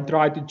 barrels, I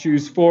try to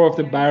choose 4 of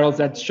the barrels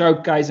that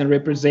showcase and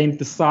represent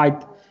the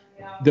site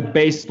the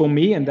best for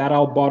me, and that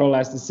I'll bottle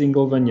as the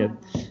single vineyard.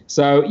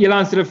 So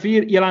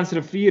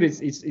Elandsrivier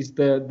is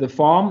the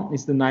farm,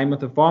 is the name of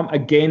the farm.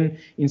 Again,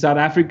 in South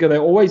Africa, they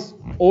always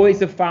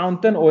a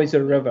fountain, always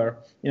a river.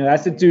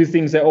 That's the two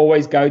things they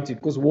always go to,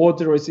 because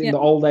water is in the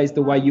old days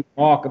the way you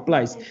mark a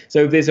place.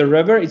 So if there's a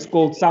river, it's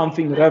called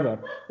something river,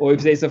 or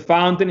if there's a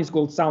fountain, it's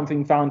called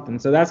something fountain.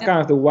 So that's kind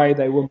of the way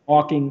they were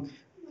marking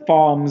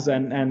farms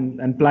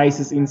and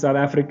places in South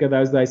Africa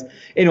those days.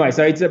 Anyway,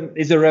 so it's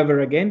a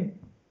river again.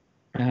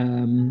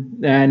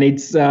 And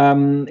it's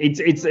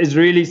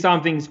really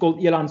something. It's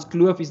called Elands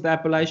Kloof is the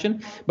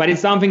appellation, but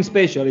it's something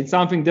special. It's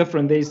something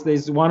different.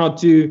 There's 1 or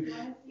 2,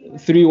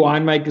 3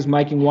 winemakers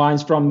making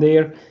wines from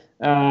there.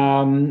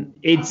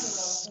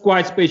 It's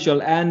quite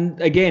special.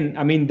 And again,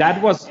 I mean,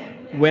 that was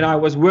when I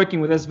was working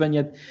with this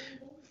vineyard.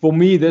 For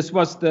me, this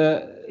was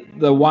the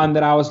one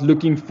that I was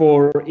looking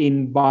for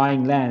in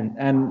buying land,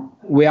 and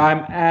where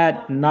I'm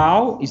at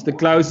now is the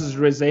closest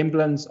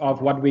resemblance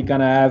of what we're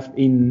gonna have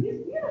in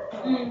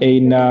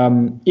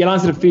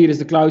Elandsrivier is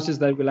the closest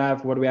that we'll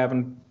have what we have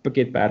in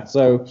Piketberg.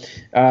 So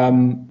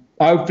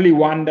hopefully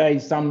one day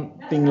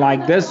something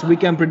like this we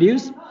can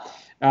produce.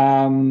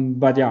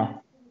 But yeah.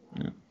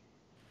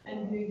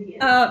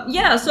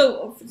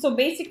 So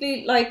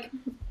basically, like,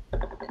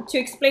 to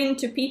explain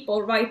to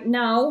people right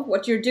now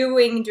what you're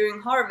doing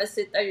during harvest,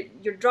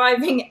 you're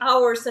driving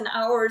hours and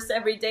hours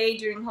every day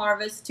during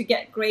harvest to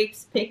get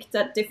grapes picked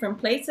at different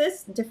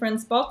places, different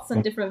spots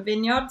and different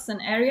vineyards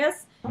and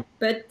areas.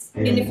 But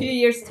in a few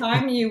years'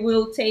 time, you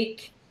will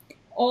take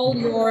all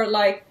your,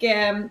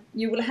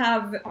 you will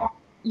have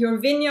your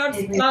vineyards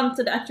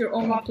planted at your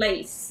own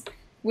place,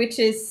 which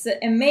is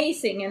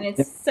amazing, and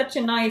it's such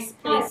a nice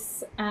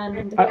place,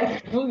 and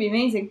it will be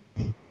amazing.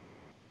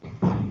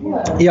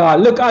 Yeah,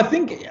 look, I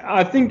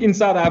think in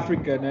South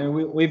Africa,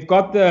 we've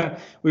got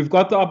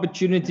the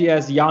opportunity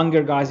as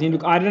younger guys.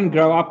 Look, I didn't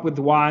grow up with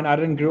wine. I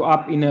didn't grow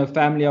up in a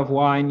family of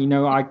wine.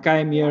 I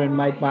came here and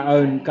made my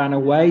own kind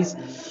of ways.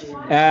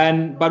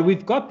 But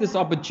we've got this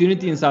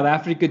opportunity in South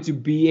Africa to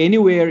be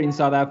anywhere in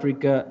South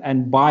Africa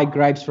and buy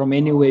grapes from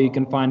anywhere you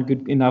can find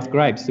good enough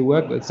grapes to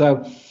work with.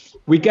 So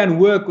we can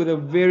work with a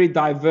very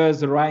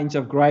diverse range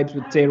of grapes,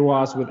 with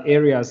terroirs, with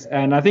areas,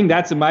 and I think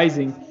that's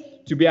amazing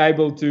to be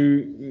able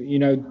to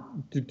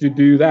to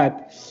do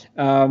that.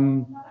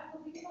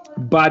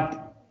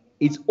 But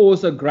it's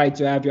also great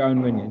to have your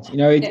own vineyards.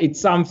 It's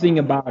something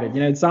about it.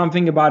 It's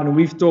something about it, and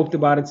we've talked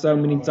about it so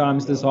many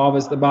times this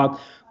harvest, about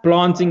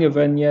planting a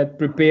vineyard,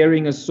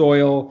 preparing a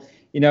soil,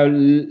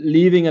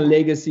 leaving a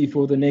legacy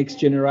for the next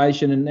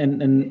generation.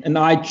 And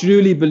I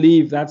truly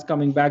believe that's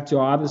coming back to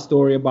our other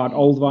story about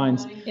old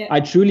wines. Yeah. I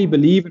truly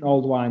believe in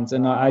old wines,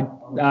 and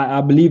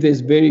I believe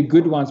there's very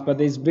good ones, but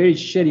there's very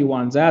shitty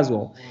ones as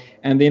well.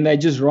 And then they're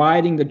just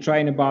riding the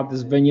train about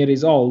this vineyard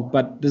is old,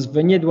 but this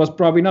vineyard was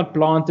probably not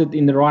planted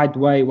in the right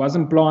way,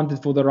 wasn't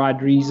planted for the right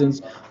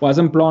reasons,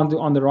 wasn't planted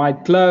on the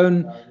right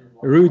clone,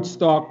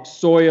 rootstock,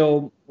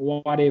 soil,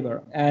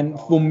 whatever. And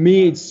for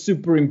me, it's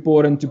super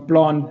important to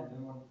plant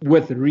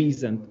with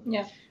reason.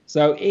 Yeah.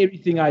 So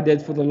everything I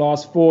did for the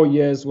last 4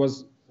 years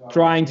was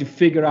trying to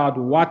figure out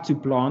what to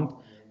plant,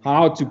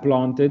 how to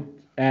plant it,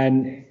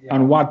 and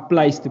on what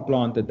place to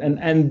plant it.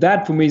 And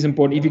that for me is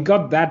important. If you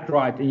got that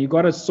right, and you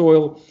got a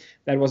soil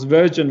that was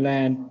virgin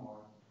land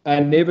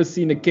and never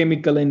seen a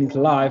chemical in its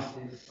life,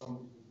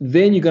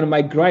 then you're going to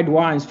make great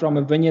wines from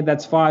a vineyard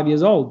that's 5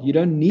 years old. You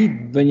don't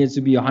need vineyards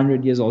to be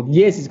 100 years old.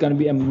 Yes, it's going to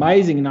be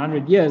amazing in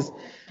 100 years.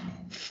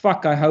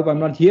 Fuck, I hope I'm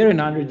not here in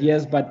 100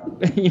 years, but,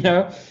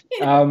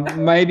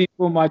 maybe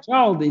for my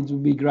child it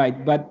would be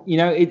great. But,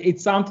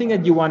 it's something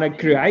that you want to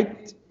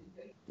create,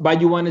 but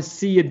you want to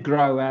see it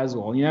grow as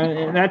well,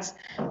 and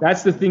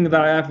that's the thing that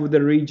I have with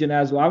the region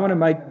as well. I want to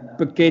make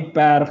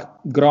Piketberg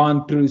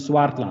Grand Cru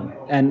Swartland,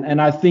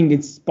 and I think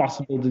it's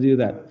possible to do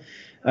that.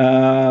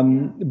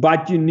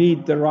 But you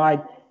need the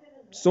right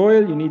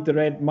soil, you need the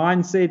right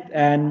mindset,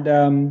 and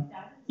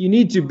you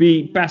need to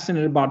be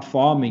passionate about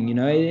farming.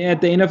 At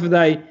the end of the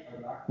day,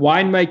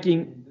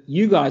 winemaking,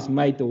 you guys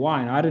made the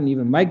wine. I didn't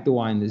even make the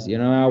wine this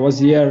year. I was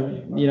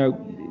here,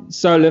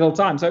 so little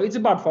time. So it's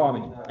about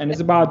farming, and it's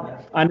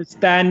about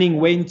understanding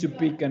when to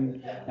pick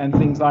and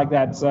things like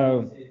that.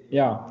 So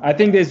yeah, I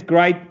think there's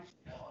great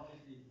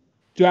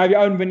to have your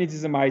own vineyards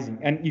is amazing,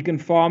 and you can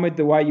farm it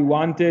the way you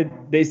want it.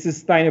 There's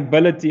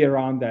sustainability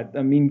around that.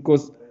 I mean,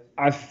 because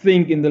I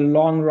think in the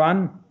long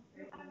run,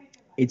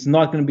 it's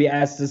not going to be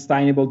as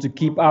sustainable to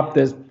keep up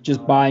this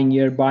just buying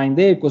here, buying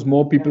there, because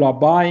more people are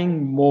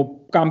buying, more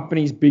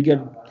companies,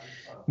 bigger,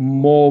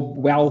 more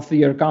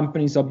wealthier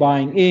companies are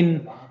buying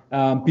in.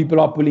 People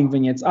are pulling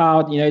vineyards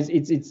out. You know,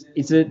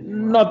 it's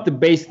not the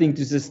best thing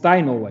to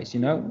sustain always.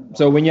 You know,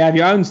 so when you have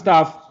your own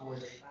stuff,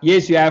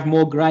 yes, you have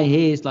more grey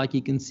hairs like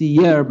you can see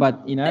here,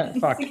 but you know,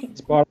 fuck,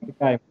 it's part of the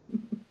game.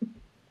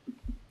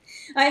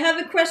 I have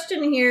a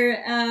question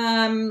here.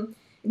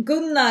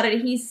 Gunnar,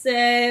 he's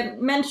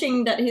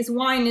mentioning that his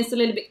wine is a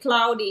little bit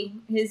cloudy,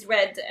 his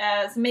red.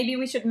 So maybe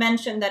we should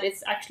mention that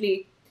it's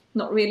actually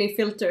not really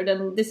filtered,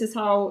 and this is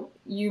how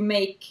you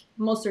make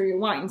most of your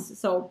wines.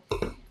 So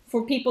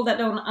for people that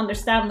don't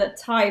understand that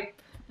type,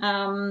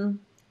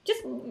 this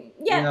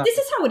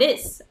is how it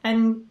is,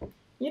 and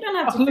you don't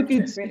have to filter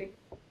it, really.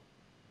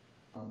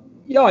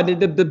 Yeah,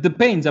 it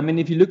depends. I mean,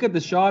 if you look at the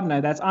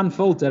Chardonnay, that's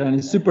unfiltered and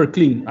it's super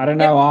clean. I don't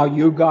know how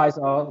you guys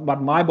are,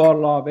 but my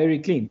bottle are very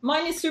clean.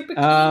 Mine is super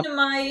clean.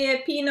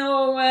 My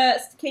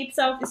Pinot Cape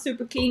South is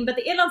super clean, but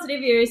the Irlands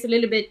Riviera is a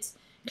little bit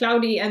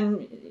cloudy,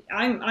 and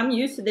I'm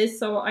used to this,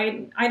 so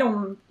I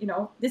don't, you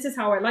know, this is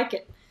how I like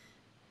it.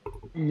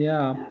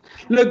 Yeah,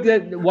 look,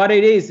 what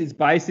it is, it's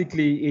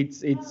basically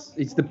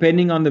it's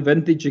depending on the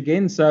vintage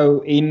again.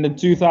 So in the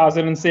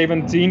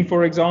 2017,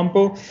 for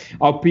example,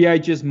 our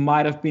pHs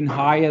might have been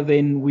higher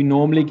than we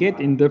normally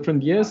get in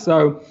different years.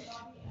 So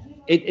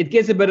it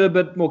gets a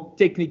bit more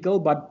technical,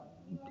 but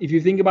if you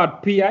think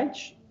about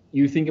pH,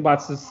 you think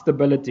about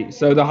stability.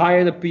 So the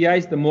higher the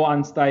pH, the more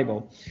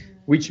unstable,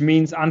 which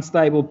means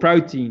unstable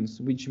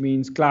proteins, which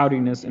means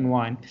cloudiness in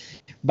wine.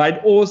 But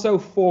it also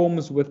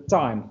forms with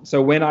time.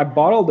 So when I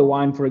bottle the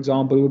wine, for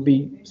example, it would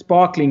be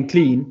sparkling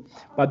clean,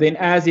 but then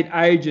as it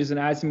ages and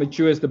as it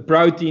matures, the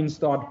proteins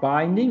start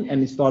binding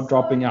and it start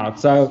dropping out.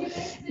 So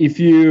if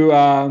you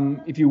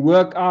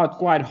work out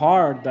quite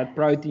hard, that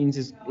proteins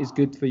is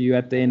good for you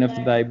at the end of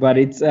the day. But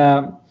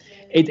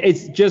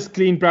it's just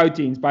clean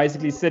proteins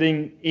basically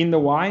sitting in the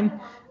wine,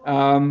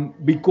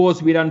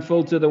 because we don't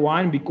filter the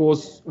wine,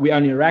 because we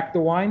only rack the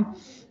wine.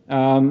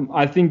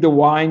 I think the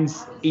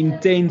wines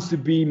intends to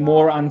be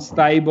more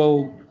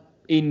unstable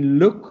in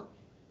look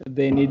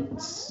than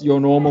it's your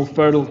normal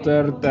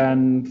filtered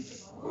and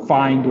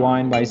fined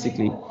wine,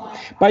 basically.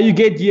 But you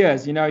get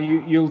years, you know,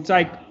 you'll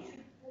take,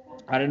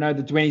 I don't know,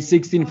 the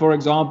 2016, for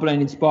example,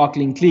 and it's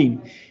sparkling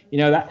clean. You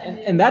know,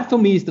 that for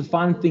me is the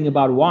fun thing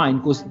about wine,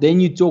 because then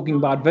you're talking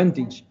about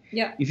vintage.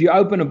 Yeah. If you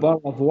open a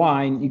bottle of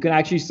wine, you can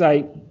actually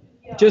say,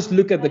 just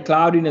look at the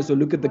cloudiness or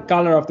look at the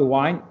color of the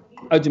wine.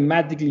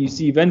 Automatically you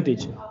see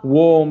vintage,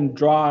 warm,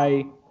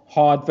 dry,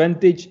 hard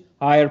vintage,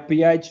 higher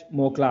pH,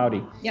 more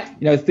cloudy. Yeah.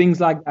 You know, things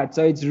like that.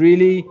 So it's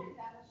really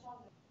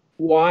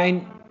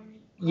wine.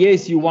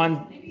 Yes, you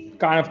want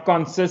kind of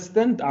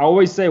consistent. I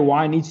always say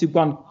wine needs to be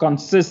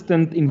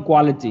consistent in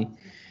quality.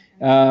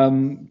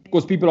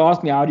 Because people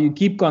ask me, how do you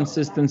keep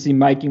consistency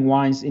making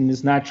wines in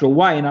this natural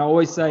way? And I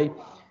always say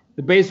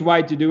the best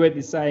way to do it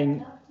is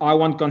saying, I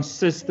want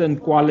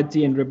consistent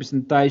quality and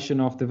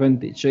representation of the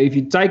vintage. So if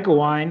you take a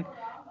wine,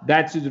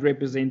 that should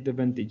represent the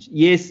vintage.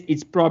 Yes,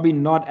 it's probably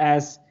not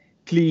as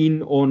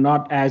clean or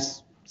not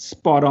as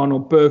spot on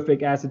or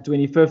perfect as the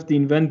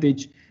 2015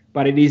 vintage,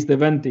 but it is the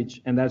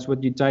vintage, and that's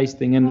what you're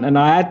tasting. And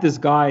I had this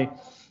guy,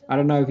 I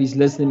don't know if he's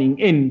listening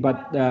in,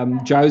 but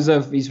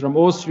Joseph, he's from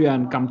Austria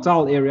and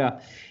Kamtal area,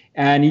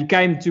 and he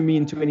came to me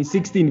in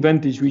 2016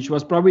 vintage, which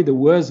was probably the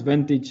worst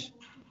vintage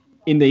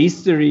in the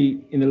history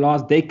in the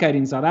last decade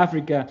in South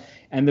Africa,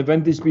 and the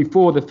vintage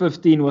before, the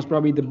 15, was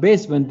probably the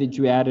best vintage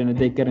we had in a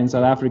decade in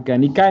South Africa.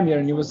 And he came here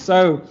and he was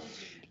so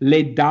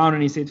let down,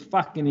 and he said,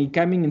 fuck, and he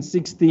came in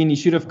 16, he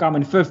should have come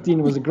in 15,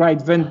 it was a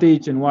great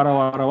vintage, and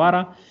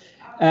wara.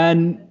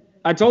 And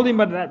I told him,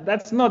 but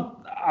that's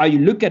not how you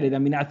look at it. I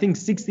mean, I think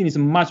 16 is a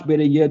much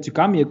better year to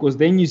come here, because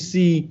then you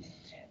see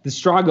the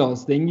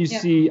struggles, then you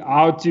see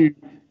how to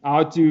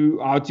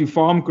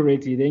farm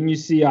correctly, then you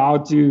see how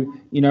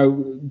to, you know,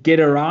 get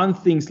around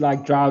things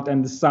like drought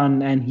and the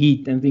sun and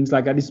heat and things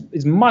like that.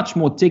 It's much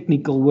more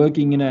technical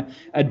working in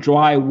a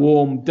dry,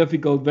 warm,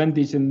 difficult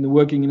vintage than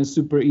working in a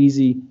super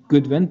easy,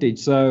 good vintage.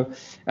 So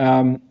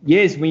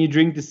yes, when you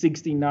drink the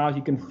 16 now,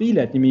 you can feel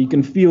it. I mean, you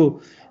can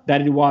feel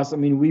that it was, I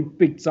mean, we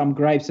picked some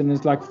grapes and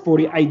it's like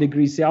 48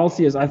 degrees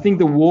Celsius. I think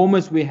the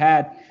warmest we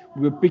had,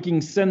 we were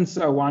picking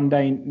Cinsault one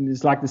day, and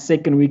it's like the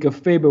second week of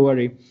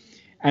February.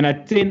 And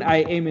at 10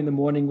 a.m. in the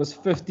morning was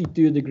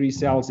 52 degrees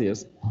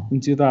Celsius in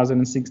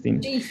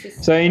 2016.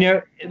 Jesus. So, you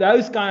know,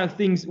 those kind of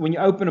things, when you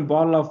open a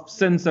bottle of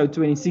Cinsault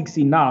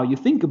 2016 now, you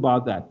think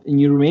about that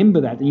and you remember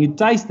that and you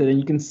taste it and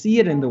you can see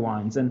it in the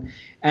wines.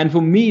 And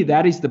for me,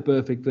 that is the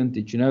perfect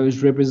vintage, you know,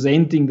 is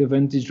representing the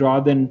vintage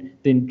rather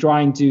than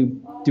trying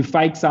to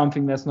fake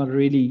something that's not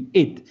really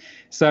it.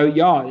 So,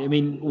 yeah, I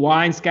mean,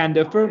 wines can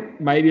differ,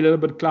 maybe a little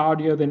bit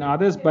cloudier than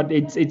others, but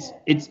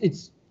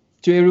it's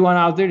to everyone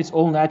out there, it's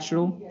all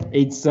natural.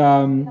 It's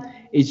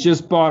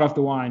just part of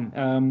the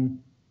wine.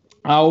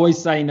 I always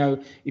say,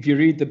 if you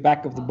read the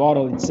back of the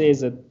bottle, it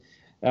says that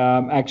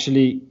that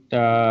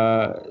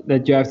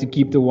you have to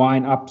keep the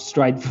wine up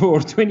straight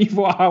for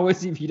 24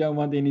 hours if you don't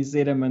want any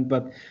sediment.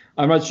 But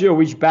I'm not sure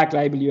which back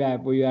label you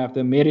have. Or you have the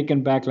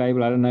American back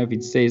label. I don't know if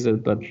it says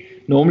it, but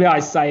normally I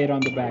say it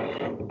on the back.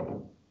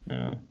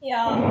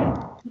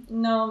 Yeah.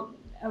 No,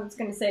 I was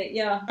gonna say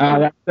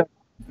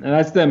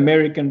That's the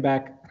American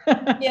back.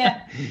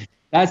 Yeah.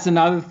 That's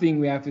another thing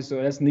we have to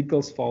sort. That's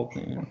Nico's fault.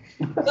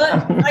 But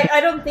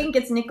I don't think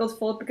it's Nico's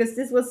fault, because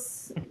this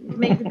was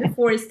maybe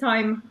before his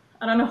time.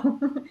 I don't know.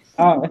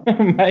 Oh,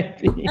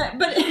 maybe.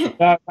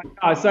 But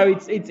so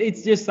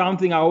it's just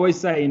something I always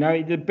say.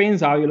 It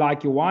depends how you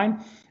like your wine.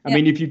 I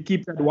mean, if you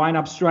keep that wine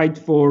up straight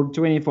for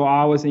 24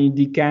 hours and you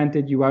decant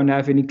it, you won't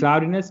have any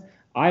cloudiness.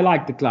 I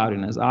like the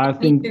cloudiness. I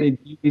think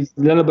it's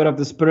a little bit of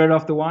the spirit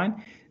of the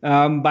wine.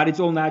 But it's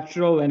all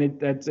natural, and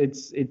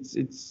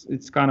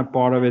it's kind of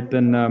part of it.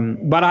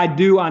 And but I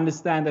do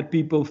understand that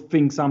people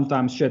think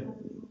sometimes, shit,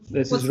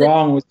 this is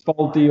wrong, or it's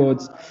faulty,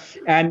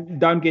 and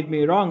don't get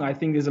me wrong. I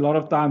think there's a lot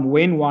of time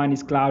when wine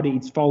is cloudy,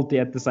 it's faulty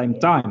at the same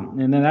time,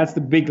 and then that's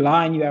the big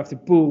line you have to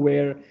pull,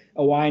 where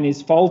a wine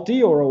is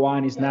faulty or a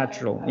wine is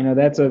natural.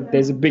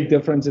 There's a big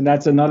difference, and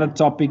that's another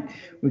topic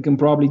we can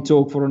probably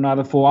talk for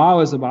another 4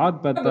 hours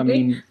about. But probably. I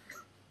mean,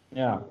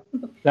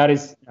 that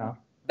is.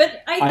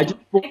 But I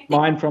just bought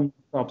mine from the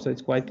shop, so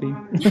it's quite clean.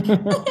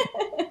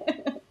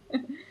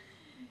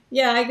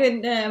 Yeah, I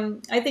could.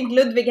 I think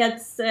Ludwig had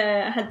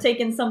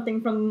taken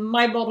something from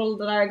my bottle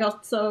that I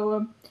got,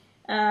 so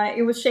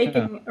it was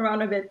shaking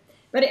around a bit.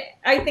 But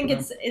I think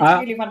it's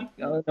really fun.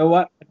 You know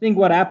what? I think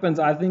what happens,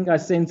 I think I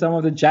sent some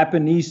of the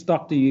Japanese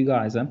stock to you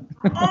guys, huh?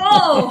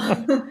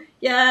 Oh,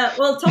 yeah.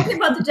 Well, talking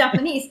about the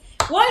Japanese,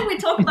 while we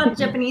talk about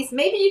the Japanese,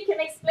 maybe you can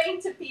explain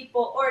to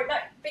people, or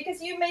not,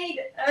 because you made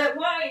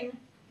wine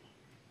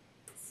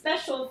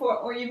special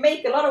or you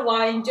make a lot of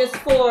wine just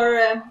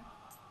for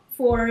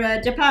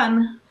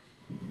Japan.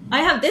 I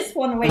have this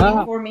one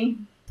waiting for me.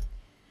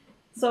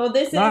 So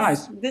this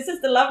is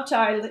the love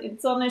child.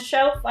 It's on a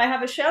shelf. I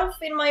have a shelf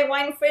in my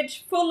wine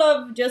fridge full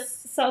of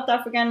just South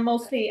African,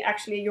 mostly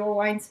actually your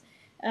wines.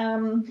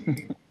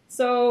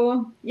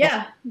 So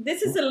yeah,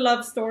 this is a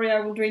love story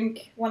I will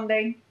drink one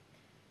day.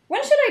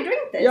 When should I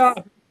drink this? Yeah.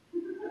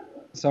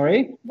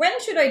 Sorry? When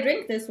should I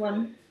drink this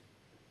one?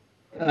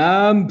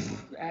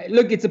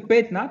 Look, it's a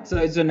pet nut, so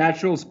it's a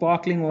natural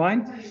sparkling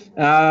wine.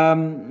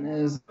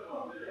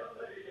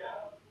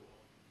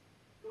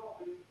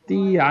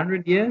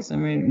 100 years. I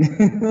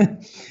mean,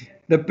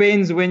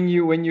 depends when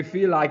you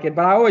feel like it.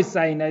 But I always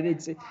say that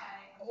it's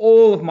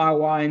all of my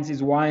wines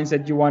is wines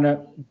that you want to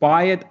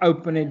buy it,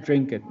 open it,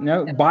 drink it.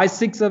 Buy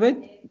 6 of it.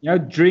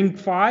 Drink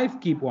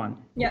 5, keep 1.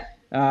 Yeah.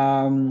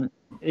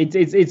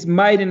 It's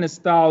made in a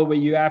style where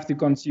you have to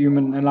consume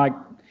and like,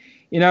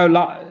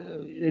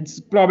 it's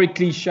probably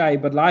cliche,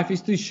 but life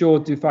is too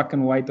short to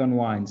fucking wait on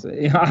wines.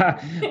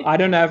 I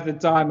don't have the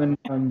time, and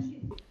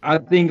I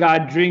think I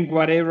drink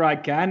whatever I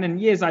can.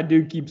 And yes, I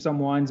do keep some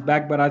wines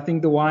back, but I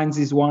think the wines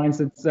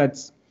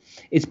that's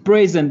it's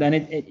present, and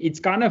it's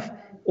kind of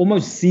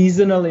almost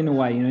seasonal in a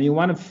way. You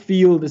want to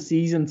feel the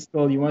season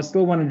still. You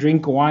still want to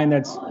drink a wine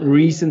that's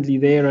recently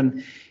there,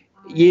 and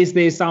yes,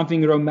 there's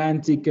something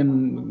romantic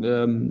and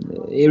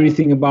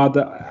everything about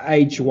the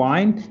aged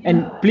wine,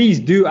 and please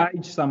do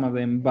age some of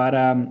them. But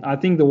I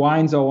think the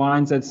wines are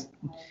wines is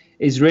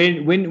ready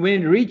when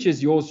it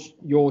reaches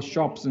your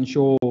shops and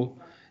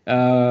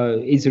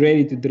it's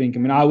ready to drink. I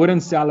mean, I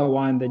wouldn't sell a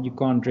wine that you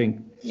can't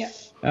drink. Yeah.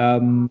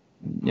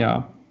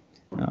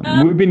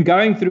 We've been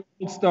going through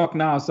stock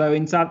now, so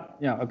in South.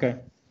 Yeah. Okay.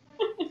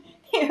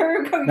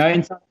 Here we go. No,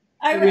 in South.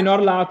 We're not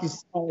allowed to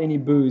sell any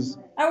booze.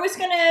 I was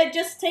gonna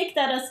just take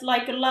that as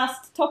like a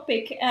last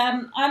topic.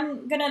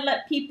 I'm gonna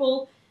let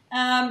people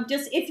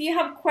just, if you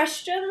have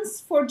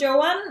questions for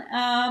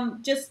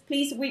Johan, just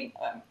please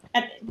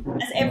as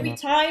every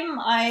time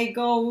I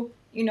go,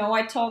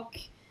 I talk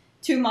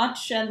too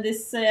much and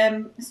this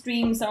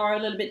streams are a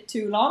little bit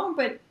too long.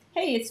 But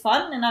hey, it's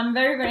fun, and I'm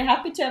very, very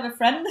happy to have a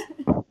friend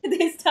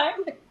this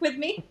time with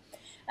me.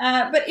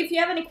 But if you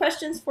have any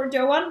questions for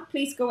Johan,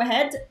 please go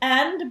ahead.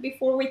 And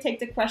before we take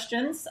the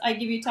questions, I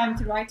give you time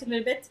to write a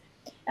little bit.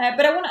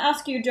 But I want to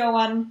ask you,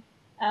 Johan,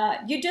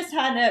 you just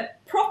had a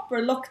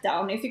proper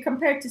lockdown. If you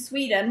compare to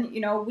Sweden,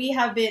 we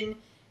have been,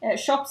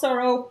 shops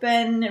are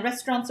open,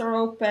 restaurants are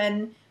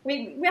open.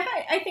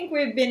 I think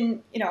we've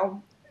been,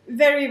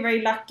 very,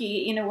 very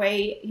lucky in a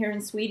way here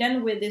in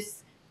Sweden with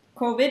this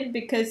COVID,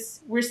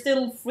 because we're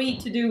still free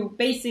to do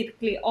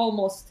basically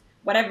almost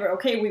whatever.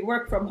 Okay, we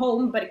work from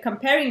home, but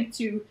comparing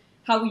to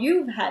how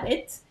you've had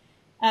it,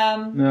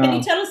 can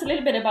you tell us a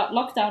little bit about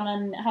lockdown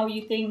and how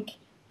you think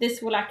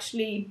this will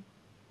actually,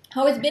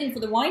 how it's been for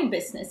the wine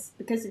business,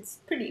 because it's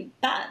pretty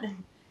bad.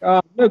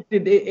 Look,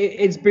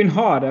 it's been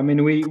hard. I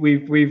mean,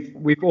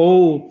 we've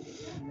all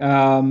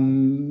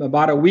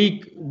about a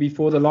week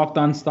before the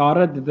lockdown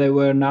started, they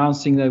were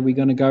announcing that we're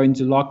going to go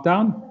into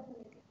lockdown.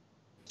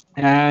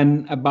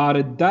 And about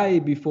a day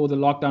before the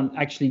lockdown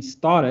actually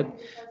started,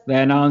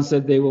 they announced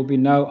that there will be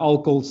no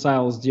alcohol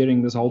sales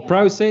during this whole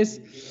process.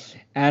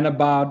 And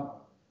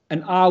about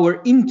an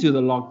hour into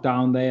the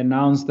lockdown, they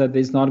announced that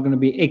there's not going to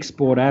be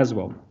export as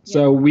well.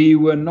 So we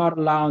were not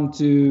allowed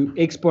to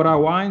export our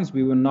wines.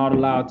 We were not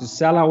allowed to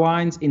sell our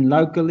wines in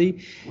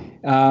locally.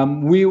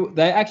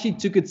 They actually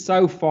took it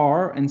so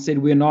far and said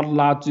we're not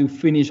allowed to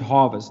finish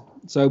harvest.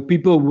 So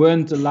people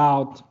weren't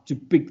allowed to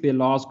pick their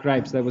last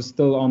grapes that were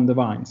still on the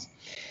vines.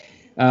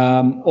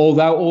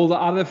 Although all the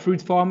other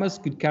fruit farmers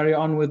could carry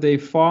on with their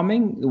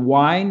farming,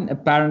 wine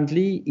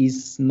apparently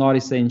is not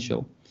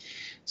essential.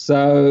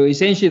 So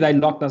essentially they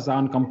locked us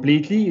down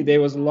completely.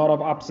 There was a lot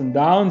of ups and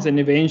downs, and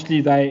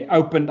eventually they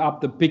opened up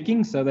the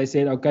picking. So they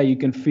said, okay, you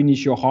can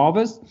finish your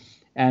harvest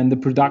and the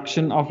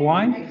production of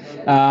wine,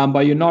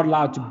 but you're not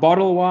allowed to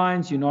bottle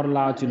wines, you're not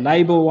allowed to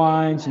label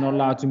wines, you're not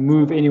allowed to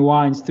move any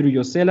wines through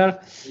your cellar.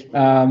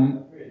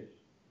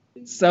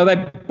 So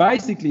they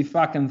basically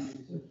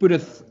fucking put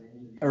a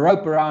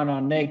rope around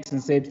our necks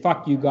and said,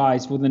 fuck you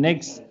guys, for the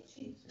next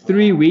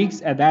 3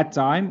 weeks at that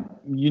time,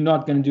 you're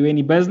not going to do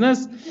any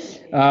business.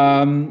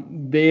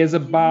 There's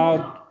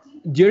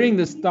during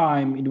this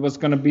time, it was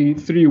going to be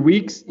 3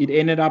 weeks. It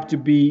ended up to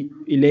be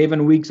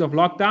 11 weeks of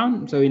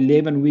lockdown, so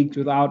 11 weeks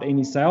without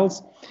any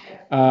sales.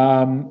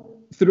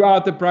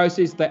 Throughout the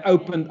process, they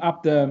opened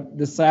up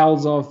the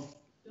sales of,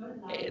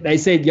 they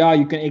said, yeah,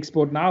 you can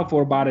export now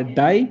for about a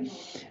day.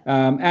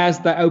 As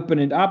they opened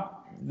it up,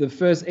 the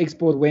first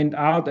export went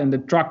out and the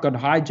truck got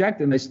hijacked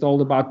and they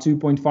stole about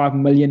 2.5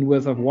 million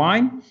worth of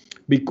wine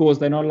because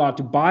they're not allowed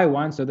to buy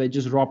wine, so they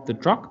just robbed the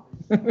truck.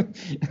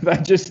 They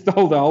just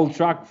stole the whole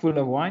truck full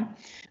of wine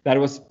that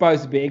was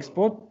supposed to be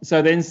export.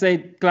 So then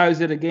said,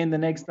 close it again the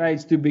next day,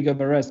 it's too big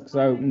of a risk,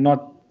 so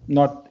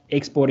not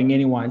exporting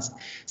any wines.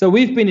 So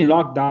we've been in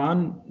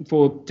lockdown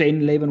for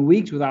 10, 11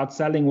 weeks without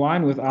selling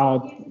wine,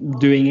 without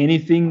doing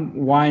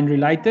anything wine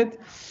related.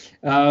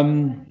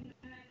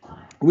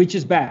 Which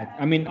is bad.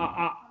 I mean,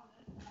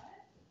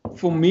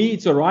 for me,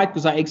 it's all right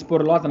because I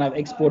export a lot and I've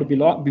exported a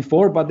lot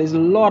before, but there's a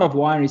lot of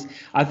wineries.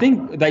 I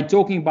think they're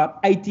talking about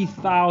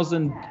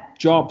 80,000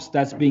 jobs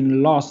that's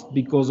being lost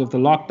because of the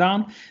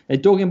lockdown. They're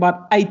talking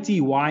about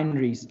 80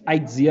 wineries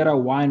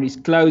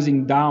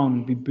closing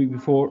down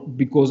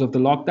because of the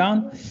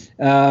lockdown.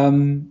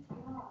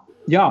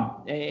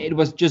 It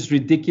was just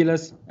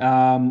ridiculous.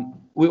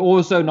 We're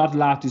also not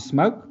allowed to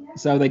smoke.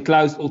 So they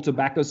closed all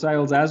tobacco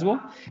sales as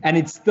well, and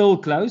it's still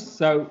closed.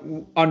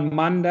 So on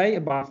Monday,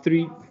 about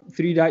 2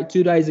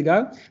 days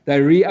ago,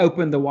 they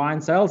reopened the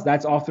wine sales.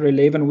 That's after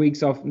 11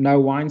 weeks of no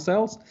wine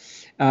sales.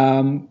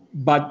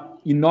 But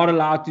you're not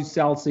allowed to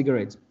sell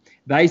cigarettes.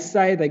 They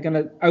say they're going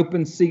to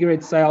open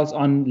cigarette sales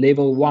on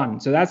level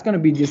 1. So that's going to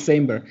be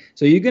December.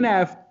 So you're going to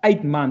have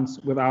 8 months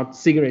without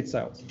cigarette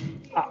sales.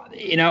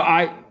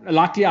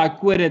 Luckily I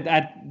quit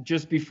at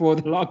just before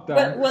the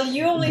lockdown. Well,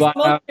 you only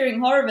smoke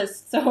during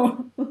harvest,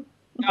 so.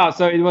 Yeah,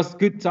 so it was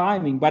good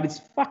timing, but it's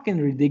fucking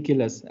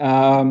ridiculous.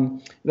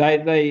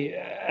 They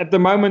at the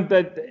moment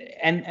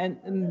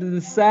and the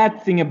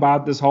sad thing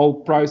about this whole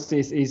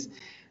process is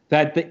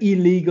that the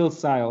illegal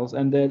sales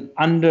and the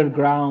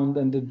underground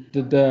and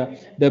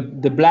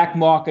the black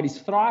market is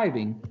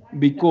thriving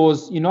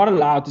because you're not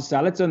allowed to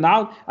sell it. So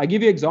now I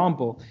give you an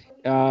example.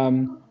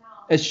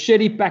 A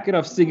shitty packet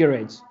of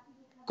cigarettes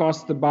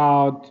cost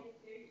about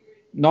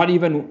not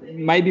even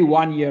maybe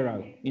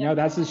 €1.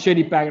 That's a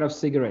shitty packet of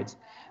cigarettes.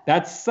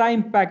 That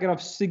same packet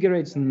of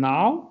cigarettes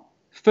now,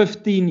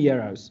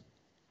 €15.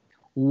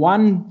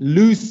 One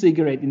loose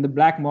cigarette in the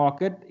black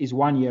market is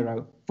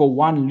 €1 for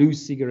one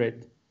loose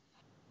cigarette,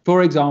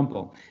 for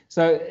example.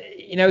 So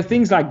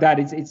things like that.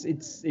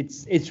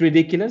 It's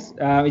ridiculous.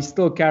 It's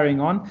still carrying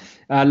on.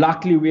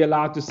 Luckily, we're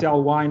allowed to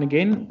sell wine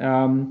again.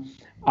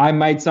 I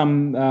made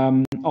some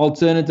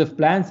alternative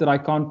plans that I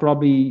can't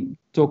probably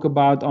talk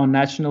about on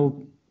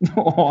national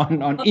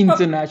on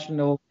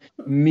international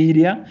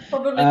media.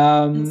 Probably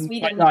in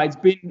Sweden. No, it's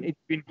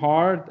been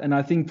hard, and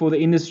I think for the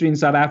industry in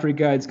South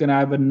Africa, it's going to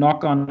have a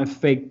knock-on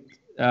effect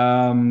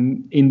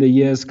in the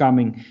years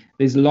coming.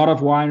 There's a lot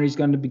of wineries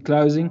going to be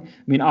closing.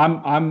 I mean,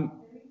 I'm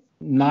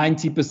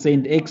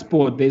 90%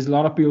 export. There's a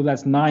lot of people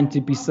that's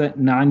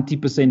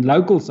 90%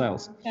 local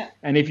sales. Yeah.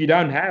 And if you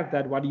don't have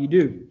that, what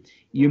do?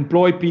 You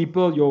employ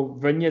people. Your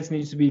vineyards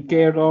needs to be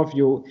cared of.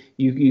 You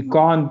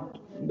can't.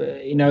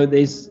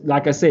 There's,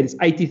 like I said, it's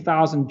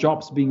 80,000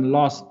 jobs being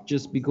lost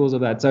just because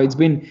of that. So it's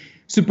been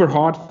super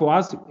hard for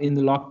us in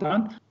the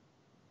lockdown.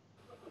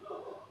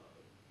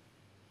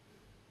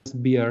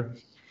 Beer.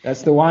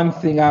 That's the one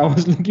thing I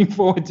was looking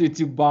forward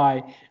to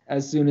buy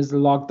as soon as the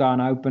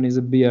lockdown open is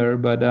a beer.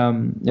 But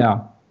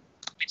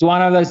it's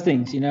one of those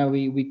things.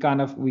 We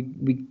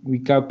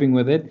coping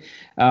with it.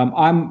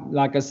 I'm,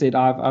 like I said,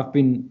 I've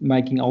been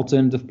making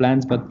alternative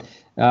plans, but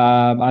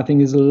I think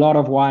there's a lot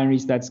of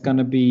wineries that's going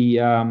to be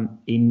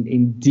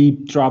in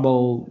deep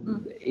trouble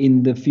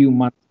in the few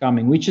months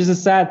coming, which is a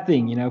sad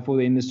thing, for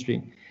the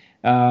industry,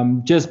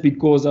 just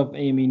because of,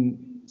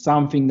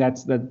 something that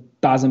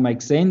doesn't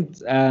make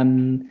sense,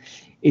 and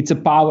it's a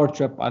power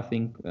trip, I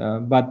think.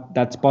 But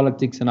that's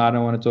politics, and I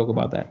don't want to talk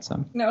about that.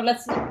 So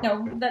that's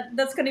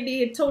going to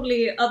be a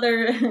totally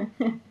other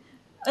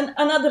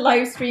another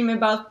live stream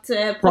about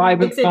private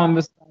politics.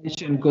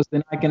 conversation, because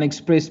then I can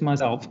express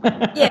myself.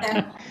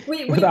 Yeah,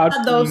 we've Without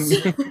had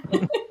those.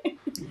 being-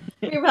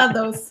 We've had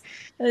those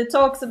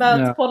talks about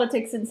Yeah.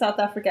 politics in South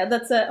Africa.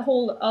 That's a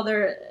whole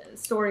other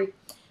story.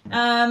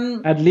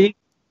 At least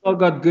we've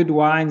got good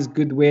wines,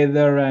 good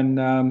weather,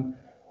 and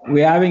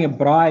we're having a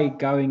braai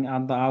going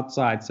on the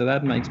outside, so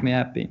that makes me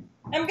happy.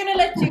 I'm gonna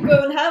let you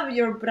go and have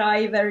your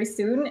braai very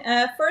soon.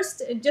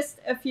 First, just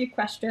a few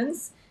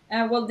questions.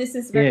 Well, this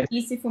is very Yes.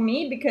 easy for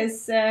me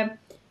because,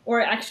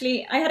 or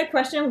actually, I had a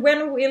question.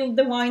 When will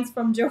the wines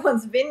from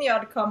Johan's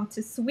vineyard come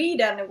to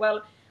Sweden?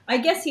 Well, I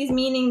guess he's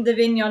meaning the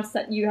vineyards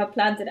that you have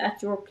planted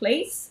at your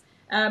place.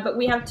 But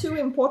we have two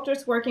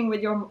importers working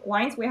with your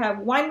wines. We have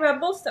Wine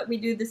Rebels that we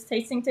do this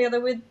tasting together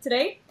with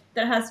today,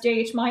 that has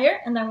J.H.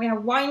 Meyer, and then we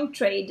have Wine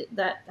Trade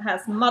that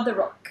has Mother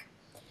Rock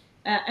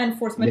and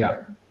Force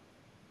Majeure.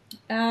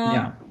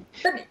 Yeah.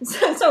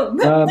 So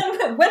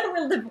when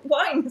will the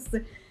wines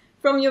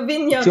from your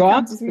vineyard To come to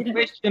answer the Sweden?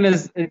 question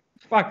is,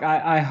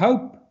 I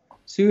hope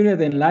sooner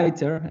than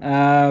later.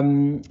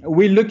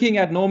 We're looking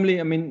at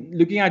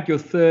looking at your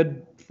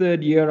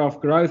third year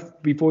of growth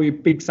before you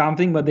pick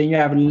something, but then you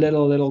have a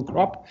little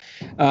crop.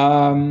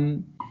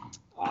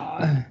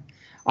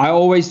 I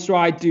always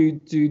try to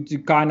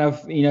kind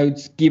of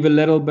give a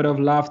little bit of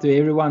love to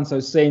everyone, so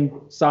send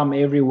some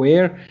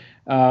everywhere.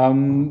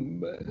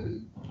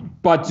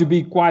 But to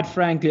be quite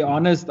frankly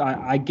honest,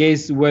 I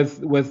guess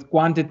with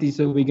quantity,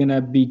 so we're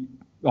gonna be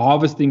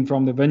harvesting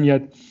from the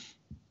vineyard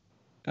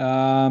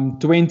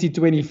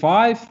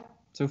 2025,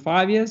 so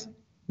 5 years.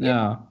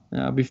 Yeah.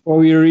 Before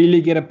we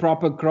really get a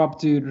proper crop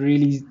to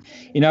really,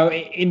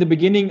 in the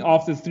beginning,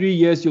 after 3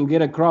 years, you'll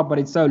get a crop, but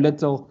it's so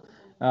little.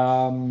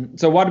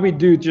 So what we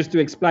do, just to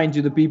explain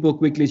to the people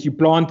quickly, is you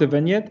plant a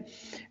vineyard,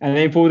 and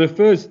then for the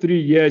first 3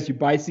 years, you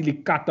basically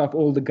cut off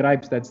all the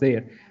grapes that's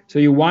there. So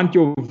you want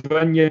your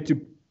vineyard to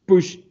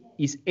push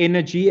his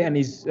energy and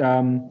his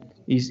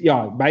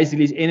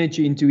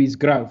energy into his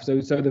growth.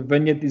 So the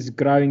vineyard is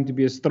growing to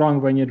be a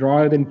strong vineyard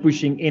rather than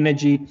pushing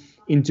energy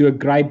into a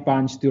grape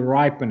bunch to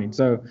ripen it.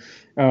 So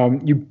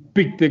you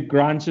pick the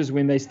branches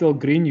when they're still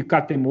green, you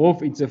cut them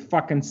off. It's a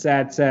fucking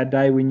sad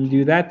day when you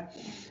do that.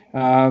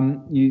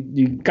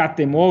 You cut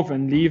them off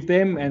and leave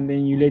them, and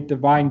then you let the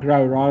vine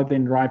grow rather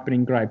than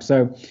ripening grapes.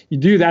 So you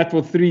do that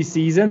for 3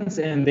 seasons,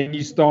 and then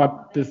you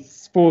start the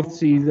 4th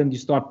season, you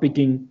start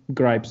picking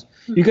grapes.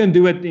 You can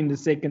do it in the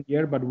 2nd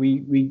year, but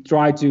we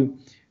try to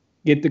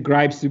get the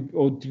grapes to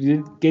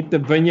get the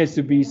vineyards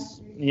to be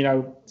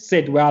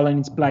set well in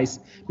its place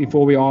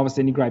before we harvest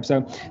any grapes.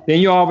 So then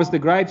you harvest the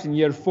grapes in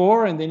year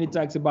 4, and then it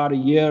takes about a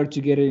year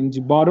to get it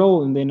into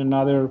bottle, and then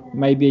another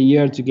maybe a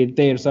year to get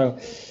there. So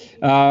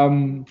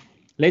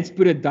let's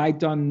put a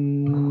date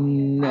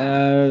on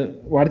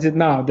what is it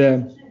now?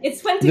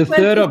 It's the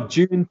 3rd of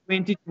June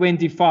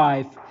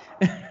 2025.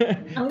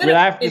 We'll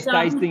have this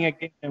tasting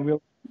again, and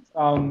we'll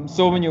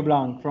Sauvignon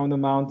Blanc from the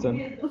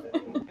mountain.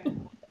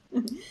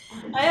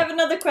 I have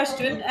another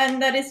question,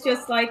 and that is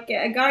just like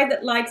a guy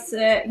that likes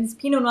his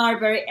Pinot Noir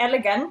very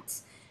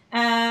elegant,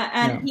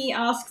 and he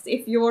asks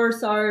if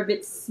yours are a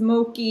bit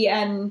smoky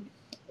and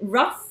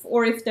rough,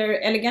 or if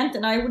they're elegant.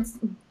 And I would,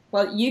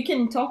 well, you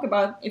can talk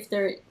about if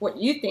they're what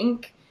you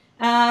think,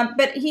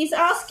 but he's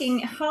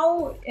asking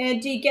how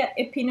do you get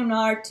a Pinot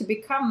Noir to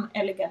become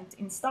elegant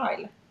in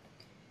style?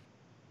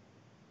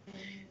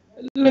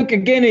 Look,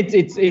 again,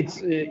 it's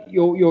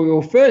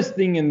your first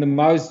thing and the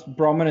most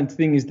prominent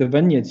thing is the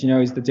vineyards,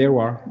 is the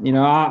terroir.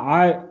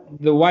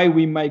 The way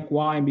we make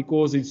wine,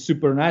 because it's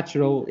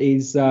supernatural,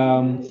 is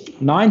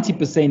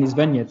 90% is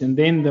vineyard, and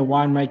then the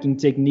winemaking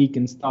technique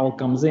and style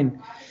comes in.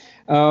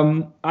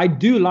 I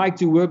do like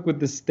to work with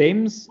the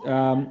stems,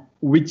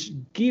 which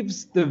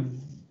gives the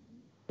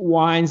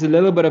wines a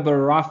little bit of a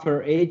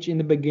rougher edge in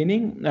the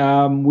beginning.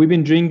 We've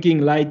been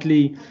drinking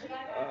lately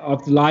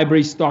of the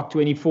library stock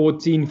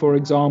 2014, for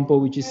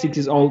example, which is 6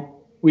 years old,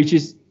 which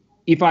is,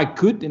 if I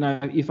could, and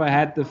if I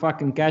had the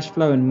fucking cash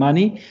flow and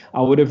money,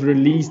 I would have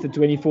released the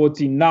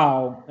 2014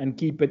 now and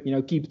keep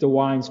the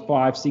wines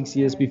 5-6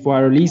 years before I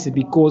release it,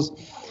 because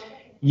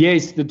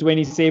yes, the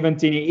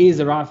 2017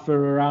 is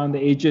rougher around the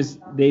edges.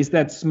 There's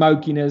that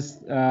smokiness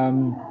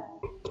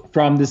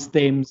from the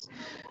stems.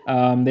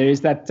 There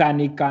is that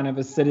tannic kind of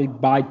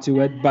acidic bite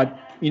to it, but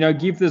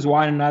give this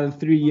wine another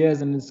 3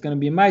 years and it's going to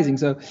be amazing.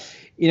 So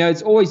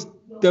it's always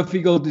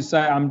difficult to say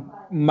I'm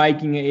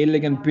making an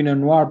elegant Pinot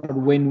Noir, but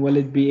when will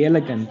it be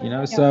elegant?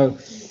 So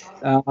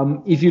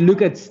if you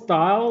look at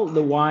style,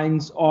 the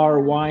wines are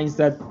wines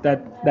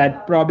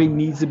that probably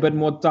needs a bit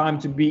more time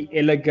to be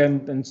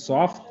elegant and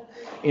soft.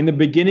 In the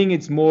beginning,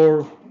 it's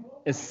more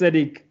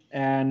acidic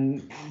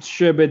and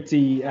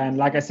sherbety, and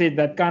like I said,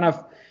 that kind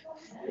of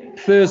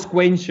thirst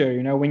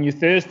quencher. When you're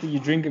thirsty, you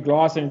drink a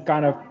glass and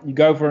kind of you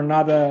go for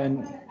another,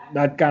 and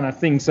that kind of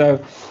thing. So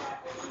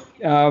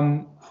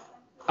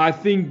I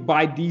think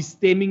by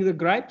de-stemming the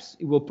grapes,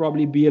 it will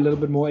probably be a little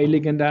bit more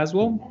elegant as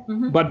well.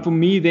 Mm-hmm. But for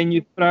me, then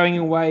you're throwing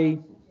away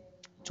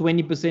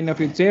 20% of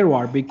your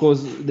terroir,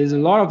 because there's a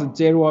lot of the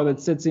terroir that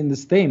sits in the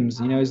stems.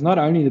 You know, it's not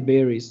only the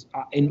berries,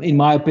 in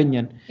my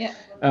opinion. Yeah.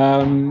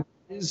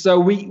 So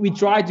we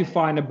try to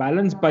find a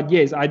balance, but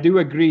yes, I do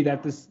agree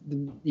that this,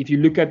 if you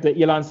look at the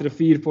Elands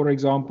Rivier, for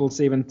example,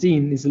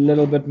 17 is a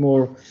little bit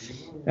more,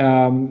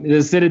 the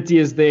acidity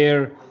is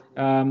there,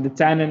 the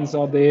tannins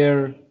are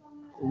there.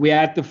 We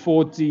had the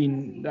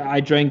 14 I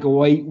drank a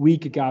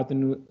week ago,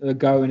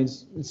 and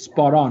it's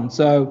spot on.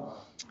 So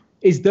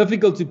it's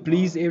difficult to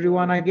please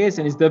everyone, I guess,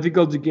 and it's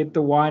difficult to get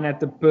the wine at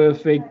the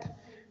perfect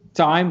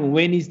time.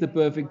 When is the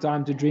perfect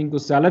time to drink or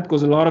sell it?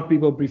 Because a lot of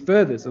people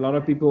prefer this. A lot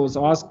of people is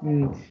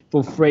asking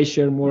for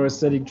fresher, more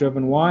acidic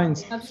driven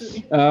wines.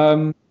 Absolutely.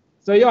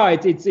 So yeah,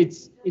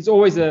 it's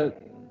always a,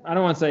 I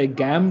don't want to say a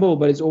gamble,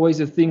 but it's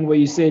always a thing where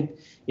you said,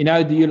 you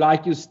know, do you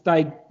like your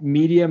steak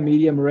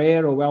medium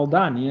rare, or well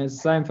done? You know, it's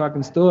the same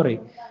fucking story.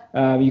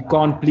 You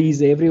can't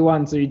please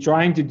everyone, so you're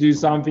trying to do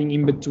something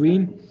in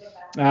between.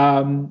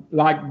 But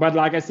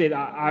like I said,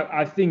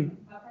 I think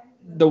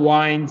the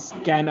wines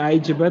can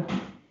age a bit.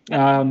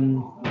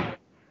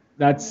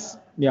 That's,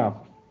 yeah.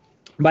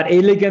 But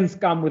elegance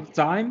come with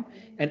time,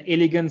 and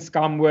elegance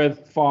come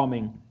with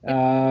farming.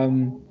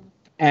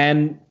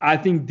 And I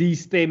think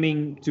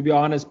destemming, to be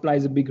honest,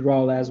 plays a big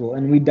role as well.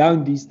 And we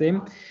don't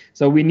destem,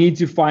 so we need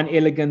to find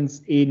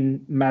elegance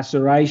in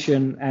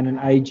maceration and in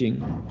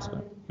aging.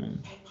 So,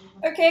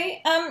 yeah.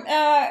 Okay.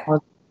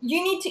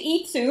 You need to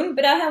eat soon,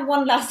 but I have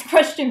one last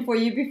question for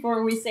you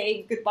before we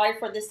say goodbye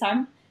for this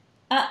time.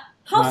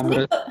 How's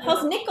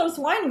Nicole's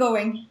wine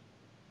going?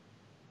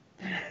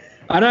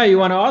 I know you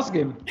want to ask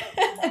him.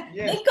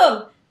 Yes.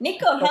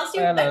 Nicole, how's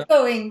your pet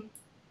going?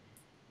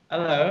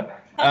 Hello.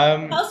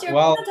 How's your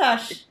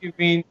Natasha? If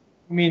you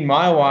mean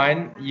my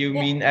wine, you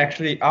mean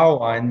actually our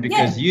wine,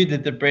 because you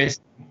did the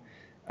press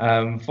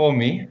for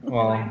me.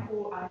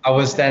 Well, I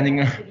was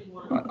standing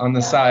on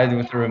the side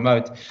with the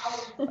remote,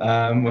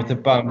 with the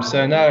pump.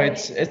 So no,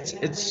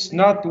 it's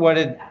not what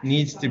it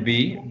needs to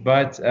be,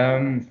 but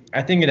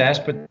I think it has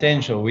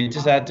potential. We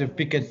just had to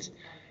pick it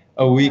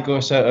a week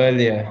or so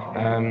earlier.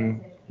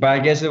 But I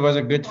guess it was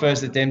a good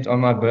first attempt on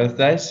my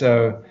birthday.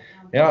 So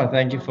yeah,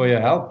 thank you for your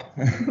help.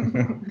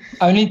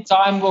 Only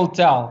time will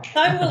tell.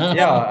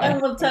 Time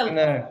will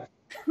tell.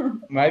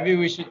 Maybe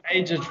we should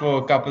age it for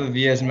a couple of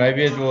years.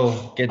 Maybe it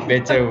will get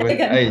better with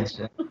age.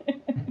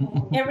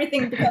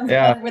 Everything becomes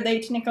better with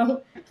age,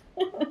 Nicole.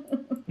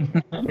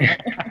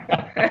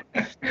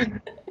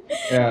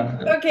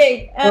 Yeah.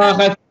 Okay.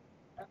 I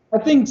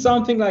think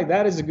something like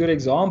that is a good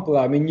example.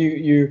 I mean,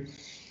 you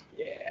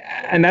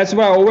and that's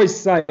why I always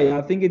say,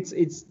 I think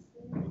it's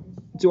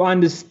to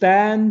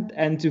understand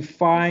and to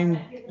find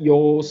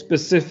your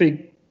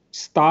specific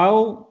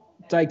style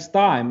takes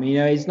time. You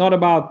know, it's not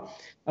about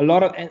a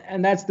lot of,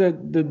 and that's the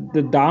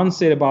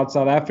downside about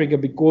South Africa,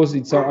 because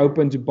it's so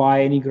open to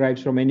buy any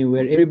grapes from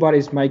anywhere.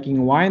 Everybody's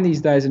making wine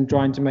these days and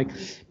trying to make,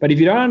 but if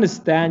you don't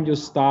understand your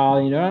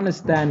style, you don't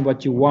understand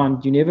what you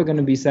want, you're never going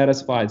to be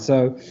satisfied.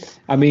 So,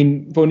 I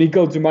mean, for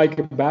Nicole to make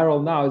a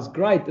barrel now is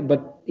great,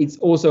 but it's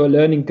also a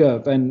learning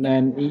curve, and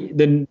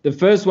the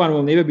first one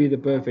will never be the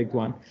perfect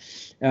one.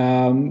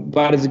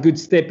 But it's a good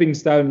stepping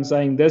stone,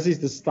 saying this is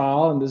the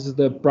style and this is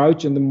the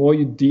approach, and the more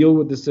you deal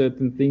with a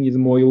certain thing, the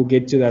more you'll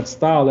get to that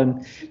style,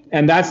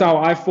 and that's how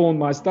I formed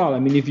my style. I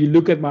mean, if you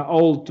look at my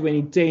old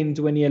 2010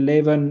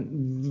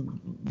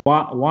 2011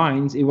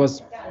 wines, it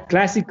was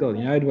classical,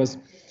 you know, it was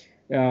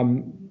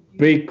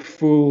big,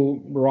 full,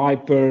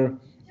 riper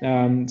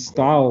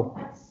style,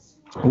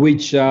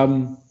 which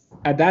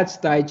at that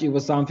stage it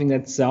was something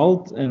that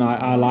sold, and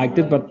I liked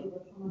it. But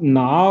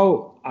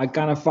now I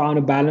kind of found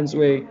a balance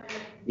where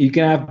you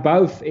can have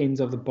both ends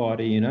of the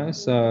party, you know.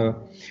 So,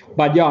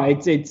 but yeah,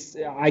 it's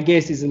I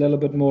guess it's a little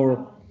bit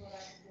more,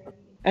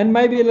 and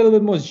maybe a little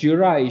bit more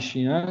Jura-ish,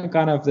 you know,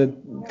 kind of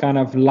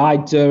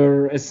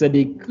lighter,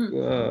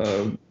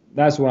 acidic.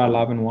 That's what I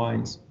love in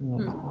wines.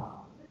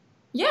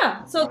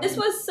 Yeah. So this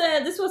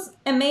was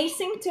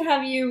amazing to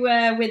have you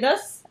with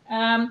us.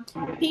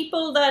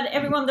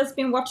 Everyone that's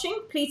been watching,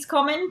 please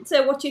comment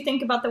what you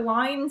think about the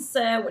wines,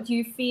 what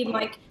you feel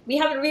like. We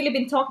haven't really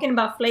been talking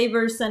about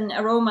flavors and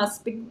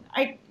aromas.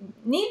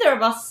 Neither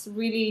of us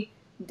really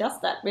does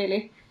that,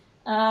 really.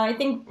 I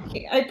think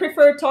I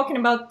prefer talking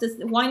about the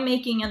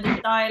winemaking and the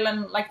style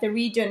and like the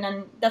region,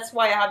 and that's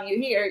why I have you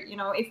here. You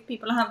know, if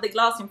people have the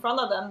glass in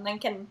front of them, then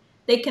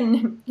they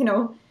can you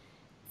know,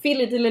 feel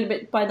it a little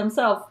bit by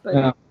themselves. But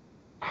yeah.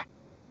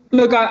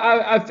 Look,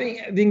 I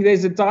think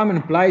there's a time and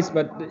a place,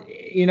 but,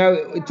 you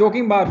know,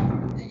 talking about,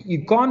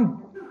 you can't,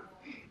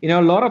 you know,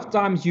 a lot of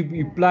times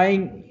you're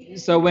playing.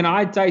 So when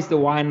I taste the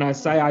wine and I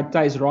say I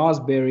taste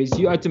raspberries,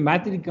 you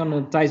automatically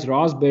gonna taste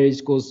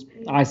raspberries because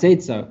I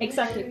said so.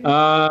 Exactly.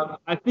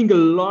 I think a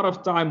lot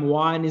of time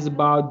wine is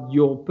about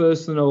your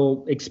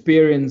personal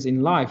experience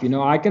in life. You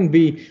know,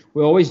 we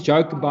always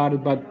joke about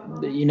it, but,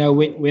 you know,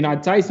 when I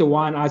taste the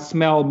wine, I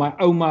smell my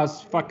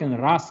Oma's fucking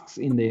rusks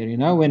in there, you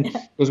know,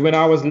 because when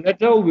I was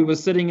little, we were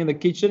sitting in the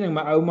kitchen and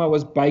my Oma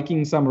was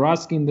baking some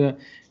rusk in the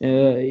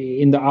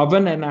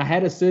oven, and I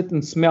had a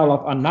certain smell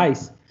of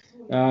anise,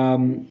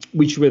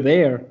 which were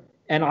there.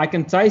 and I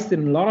can taste it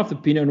in a lot of the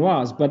Pinot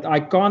Noirs, but I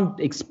can't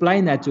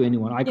explain that to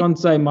anyone. I can't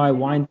say my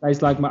wine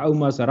tastes like my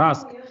Oma's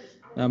Rask,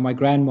 my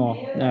grandma.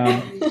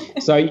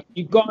 So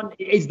you can't.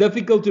 It's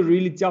difficult to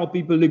really tell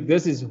people, look,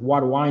 this is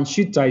what wine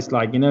should taste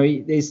like. You know,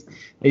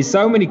 there's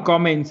so many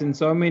comments and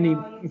so many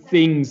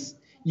things.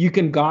 You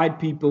can guide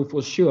people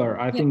for sure.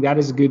 I think that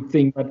is a good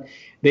thing. But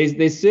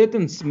there's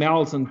certain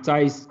smells and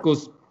tastes,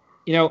 because,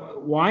 you know,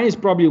 wine is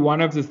probably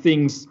one of the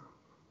things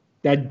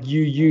that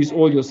you use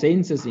all your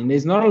senses in.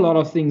 There's not a lot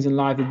of things in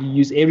life that you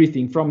use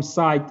everything from: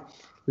 sight,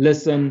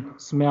 listen,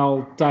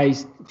 smell,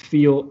 taste,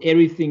 feel.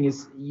 Everything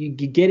is, you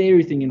get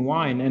everything in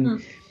wine,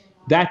 and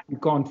that you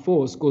can't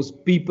force, because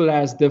people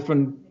has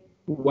different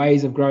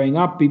ways of growing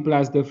up, people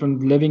has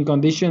different living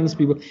conditions,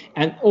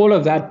 and all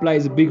of that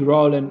plays a big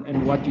role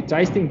in what you're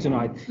tasting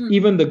tonight.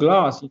 Even the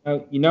glass,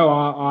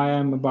 I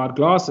am about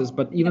glasses,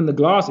 but even the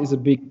glass is a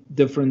big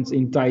difference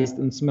in taste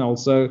and smell.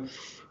 So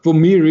for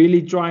me,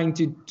 really trying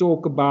to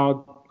talk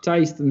about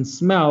taste and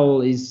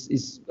smell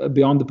is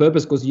beyond the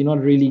purpose, because you're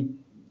not really,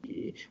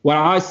 what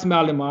I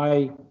smell in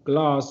my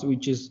glass,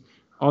 which is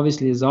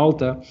obviously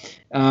Zalta,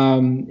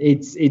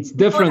 it's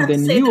different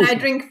than you. I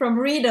drink from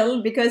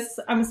Riedel because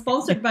I'm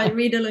sponsored by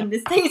Riedel in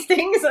this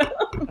tasting. So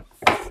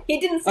he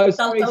didn't say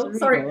Zalta.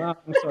 Sorry. I'm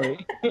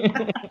sorry.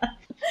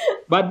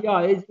 But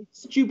yeah, it's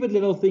stupid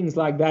little things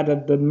like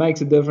that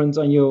makes a difference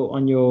on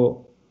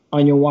your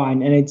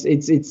wine, and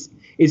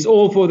it's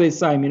all for the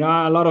same. You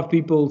know, a lot of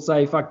people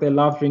say, fuck, they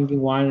love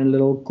drinking wine in a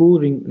little cool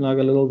drink, like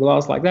a little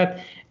glass like that,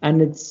 and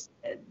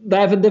they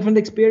have a different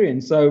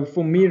experience. So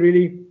for me,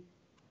 really,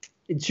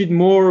 it should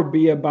more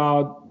be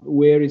about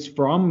where it's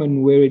from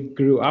and where it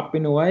grew up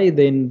in a way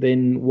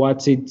than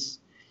what's its,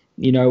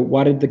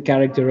 what are the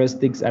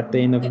characteristics at the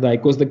end of the day.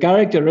 Because the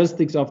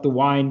characteristics of the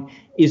wine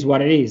is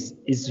what it is.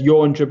 It's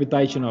your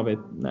interpretation of it.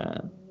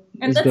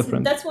 And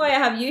different. That's why I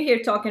have you here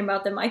talking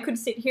about them. I could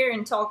sit here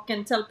and talk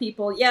and tell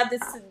people, yeah,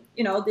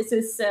 this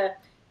is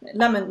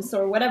lemons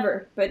or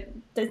whatever. But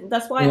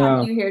that's why I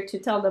have you here to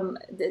tell them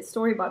the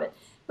story about it.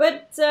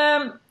 But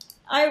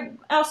I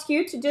ask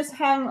you to just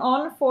hang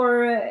on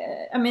for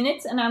a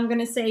minute, and I'm going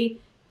to say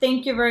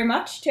thank you very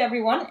much to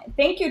everyone.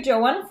 Thank you,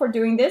 Johan, for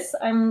doing this.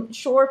 I'm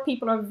sure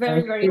people are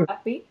very, very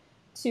happy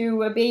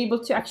to be able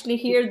to actually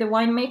hear the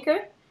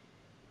winemaker.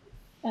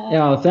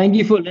 Thank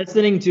you for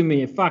listening to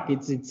me. Fuck,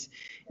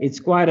 it's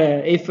quite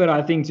an effort,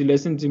 I think, to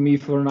listen to me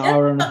for an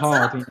hour and a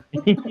half.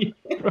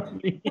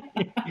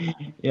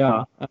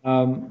 Yeah.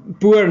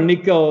 Poor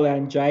Nicole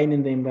and Jane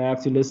and them, they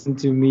have to listen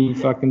to me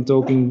fucking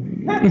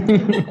talking.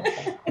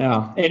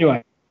 Yeah.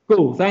 Anyway,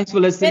 cool. Thanks for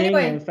listening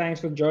and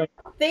thanks for joining.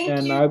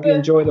 Thank you. I hope you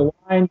enjoy the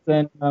wines.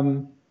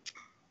 And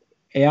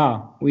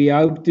we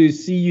hope to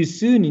see you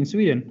soon in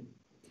Sweden.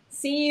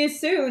 See you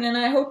soon, and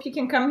I hope you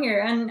can come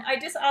here. And I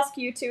just ask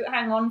you to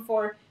hang on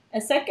for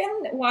a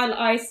second while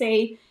I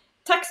say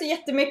tack så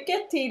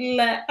jättemycket till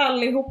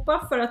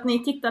allihopa för att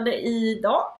ni tittade idag.